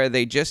point where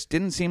they just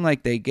didn't seem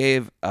like they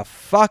gave a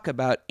fuck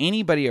about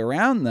anybody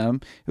around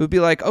them, it would be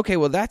like, okay,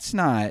 well that's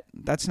not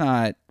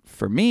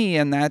for me,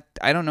 and that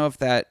I don't know if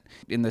that,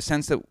 in the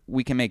sense that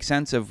we can make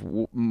sense of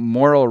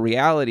moral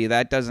reality,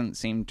 that doesn't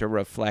seem to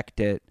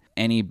reflect it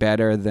any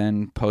better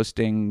than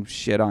posting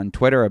shit on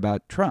Twitter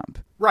about Trump.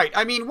 Right.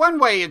 I mean, one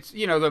way it's,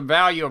 the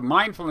value of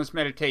mindfulness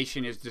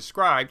meditation is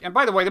described. And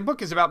by the way, the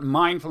book is about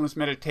mindfulness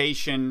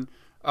meditation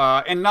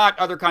and not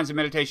other kinds of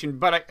meditation,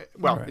 but,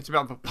 It's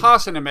about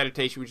Vipassana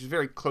meditation, which is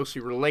very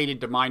closely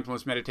related to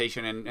mindfulness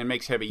meditation and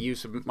makes heavy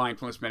use of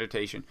mindfulness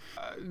meditation.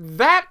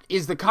 That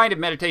is the kind of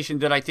meditation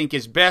that I think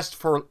is best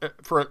for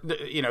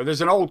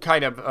there's an old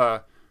kind of,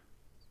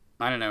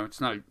 I don't know,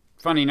 it's not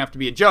funny enough to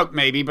be a joke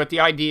maybe, but the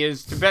idea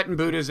is Tibetan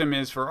Buddhism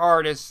is for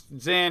artists,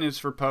 Zen is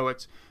for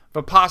poets,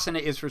 Vipassana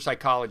is for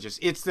psychologists.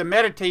 It's the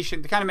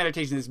meditation, the kind of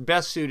meditation that's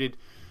best suited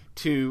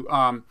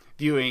to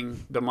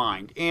viewing the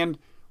mind. And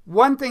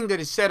one thing that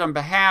is said on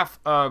behalf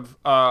of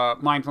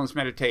mindfulness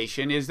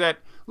meditation is that,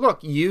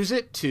 look, use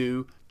it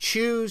to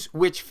choose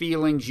which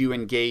feelings you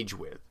engage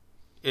with.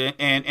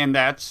 And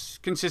that's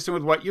consistent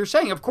with what you're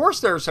saying. Of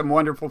course, there are some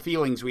wonderful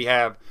feelings we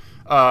have,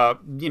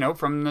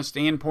 from the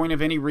standpoint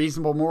of any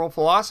reasonable moral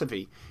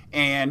philosophy,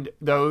 and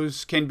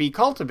those can be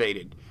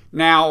cultivated.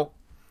 Now,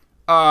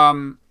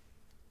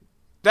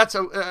 that's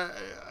the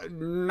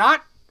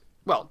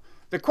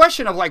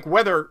question of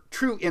whether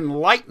true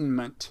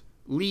enlightenment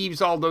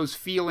leaves all those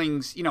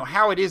feelings,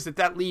 how it is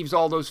that leaves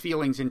all those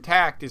feelings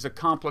intact is a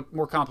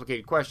more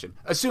complicated question,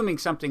 assuming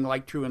something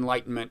like true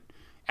enlightenment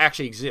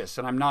actually exists.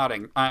 And I'm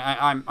nodding.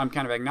 I'm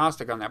kind of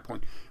agnostic on that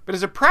point. But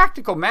as a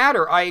practical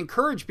matter, I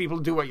encourage people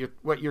to do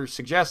what you're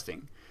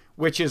suggesting,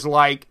 which is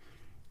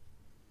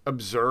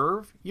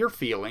observe your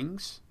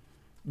feelings,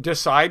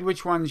 decide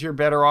which ones you're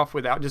better off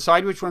without,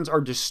 decide which ones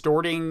are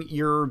distorting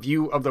your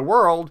view of the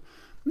world,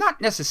 not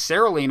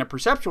necessarily in a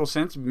perceptual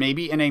sense,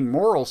 maybe in a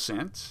moral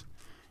sense,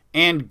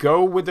 and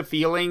go with the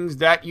feelings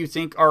that you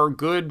think are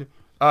good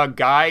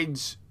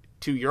guides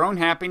to your own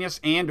happiness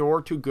and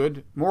or to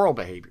good moral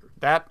behavior.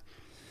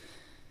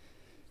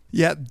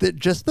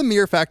 Just the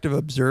mere fact of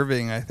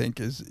observing, I think,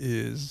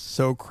 is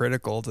so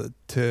critical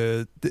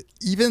to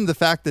even the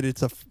fact that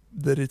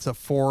it's a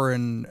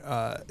foreign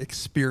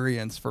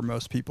experience for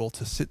most people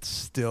to sit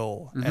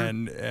still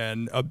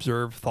and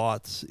observe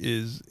thoughts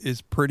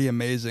is pretty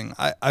amazing.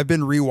 I've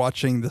been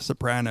rewatching The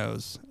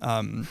Sopranos,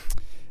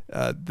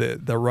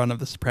 the run of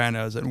The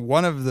Sopranos, and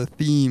one of the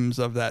themes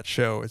of that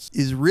show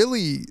is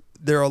really,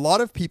 there are a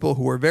lot of people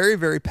who are very,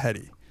 very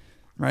petty.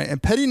 Right.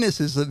 And pettiness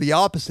is the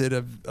opposite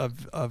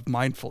of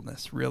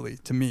mindfulness, really,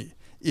 to me.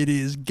 It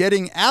is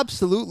getting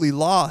absolutely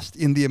lost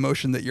in the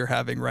emotion that you're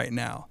having right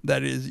now.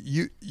 That is,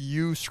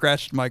 you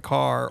scratched my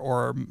car,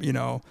 or,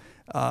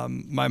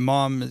 my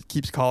mom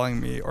keeps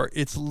calling me, or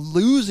it's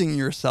losing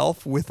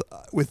yourself with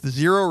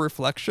zero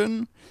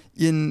reflection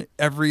in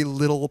every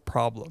little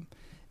problem.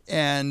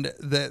 And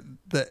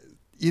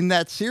in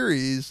that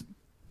series,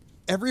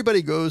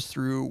 everybody goes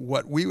through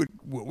what we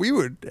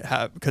would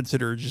have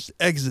considered just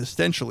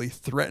existentially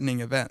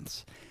threatening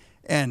events,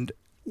 and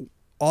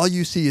all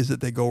you see is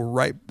that they go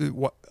right.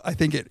 I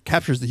think it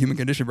captures the human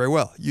condition very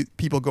well.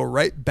 People go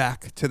right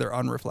back to their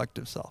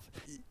unreflective self.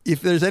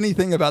 If there's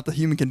anything about the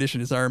human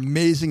condition, is our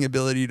amazing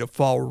ability to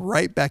fall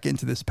right back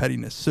into this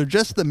pettiness. So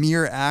just the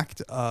mere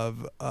act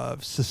of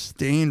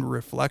sustained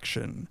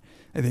reflection,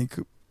 I think,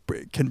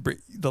 can bring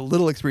the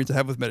little experience I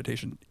have with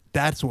meditation.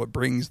 That's what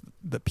brings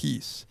the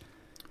peace.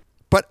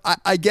 But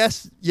I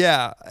guess,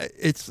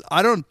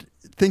 I don't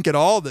think at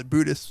all that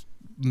Buddhists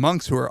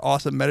monks who are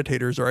awesome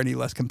meditators are any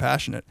less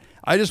compassionate.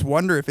 I just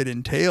wonder if it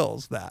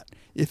entails that.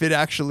 If it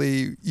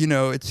actually,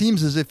 it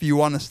seems as if you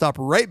want to stop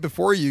right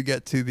before you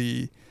get to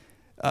the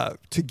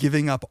to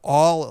giving up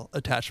all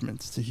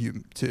attachments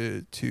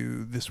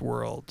to this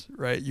world,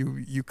 right?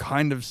 You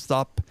kind of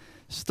stop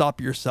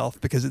yourself,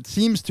 because it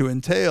seems to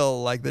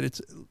entail like that.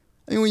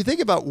 When you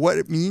think about what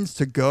it means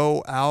to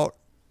go out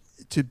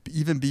to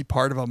even be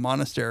part of a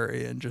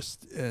monastery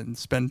and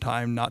spend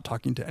time not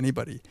talking to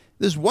anybody,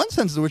 there's one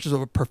sense in which is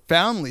a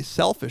profoundly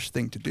selfish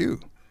thing to do,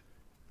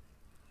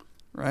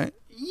 right?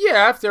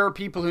 Yeah, if there are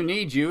people who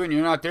need you and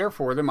you're not there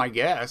for them, I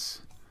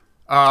guess.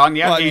 On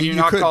the other hand, you're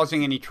not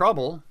causing any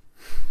trouble.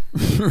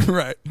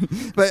 Right.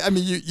 But,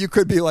 you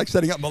could be like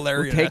setting up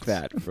malaria. We'll take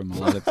that from a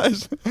lot of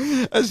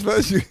people. I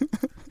suppose you...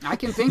 I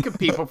can think of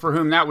people for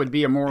whom that would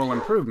be a moral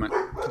improvement,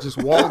 to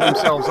just wall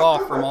themselves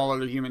off from all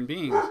other human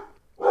beings.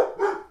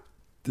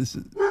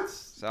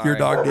 Your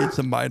dog needs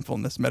some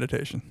mindfulness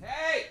meditation.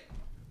 Hey!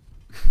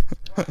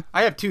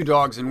 I have 2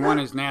 dogs, and one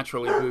is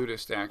naturally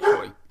Buddhist,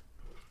 actually.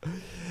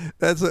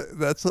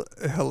 That's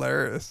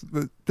hilarious.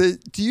 Do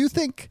you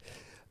think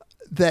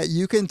that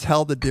you can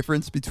tell the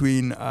difference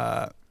between...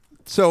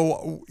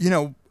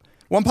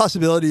 one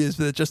possibility is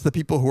that just the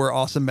people who are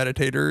awesome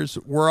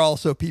meditators were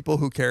also people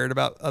who cared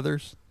about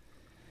others.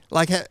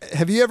 Like,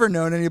 have you ever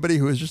known anybody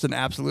who was just an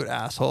absolute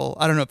asshole?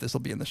 I don't know if this will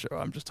be in the show.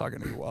 I'm just talking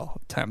to you,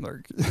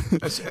 Tamler.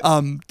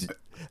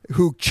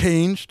 Who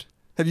changed?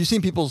 Have you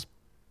seen people's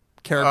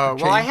character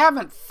change? Well, I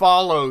haven't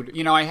followed.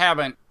 I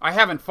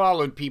haven't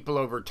followed people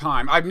over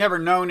time. I've never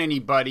known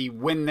anybody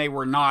when they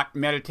were not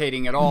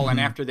meditating at all, and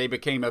after they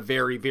became a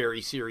very,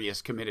 very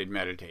serious, committed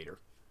meditator.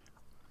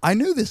 I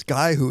knew this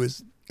guy who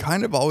was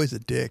kind of always a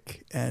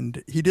dick,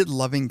 and he did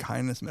loving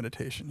kindness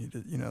meditation. He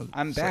did,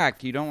 I'm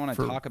back. You don't want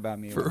to talk about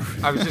me.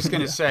 I was just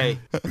going to say.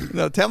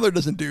 No, Tamler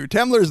doesn't do.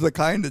 Tamler is the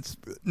kind that's,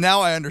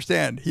 now I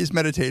understand. He's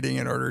meditating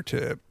in order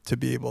to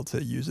be able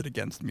to use it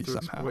against me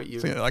somehow.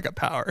 Like a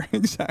power,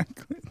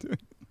 exactly,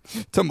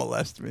 to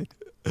molest me.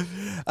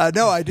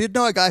 No, I did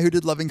know a guy who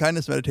did loving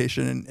kindness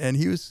meditation, and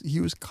he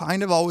was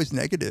kind of always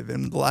negative.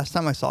 And the last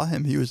time I saw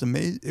him, he was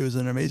amazing. It was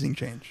an amazing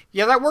change.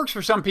 Yeah, that works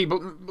for some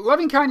people.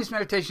 Loving kindness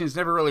meditation has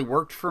never really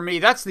worked for me.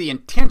 That's the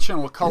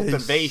intentional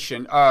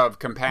cultivation of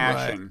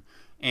compassion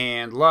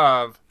and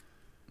love.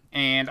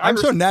 And I'm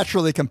so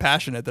naturally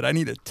compassionate that I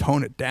need to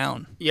tone it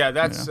down. Yeah,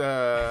 that's.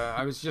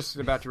 I was just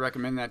about to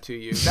recommend that to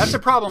you. That's a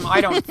problem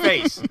I don't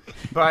face,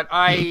 but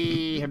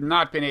I have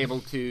not been able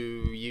to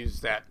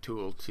use that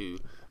tool to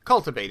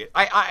cultivate it.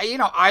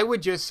 I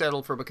would just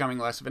settle for becoming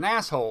less of an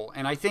asshole,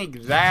 and I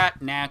think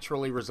that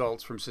naturally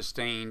results from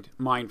sustained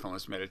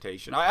mindfulness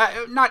meditation.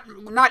 Not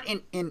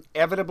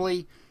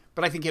inevitably,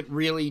 but I think it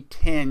really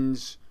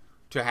tends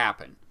to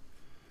happen.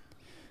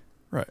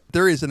 Right.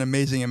 There is an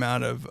amazing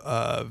amount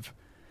of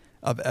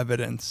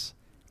evidence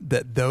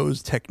that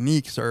those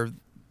techniques are,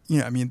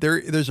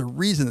 there's a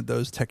reason that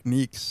those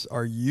techniques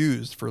are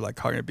used for like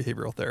cognitive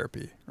behavioral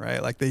therapy,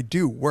 right? Like they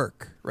do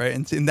work, right?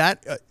 And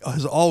that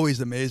has always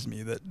amazed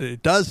me that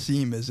it does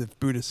seem as if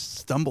Buddhists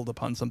stumbled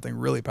upon something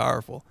really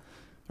powerful.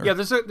 Yeah,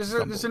 there's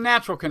a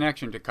natural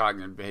connection to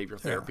cognitive behavioral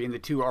therapy, and the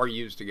two are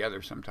used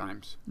together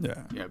sometimes.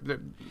 Yeah. Yeah.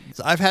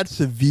 So I've had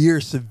severe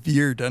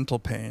dental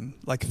pain,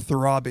 like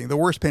throbbing, the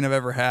worst pain I've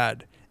ever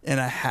had. And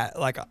I had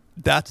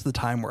that's the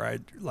time where I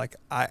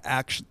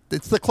actually,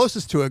 it's the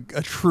closest to a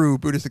true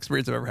Buddhist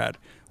experience I've ever had,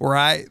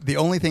 where the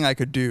only thing I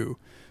could do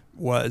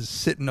was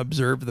sit and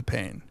observe the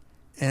pain,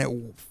 and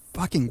it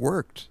fucking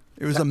worked.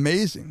 It was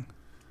amazing.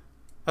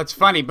 That's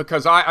funny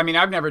because I've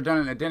never done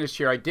it in a dentist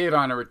chair. I did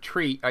on a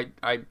retreat.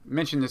 I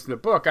mentioned this in the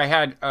book. I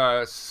had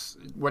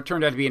what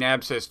turned out to be an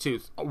abscess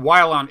tooth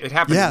while on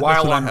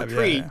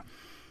retreat. Yeah.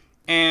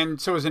 And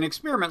so as an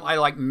experiment,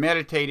 I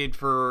meditated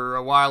for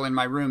a while in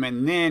my room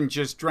and then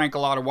just drank a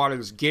lot of water that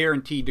was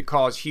guaranteed to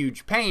cause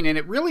huge pain. And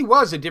it really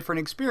was a different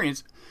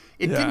experience.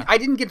 I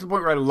didn't get to the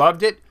point where I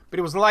loved it, but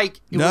it was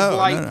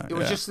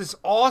just this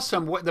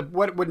awesome,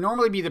 what would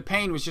normally be the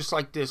pain was just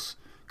like this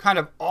kind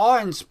of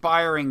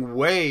awe-inspiring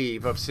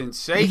wave of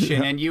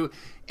sensation. Yeah.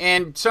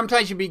 And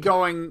sometimes you'd be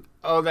going,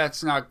 oh,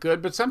 that's not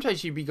good. But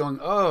sometimes you'd be going,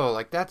 oh,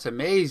 that's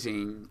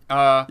amazing.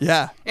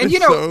 Yeah. And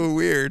it's so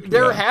weird.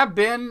 There have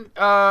been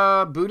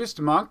Buddhist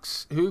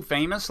monks who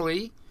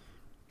famously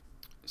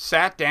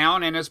sat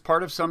down and as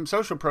part of some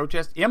social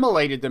protest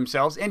immolated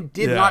themselves and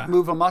did not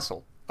move a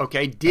muscle.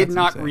 Okay. Did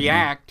not insane.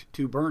 React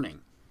to burning.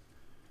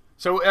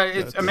 So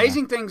it's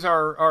amazing things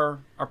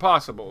are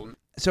possible.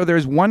 So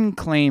there's one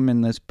claim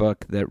in this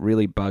book that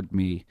really bugged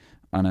me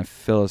on a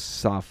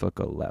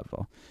philosophical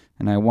level.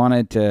 And I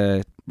wanted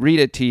to read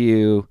it to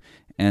you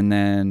and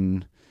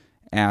then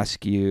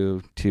ask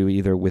you to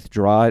either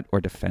withdraw it or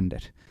defend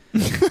it.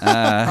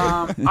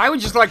 I would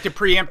just like to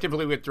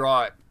preemptively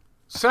withdraw it.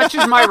 Such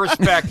is my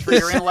respect for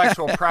your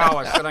intellectual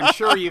prowess that I'm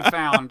sure you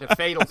found a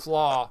fatal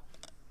flaw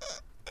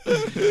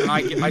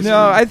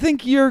I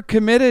think you're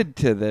committed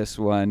to this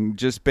one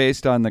just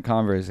based on the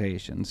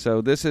conversation.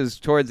 So this is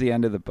towards the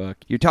end of the book.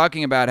 You're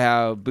talking about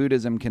how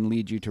Buddhism can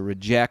lead you to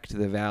reject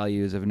the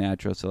values of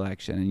natural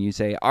selection. And you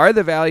say, are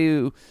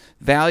the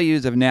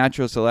values of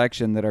natural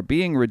selection that are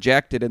being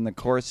rejected in the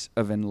course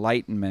of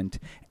enlightenment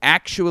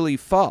actually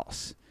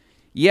false?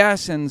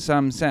 Yes, in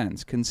some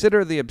sense.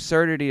 Consider the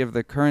absurdity of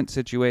the current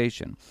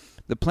situation.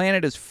 The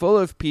planet is full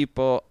of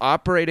people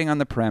operating on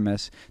the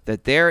premise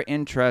that their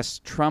interests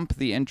trump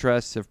the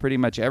interests of pretty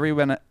much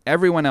everyone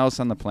else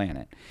on the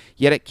planet.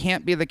 Yet it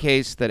can't be the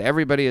case that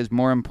everybody is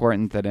more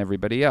important than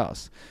everybody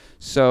else.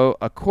 So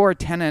a core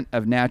tenet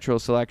of natural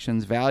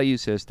selection's value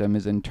system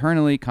is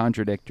internally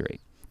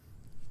contradictory.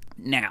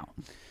 Now,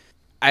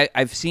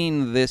 I've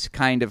seen this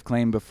kind of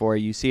claim before.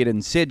 You see it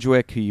in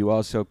Sidgwick, who you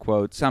also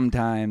quote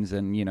sometimes,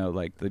 and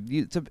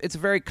it's a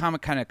very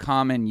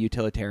common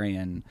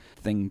utilitarian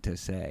thing to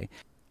say.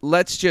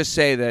 Let's just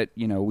say that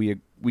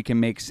we can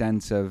make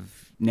sense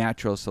of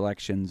natural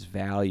selection's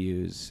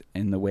values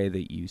in the way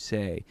that you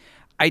say.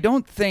 I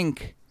don't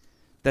think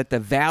that the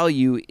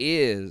value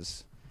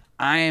is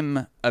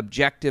I'm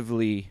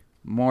objectively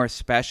more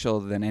special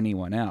than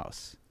anyone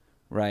else,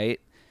 right?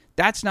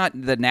 That's not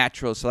the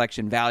natural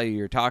selection value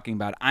you're talking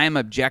about. I'm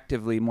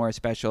objectively more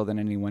special than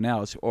anyone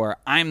else, or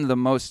I'm the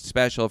most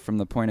special from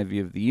the point of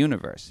view of the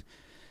universe.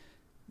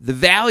 The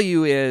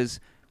value is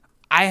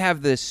I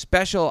have this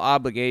special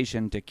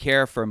obligation to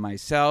care for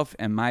myself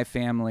and my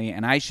family,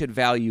 and I should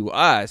value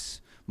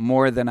us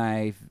more than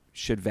I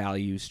should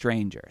value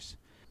strangers.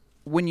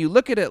 When you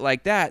look at it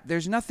like that,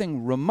 there's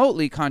nothing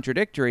remotely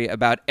contradictory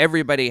about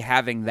everybody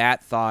having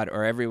that thought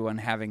or everyone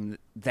having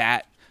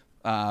that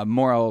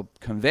moral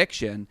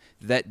conviction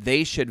that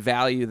they should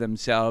value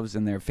themselves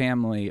and their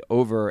family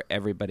over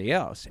everybody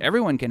else.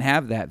 Everyone can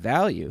have that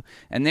value,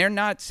 and they're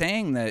not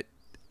saying that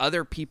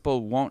other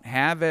people won't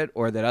have it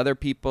or that other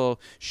people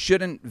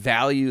shouldn't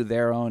value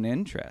their own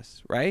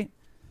interests, right?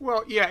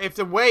 Well, yeah, if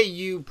the way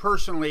you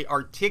personally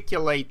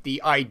articulate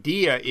the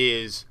idea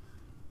is,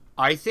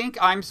 I think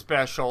I'm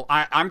special,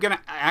 I'm going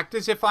to act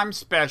as if I'm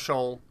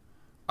special,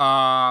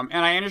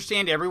 and I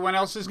understand everyone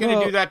else is going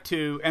to do that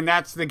too, and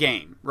that's the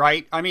game,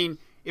 right? I mean,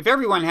 if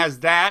everyone has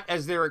that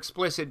as their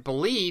explicit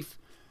belief,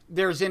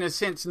 there's in a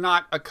sense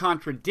not a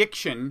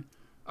contradiction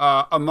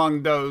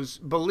among those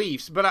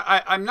beliefs. But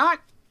I'm not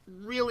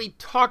really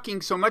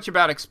talking so much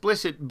about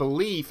explicit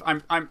belief.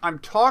 I'm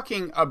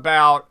talking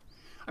about,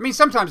 I mean,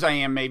 sometimes I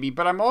am maybe,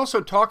 but I'm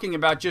also talking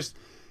about just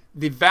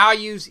the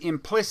values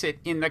implicit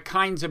in the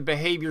kinds of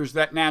behaviors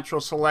that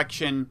natural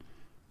selection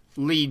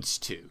leads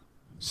to.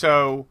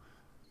 So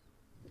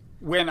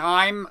when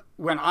I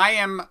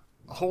am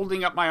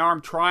holding up my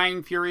arm,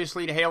 trying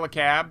furiously to hail a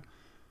cab,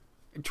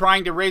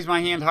 trying to raise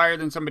my hand higher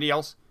than somebody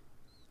else,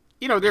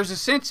 there's a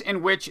sense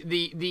in which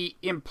the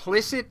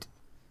implicit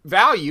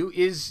value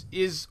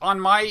is on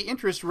my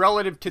interest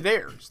relative to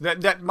theirs.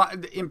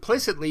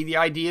 Implicitly, the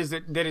idea is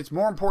that it's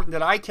more important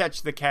that I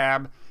catch the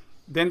cab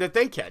than that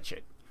they catch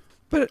it.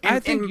 But I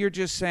think you're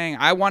just saying,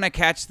 I want to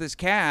catch this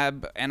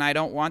cab, and I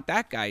don't want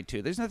that guy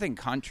to. There's nothing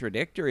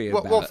contradictory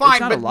about it. Well, fine, it's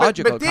not a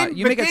logical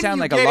you make it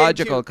sound like a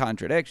logical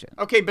contradiction.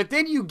 Okay, but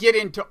then you get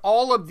into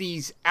all of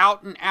these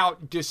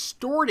out-and-out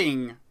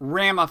distorting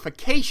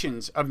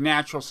ramifications of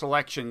natural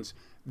selection's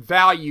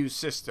value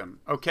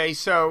system. Okay,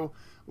 so,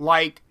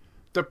 like,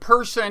 the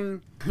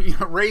person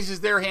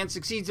raises their hand,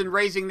 succeeds in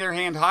raising their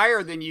hand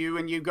higher than you,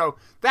 and you go,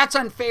 that's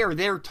unfair,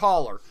 they're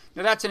taller.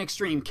 Now, that's an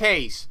extreme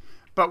case.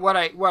 But what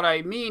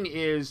I mean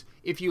is,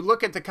 if you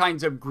look at the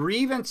kinds of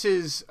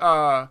grievances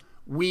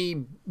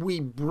we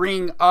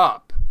bring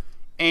up,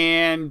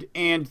 and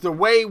the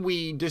way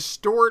we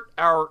distort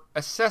our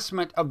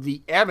assessment of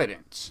the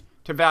evidence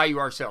to value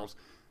ourselves,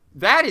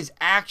 that is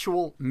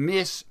actual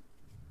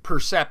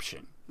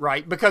misperception,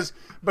 right? Because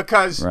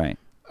right.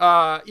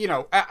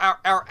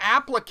 Our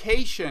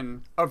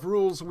application of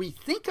rules we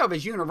think of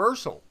as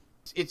universal.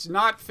 It's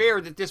not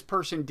fair that this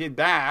person did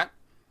that.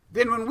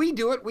 Then when we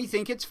do it, we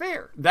think it's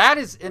fair. That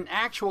is an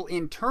actual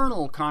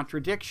internal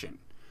contradiction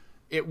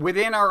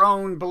within our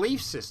own belief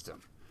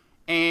system.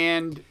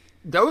 And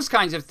those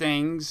kinds of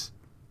things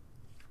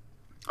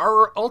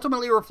are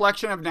ultimately a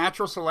reflection of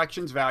natural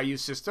selection's value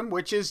system,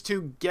 which is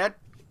to get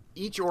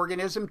each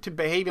organism to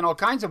behave in all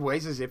kinds of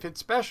ways as if it's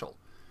special.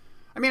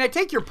 I mean, I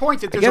take your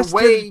point that there's a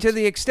way... To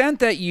the extent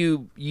that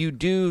you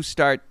do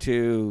start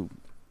to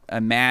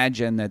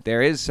imagine that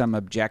there is some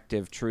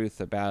objective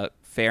truth about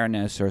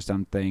fairness or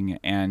something,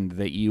 and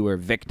that you were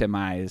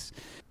victimized,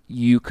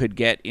 you could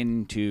get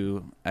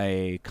into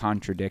a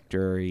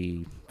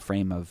contradictory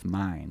frame of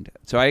mind.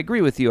 So I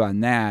agree with you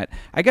on that.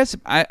 I guess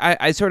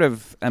I sort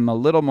of am a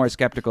little more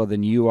skeptical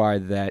than you are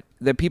that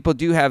people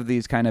do have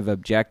these kind of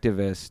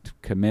objectivist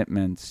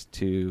commitments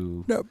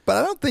to... No, but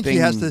I don't think he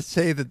has to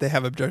say that they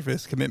have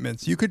objectivist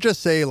commitments. You could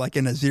just say, like,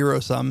 in a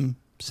zero-sum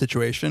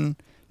situation,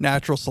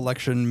 natural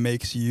selection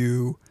makes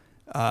you...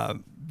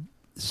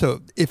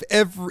 So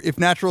if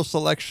natural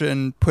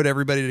selection put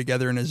everybody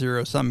together in a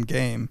zero-sum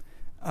game,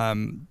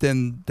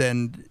 then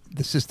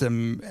the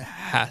system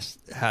has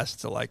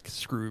to like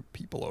screw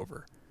people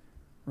over,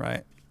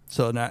 right?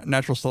 So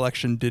natural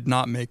selection did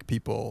not make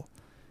people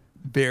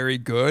very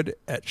good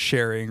at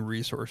sharing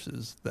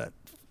resources that,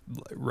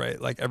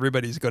 right? Like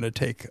everybody's going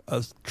to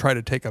try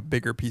to take a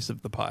bigger piece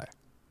of the pie.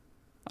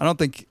 I don't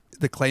think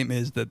the claim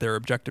is that they're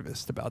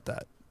objectivist about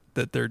that.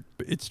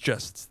 It's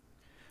just.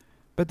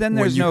 But then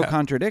there's no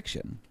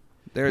contradiction.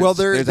 There's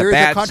there's a a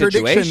bad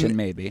contradiction. situation,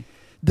 maybe.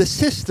 The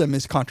system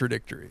is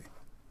contradictory,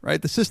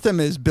 right? The system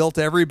is built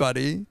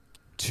everybody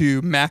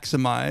to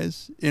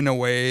maximize in a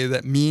way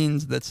that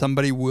means that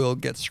somebody will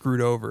get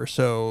screwed over.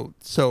 So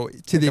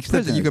to the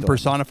extent that you can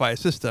personify a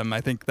system,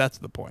 I think that's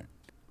the point,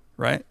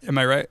 right? Am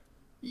I right?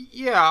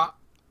 Yeah,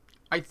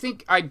 I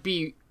think I'd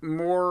be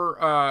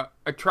more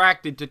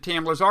attracted to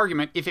Tamler's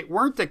argument if it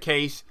weren't the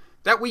case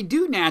that we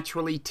do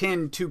naturally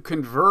tend to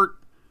convert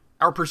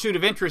our pursuit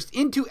of interest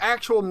into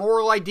actual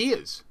moral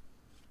ideas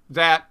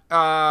that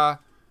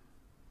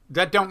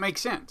don't make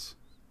sense,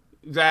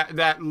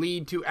 that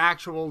lead to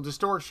actual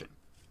distortion.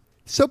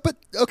 So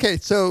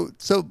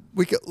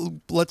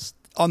let's,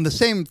 on the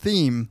same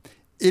theme,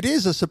 it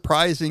is a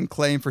surprising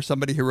claim for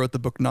somebody who wrote the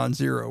book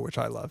Non-Zero, which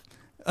I love,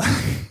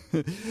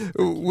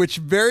 which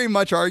very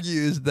much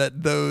argues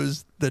that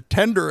the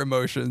tender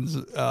emotions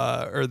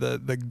or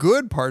the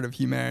good part of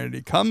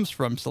humanity comes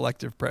from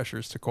selective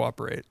pressures to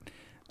cooperate,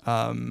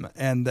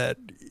 and that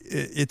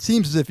it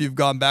seems as if you've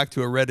gone back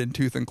to a red in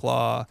tooth and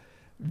claw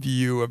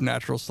view of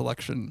natural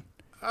selection.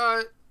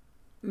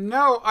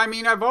 No, I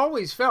mean, I've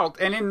always felt,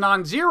 and in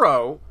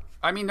Non-Zero,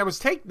 I mean,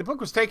 the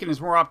book was taken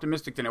as more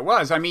optimistic than it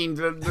was. I mean,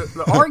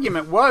 the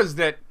argument was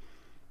that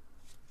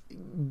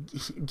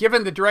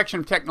given the direction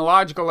of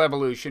technological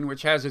evolution,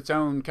 which has its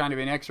own kind of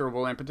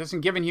inexorable impetus,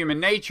 and given human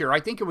nature, I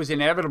think it was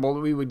inevitable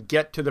that we would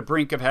get to the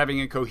brink of having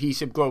a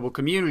cohesive global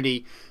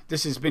community.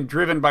 This has been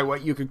driven by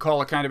what you could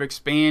call a kind of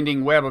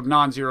expanding web of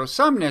non-zero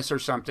sumness or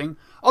something,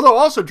 although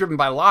also driven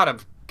by a lot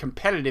of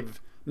competitiveness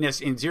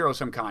in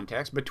zero-sum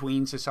context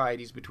between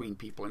societies, between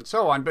people, and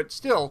so on. But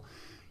still,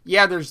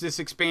 yeah, there's this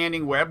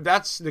expanding web.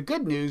 That's the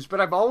good news. But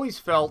I've always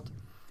felt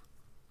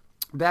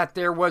that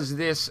there was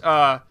this,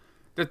 that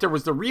there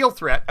was the real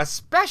threat,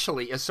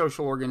 especially as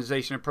social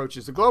organization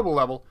approaches the global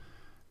level,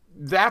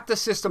 that the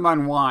system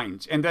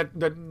unwinds and that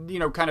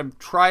kind of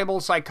tribal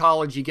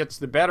psychology gets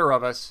the better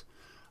of us.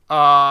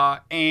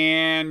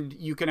 And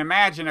you can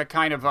imagine a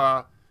kind of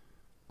a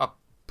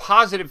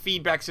positive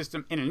feedback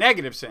system in a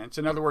negative sense.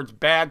 In other words,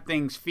 bad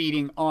things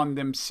feeding on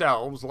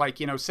themselves. Like,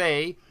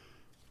 say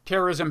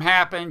terrorism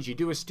happens, you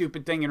do a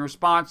stupid thing in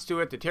response to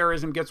it, the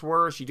terrorism gets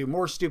worse, you do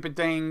more stupid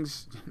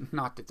things.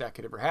 Not that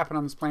could ever happen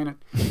on this planet.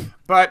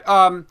 But,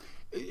 and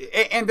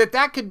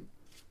that could,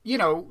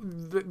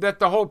 that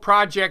the whole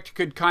project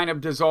could kind of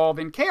dissolve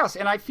in chaos.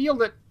 And I feel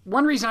that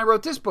one reason I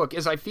wrote this book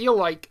is I feel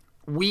like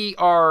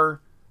we're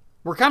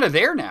kind of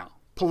there now.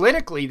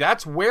 Politically,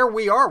 that's where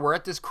we are. We're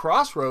at this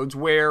crossroads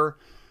where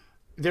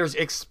there's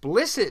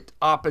explicit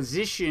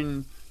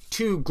opposition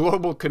to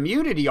global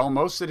community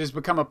almost that has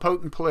become a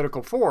potent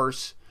political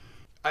force.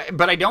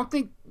 But I don't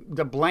think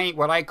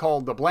what I call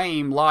the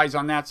blame lies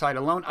on that side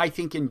alone. I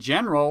think in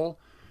general,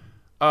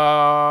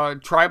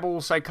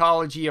 tribal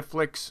psychology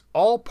afflicts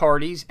all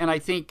parties, and I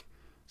think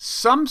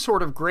some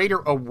sort of greater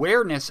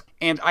awareness,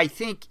 and I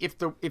think if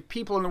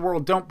people in the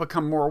world don't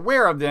become more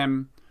aware of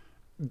them,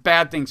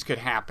 bad things could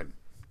happen.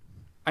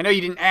 I know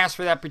you didn't ask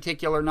for that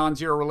particular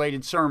non-zero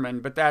related sermon,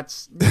 but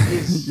that's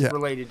yeah.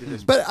 related to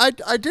this. But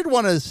I did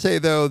want to say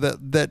though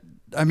that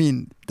I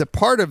mean the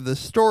part of the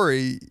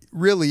story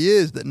really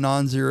is that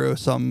non-zero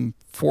sum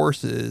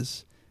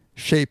forces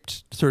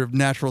shaped sort of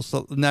natural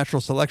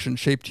selection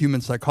shaped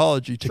human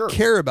psychology to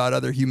care about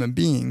other human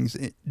beings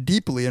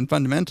deeply and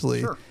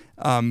fundamentally,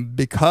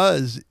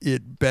 because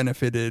it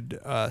benefited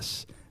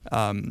us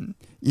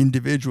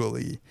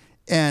individually.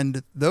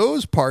 And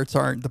those parts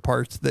aren't the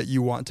parts that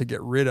you want to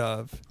get rid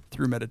of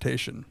through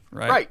meditation,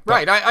 right?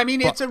 Right. I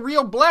mean, it's a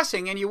real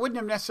blessing, and you wouldn't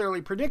have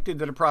necessarily predicted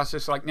that a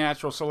process like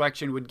natural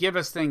selection would give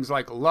us things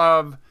like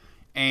love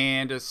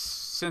and a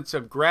sense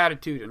of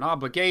gratitude and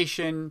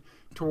obligation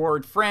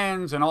toward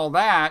friends and all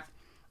that.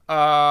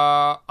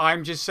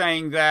 I'm just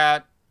saying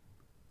that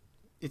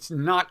it's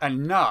not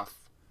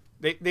enough.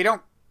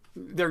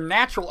 Their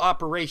natural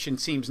operation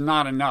seems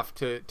not enough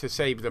to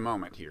save the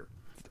moment here.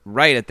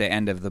 Right at the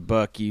end of the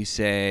book, you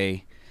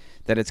say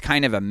that it's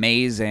kind of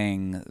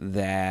amazing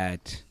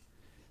that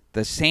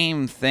the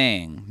same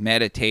thing,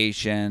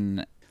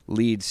 meditation,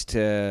 leads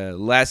to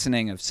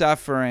lessening of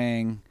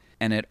suffering,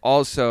 and it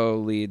also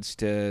leads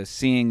to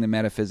seeing the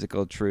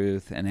metaphysical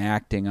truth and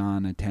acting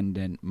on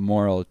attendant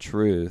moral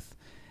truth.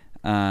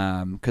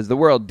 Because the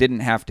world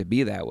didn't have to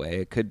be that way.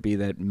 It could be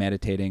that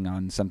meditating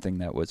on something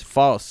that was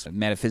false,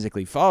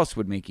 metaphysically false,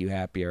 would make you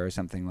happier or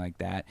something like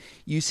that.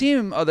 You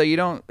seem, although you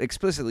don't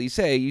explicitly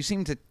say, you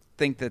seem to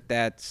think that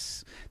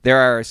there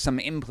are some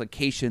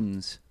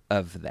implications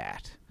of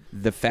that.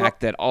 The fact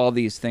that all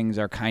these things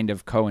are kind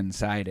of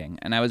coinciding.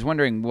 And I was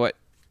wondering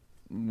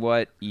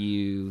what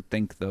you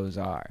think those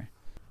are.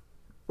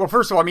 Well,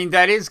 first of all, I mean,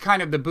 that is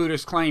kind of the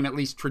Buddhist claim, at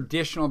least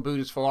traditional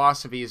Buddhist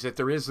philosophy, is that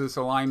there is this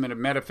alignment of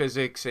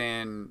metaphysics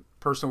and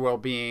personal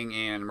well-being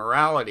and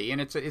morality.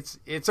 And it's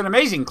an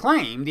amazing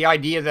claim, the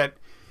idea that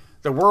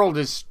the world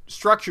is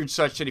structured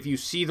such that if you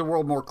see the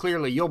world more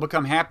clearly, you'll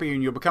become happier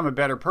and you'll become a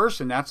better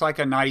person. That's like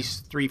a nice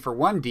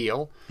 3-for-1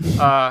 deal.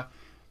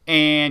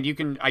 And you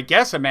can, I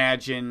guess,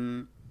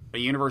 imagine a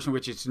universe in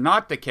which it's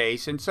not the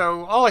case. And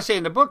so all I say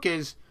in the book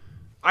is,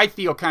 I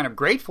feel kind of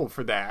grateful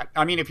for that.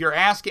 I mean, if you're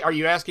asking, are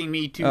you asking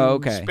me to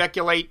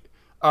speculate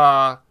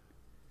about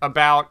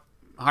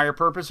higher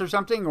purpose or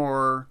something,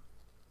 or?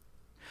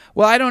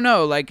 Well, I don't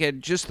know. Like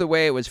just the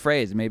way it was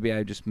phrased, maybe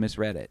I just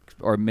misread it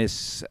or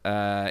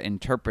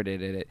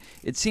misinterpreted it.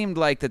 It seemed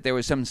like that there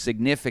was some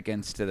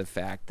significance to the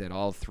fact that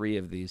all three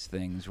of these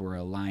things were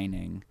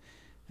aligning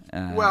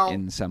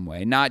in some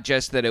way. Not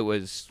just that it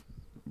was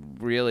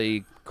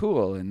really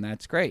cool and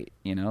that's great,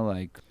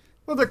 like.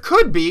 Well, there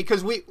could be,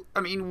 because we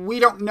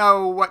don't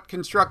know what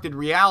constructed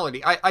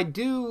reality. I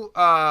do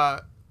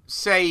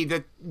say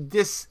that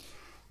this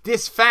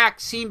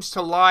fact seems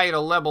to lie at a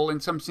level,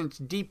 in some sense,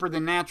 deeper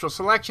than natural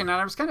selection.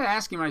 And I was kind of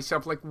asking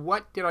myself, like,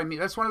 what did I mean?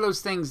 That's one of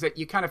those things that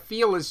you kind of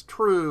feel is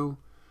true,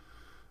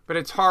 but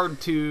it's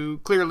hard to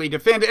clearly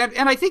defend.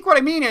 And I think what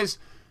I mean is,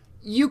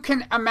 you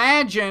can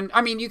imagine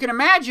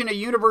a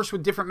universe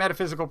with different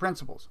metaphysical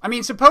principles. I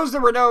mean, suppose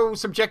there were no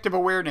subjective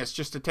awareness,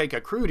 just to take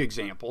a crude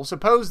example.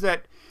 Suppose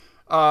that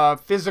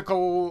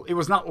it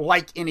was not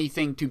like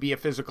anything to be a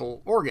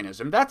physical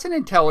organism. That's an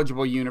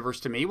intelligible universe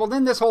to me. Well,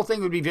 then this whole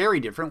thing would be very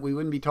different. We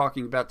wouldn't be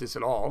talking about this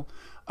at all.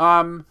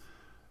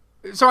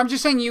 So I'm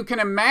just saying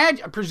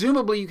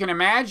presumably you can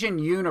imagine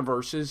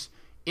universes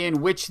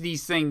in which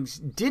these things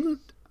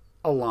didn't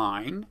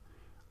align.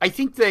 I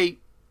think they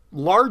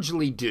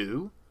largely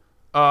do.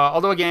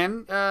 Although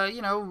again,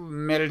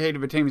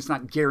 meditative attainment is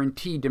not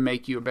guaranteed to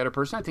make you a better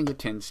person. I think it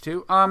tends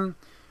to.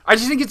 I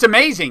just think it's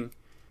amazing.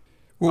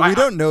 What we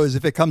don't know is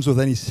if it comes with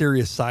any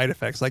serious side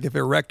effects. Like if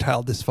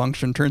erectile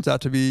dysfunction turns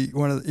out to be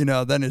one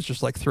of then it's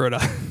just like throw it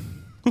out.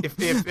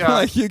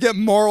 Like you get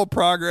moral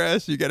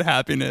progress, you get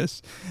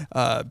happiness.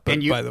 But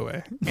by the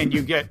way, and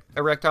you get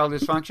erectile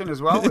dysfunction as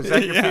well. Is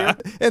that your fear?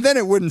 And then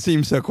it wouldn't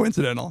seem so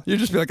coincidental. You'd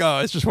just be like, oh,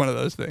 it's just one of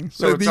those things.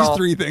 So these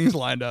three things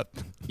lined up.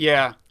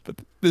 Yeah. But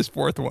this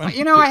fourth one.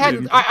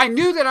 I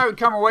knew that I would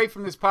come away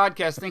from this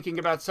podcast thinking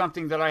about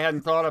something that I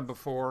hadn't thought of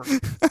before.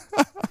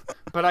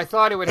 But I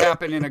thought it would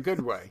happen in a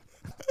good way.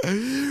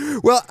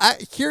 Well,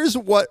 here's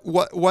what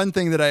one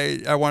thing that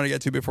I want to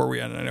get to before we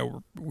end. I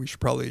know we should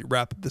probably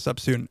wrap this up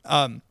soon.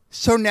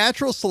 So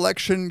natural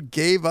selection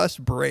gave us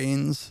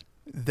brains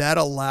that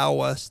allow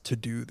us to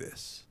do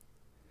this.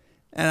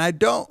 And I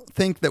don't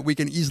think that we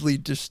can easily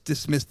just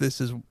dismiss this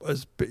as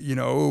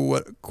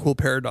what cool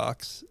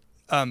paradox.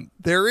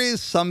 There is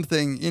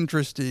something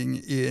interesting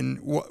in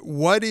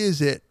what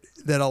is it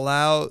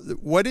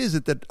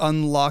that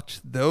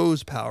unlocked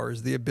those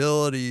powers, the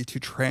ability to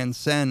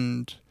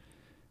transcend.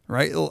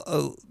 Right.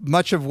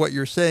 Much of what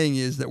you're saying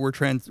is that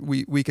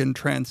we can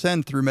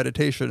transcend through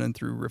meditation and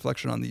through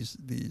reflection on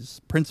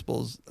these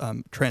principles,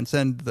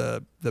 transcend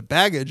the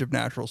baggage of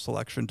natural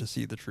selection to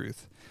see the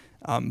truth.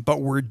 But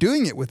we're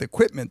doing it with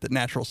equipment that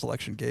natural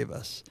selection gave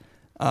us.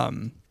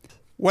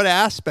 What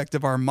aspect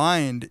of our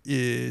mind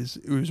is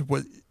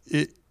what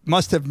it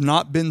must have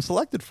not been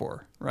selected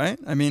for? Right.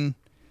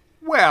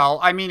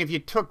 If you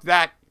took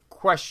that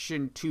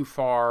question too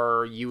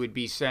far, you would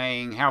be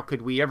saying, how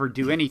could we ever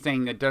do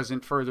anything that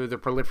doesn't further the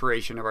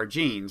proliferation of our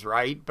genes,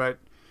 right? But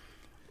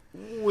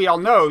we all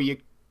know you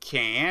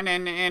can,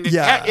 and it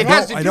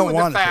has to do with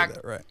the fact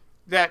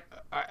that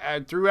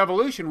through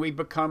evolution we've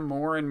become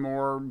more and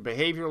more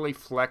behaviorally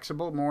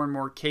flexible, more and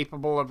more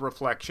capable of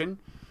reflection.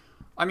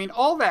 I mean,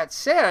 all that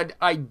said,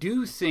 I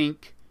do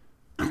think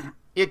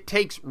it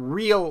takes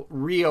real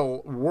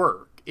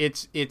work.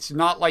 It's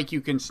not like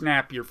you can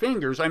snap your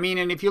fingers. I mean,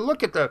 and if you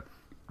look at the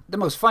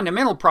most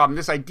fundamental problem,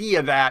 this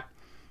idea that,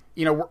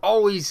 we're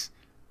always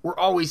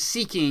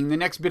seeking the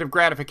next bit of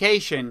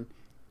gratification,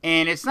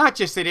 and it's not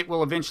just that it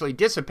will eventually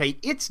dissipate,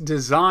 it's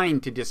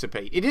designed to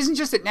dissipate. It isn't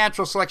just that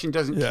natural selection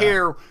doesn't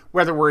care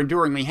whether we're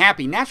enduringly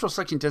happy. Natural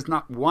selection does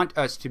not want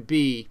us to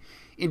be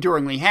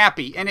enduringly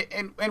happy.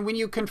 And when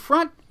you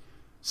confront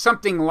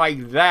something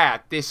like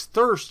that, this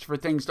thirst for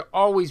things to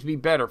always be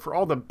better, for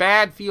all the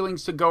bad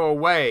feelings to go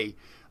away,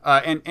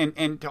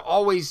 and to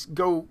always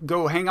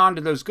go hang on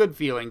to those good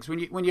feelings.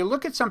 When you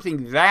look at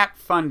something that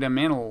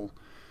fundamental,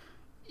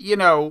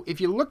 if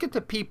you look at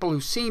the people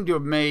who seem to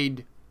have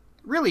made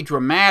really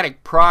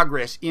dramatic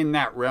progress in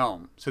that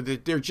realm, so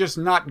that they're just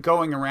not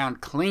going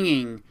around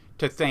clinging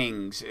to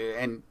things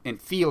and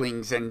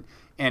feelings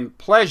and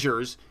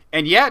pleasures,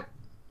 and yet,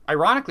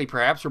 ironically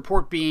perhaps,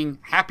 report being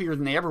happier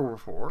than they ever were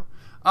before.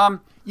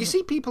 You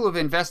see people who've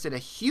invested a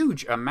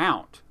huge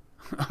amount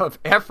of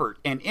effort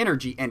and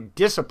energy and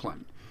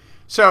discipline.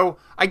 So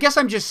I guess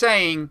I'm just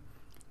saying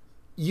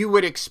you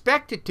would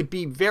expect it to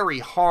be very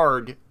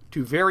hard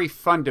to very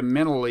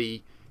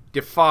fundamentally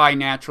defy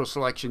natural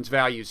selection's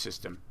value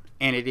system,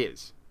 and it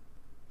is.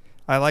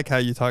 I like how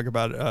you talk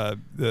about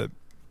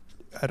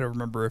I don't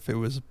remember if it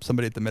was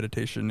somebody at the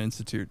Meditation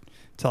Institute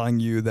telling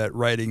you that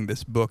writing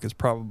this book is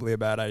probably a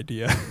bad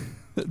idea.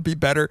 It'd be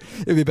better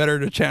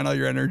to channel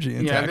your energy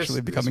into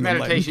actually becoming this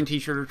meditation enlightened.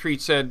 teacher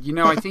retreat said,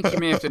 I think you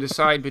may have to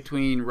decide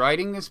between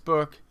writing this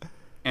book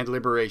and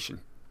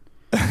liberation.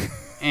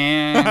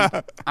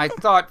 And I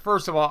thought,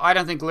 first of all, I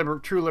don't think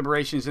true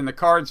liberation is in the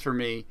cards for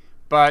me.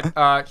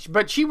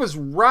 But she was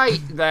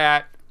right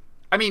that,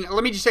 let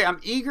me just say, I'm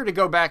eager to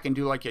go back and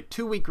do like a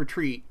 2-week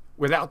retreat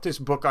without this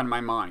book on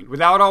my mind,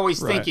 without always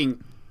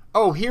thinking,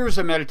 oh, here's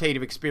a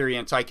meditative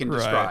experience I can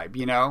describe,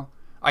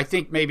 I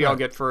think maybe I'll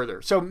get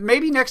further. So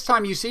maybe next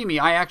time you see me,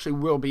 I actually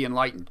will be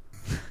enlightened.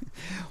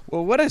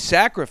 Well, what a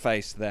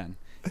sacrifice then.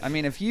 I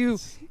mean, if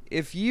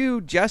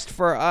you just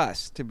for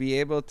us to be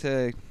able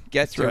to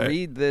get to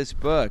read this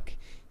book,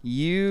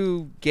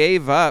 you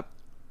gave up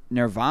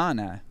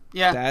nirvana.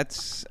 Yeah.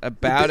 That's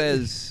about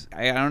as,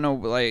 I don't know,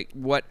 like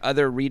what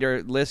other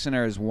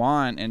listeners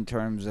want in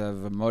terms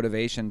of a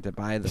motivation to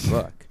buy the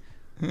book.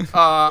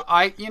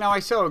 I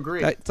so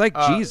agree. It's like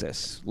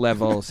Jesus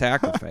level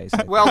sacrifice.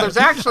 Well, there's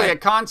actually a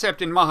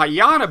concept in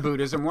Mahayana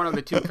Buddhism, one of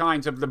the two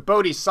kinds of the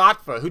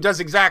Bodhisattva, who does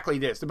exactly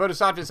this. The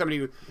Bodhisattva is somebody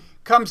who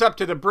comes up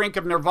to the brink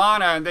of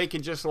nirvana and they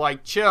can just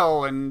like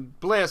chill and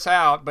bliss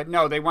out, but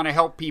no, they want to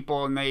help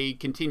people and they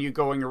continue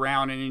going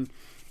around and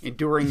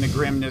enduring the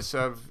grimness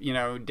of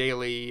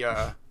daily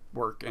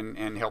work and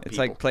help people. It's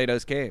like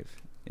Plato's cave.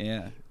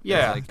 Yeah.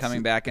 Yeah. It's like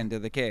coming back into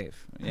the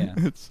cave. Yeah.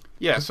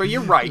 Yeah, so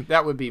you're right.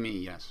 That would be me,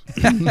 yes.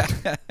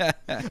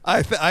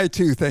 I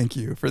too thank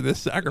you for this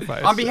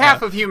sacrifice. On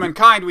behalf of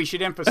humankind, we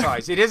should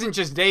emphasize, it isn't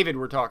just David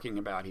we're talking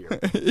about here.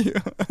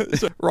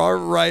 So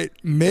Robert Wright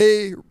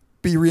may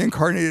be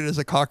reincarnated as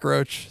a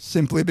cockroach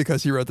simply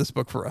because he wrote this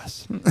book for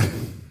us.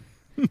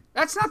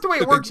 That's not the way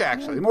it works,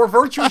 actually. The more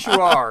virtuous you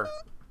are,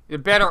 the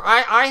better.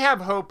 I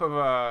have hope of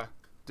a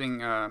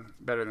thing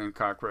better than a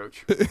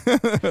cockroach.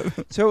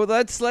 So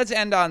let's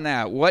end on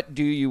that. What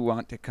do you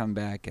want to come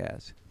back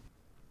as?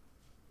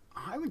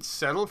 I would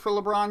settle for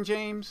LeBron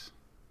James.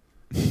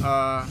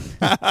 I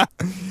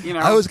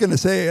was going to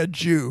say a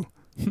Jew.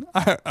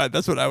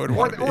 That's what I would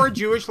want. Or a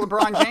Jewish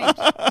LeBron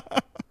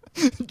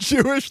James.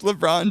 Jewish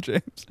LeBron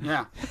James.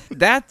 Yeah.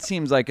 That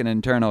seems like an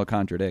internal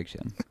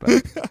contradiction.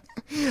 But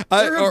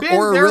There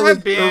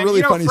have been a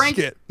really funny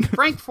skit.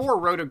 Frank Foer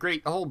wrote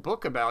a whole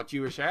book about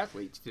Jewish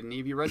athletes. Didn't he?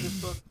 Have you read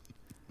this book?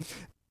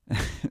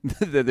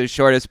 the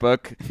shortest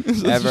book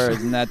ever.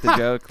 Isn't that the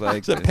joke? Like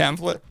it's a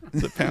pamphlet.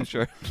 It's a pamphlet.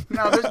 Sure.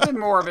 No, there's been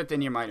more of it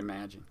than you might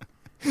imagine.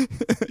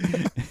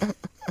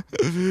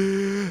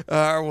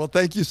 Well,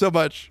 thank you so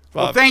much,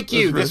 Bob. Well, thank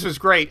you. This was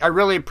great. I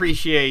really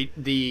appreciate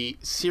the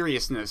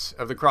seriousness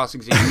of the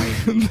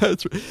cross-examination.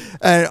 That's right.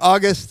 And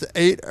August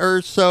 8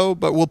 or so,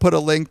 but we'll put a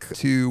link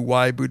to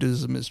Why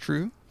Buddhism is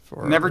True.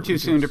 Never too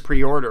soon to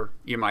pre-order,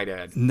 you might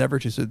add. Never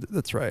too soon.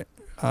 That's right.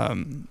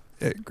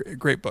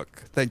 Great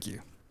book. Thank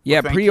you.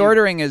 Yeah,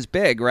 pre-ordering is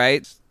big,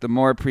 right? The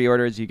more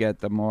pre-orders you get,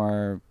 the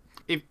more...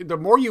 The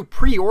more you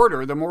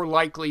pre-order, the more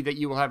likely that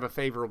you will have a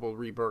favorable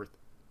rebirth.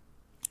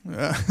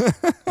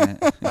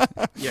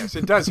 Yes,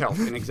 it does help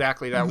in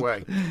exactly that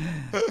way.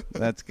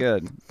 That's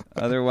good.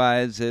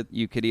 Otherwise,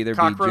 you could either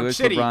Cockroach be Jewish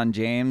City. LeBron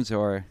James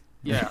or...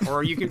 Yeah,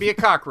 or you can be a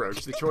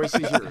cockroach. The choice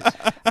is yours.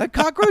 The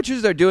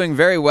cockroaches are doing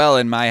very well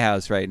in my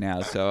house right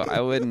now, so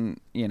I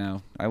wouldn't, But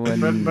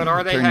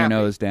are they turn happy? your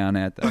nose down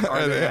at them.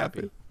 Are they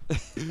happy?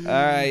 All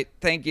right,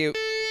 thank you.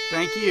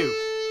 Thank you.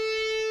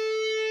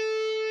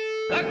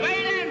 The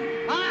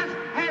Cleveland boss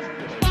has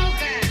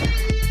spoken.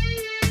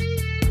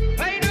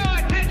 Pay no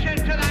attention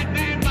to that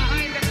man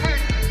behind the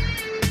curtain.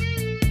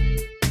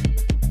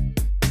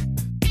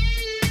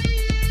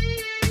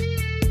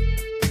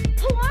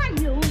 Who are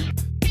you?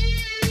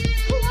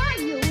 Who are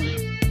you?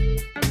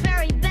 A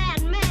very bad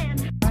man.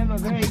 I'm a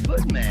very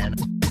good man.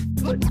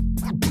 Good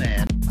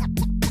man.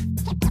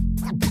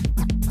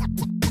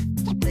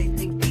 They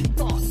think deep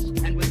thoughts,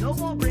 and with no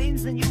more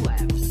brains than you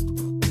have.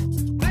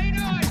 Pay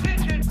no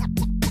attention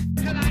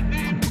to that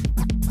man.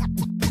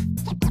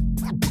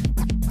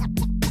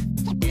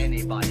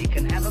 Anybody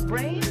can have a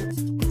brain.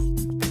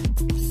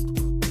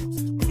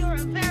 You're a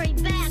very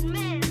bad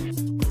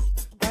man.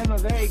 I'm a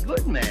very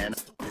good man.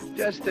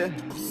 Just a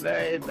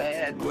very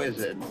bad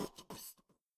wizard.